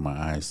me open my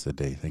eyes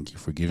today. Thank you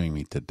for giving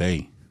me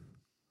today.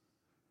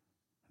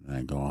 And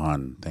I go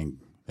on.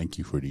 Thank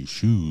you for these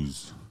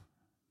shoes,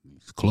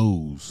 these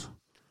clothes.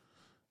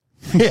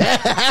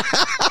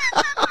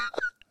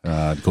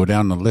 Go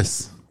down the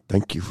list.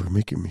 Thank you for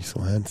making me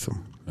so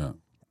handsome. Yeah.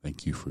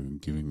 Thank you for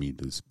giving me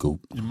this goat.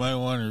 You might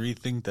want to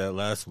rethink that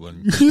last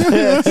one.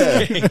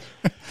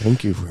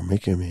 Thank you for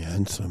making me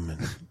handsome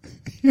and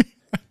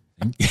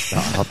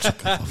the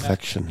object of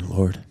affection,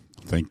 Lord.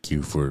 Thank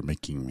you for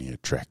making me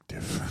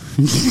attractive.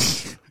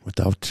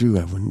 Without you,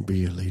 I wouldn't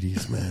be a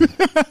ladies' man.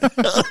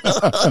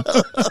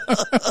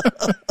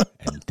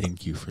 And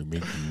thank you for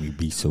making me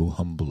be so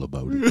humble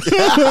about it.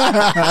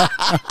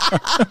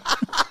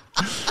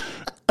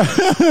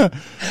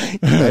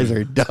 You guys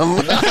are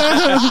dumb.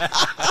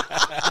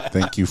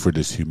 Thank you for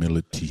this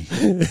humility.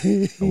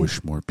 I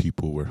wish more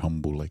people were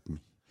humble like me.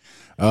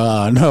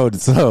 No,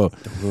 so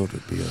The world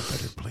would be a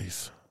better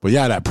place. but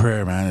yeah, that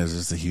prayer, man, is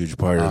just a huge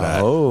part of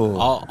that. Oh,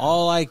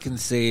 All I can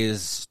say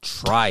is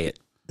try it.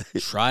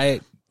 Try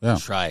it. Yeah.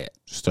 Try it.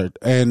 Start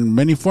and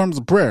many forms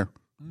of prayer.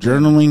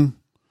 Journaling,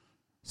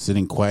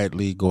 sitting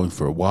quietly, going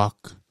for a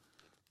walk,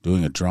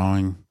 doing a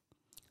drawing.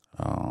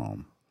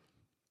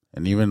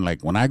 And even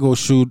like when I go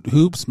shoot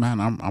hoops, man,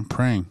 I'm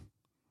praying.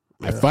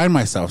 Yeah. I find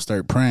myself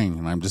start praying,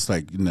 and I'm just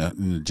like in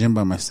the gym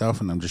by myself,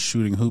 and I'm just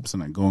shooting hoops,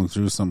 and I'm going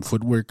through some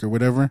footwork or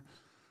whatever.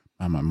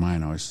 And my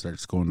mind always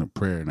starts going to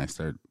prayer, and I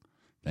start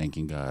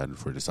thanking God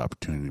for this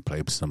opportunity to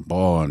play some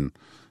ball, and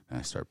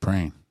I start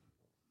praying.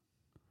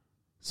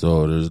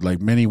 So there's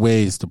like many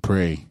ways to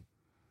pray.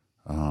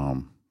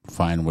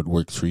 Find what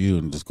works for you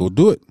and just go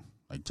do it.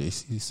 Like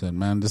JC said,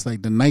 man, just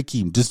like the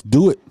Nike, just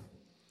do it.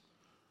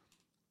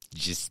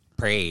 Just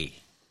pray.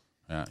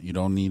 Yeah, you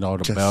don't need all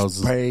the just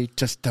bells. pray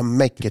just to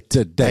make it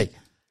Today.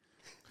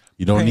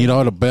 You don't need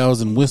all the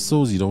bells and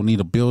whistles. You don't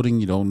need a building.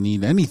 You don't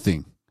need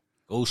anything.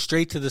 Go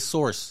straight to the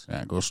source.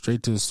 Yeah, go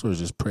straight to the source.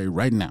 Just pray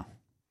right now.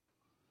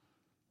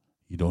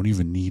 You don't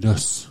even need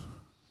us.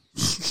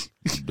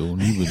 You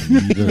don't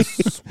even need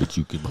us, but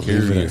you can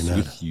carry us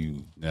with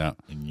you. Yeah,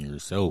 in your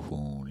cell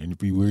phone,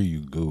 everywhere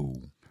you go.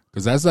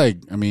 Because that's like,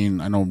 I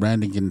mean, I know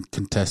Brandon can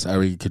contest. I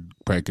already could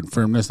probably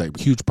confirm this. Like,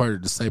 a huge part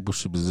of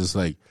discipleship is just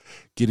like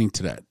getting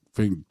to that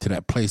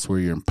place where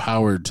you're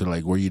empowered to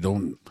like where you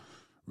don't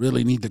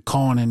really need to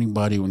call on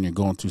anybody when you're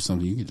going through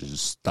something. You can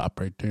just stop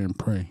right there and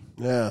pray.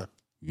 Yeah.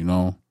 You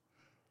know,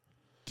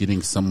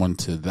 getting someone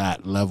to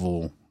that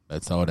level.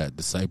 That's all that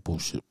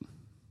discipleship.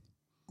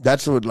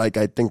 That's what, like,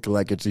 I think,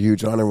 like, it's a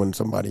huge honor when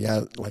somebody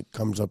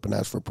comes up and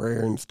asks for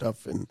prayer and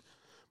stuff.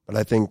 But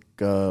I think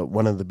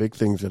one of the big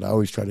things that I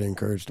always try to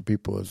encourage the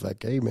people is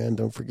like, hey, man,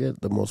 don't forget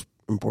the most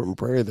important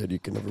prayer that you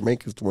can ever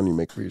make is the one you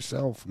make for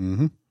yourself.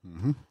 Mm-hmm.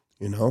 Mm-hmm.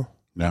 You know?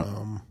 Yeah.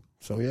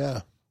 So,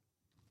 yeah.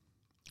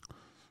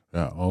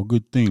 Yeah, all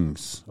good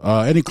things.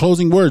 Any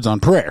closing words on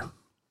prayer?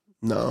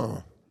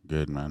 No.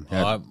 Good, man.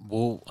 Yeah.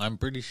 I'm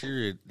pretty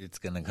sure it's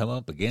going to come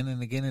up again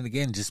and again and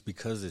again just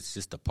because it's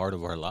just a part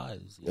of our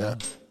lives. Yeah.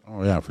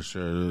 Oh, yeah, for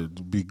sure.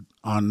 It'll be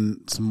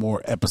on some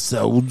more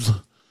episodes.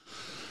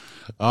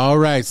 All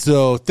right,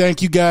 so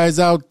thank you guys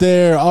out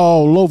there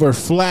all over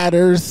Flat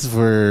Earth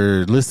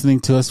for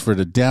listening to us for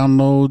the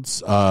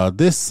downloads.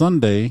 This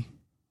Sunday,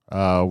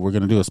 we're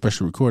going to do a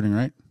special recording,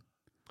 right?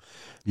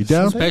 You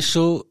down?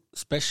 Special.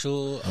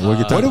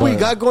 What do we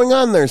got going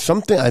on there?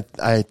 Something,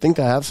 I think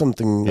I have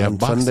something on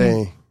boxing?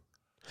 Sunday.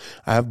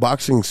 I have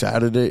boxing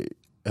Saturday.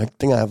 I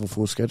think I have a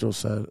full schedule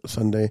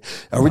Sunday.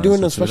 Are we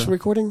doing a special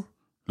recording?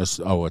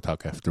 We'll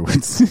talk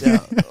afterwards. Yeah,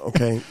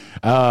 okay.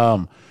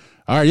 All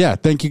right, yeah.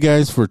 Thank you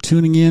guys for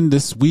tuning in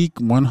this week,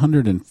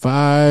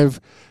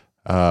 105.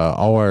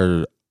 All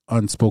our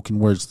Unspoken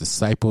Words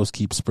disciples.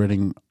 Keep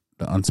spreading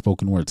the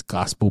Unspoken Words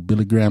gospel,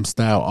 Billy Graham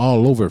style,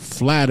 all over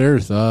flat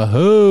earth.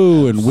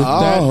 And with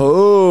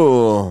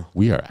that,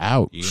 we are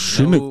out.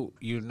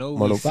 You know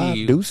we see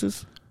you.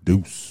 Deuces.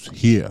 Deuce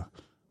here,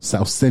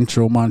 South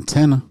Central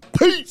Montana.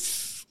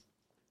 Peace.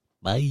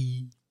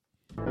 Bye.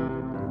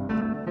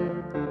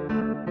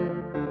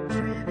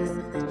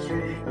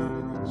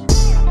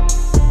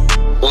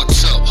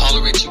 What's up?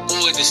 Holler at your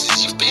boy. This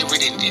is your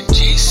favorite Indian,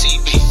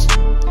 JCB.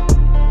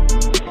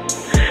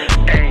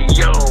 Hey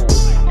yo,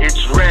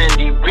 it's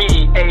Randy B,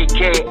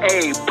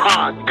 aka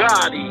Pa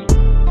Gotti.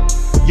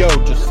 Yo,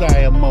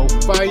 Josiah Mo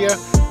Fire,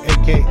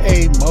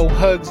 aka Mo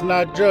Hugs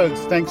Not Drugs.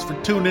 Thanks for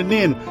tuning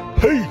in.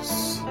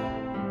 Peace.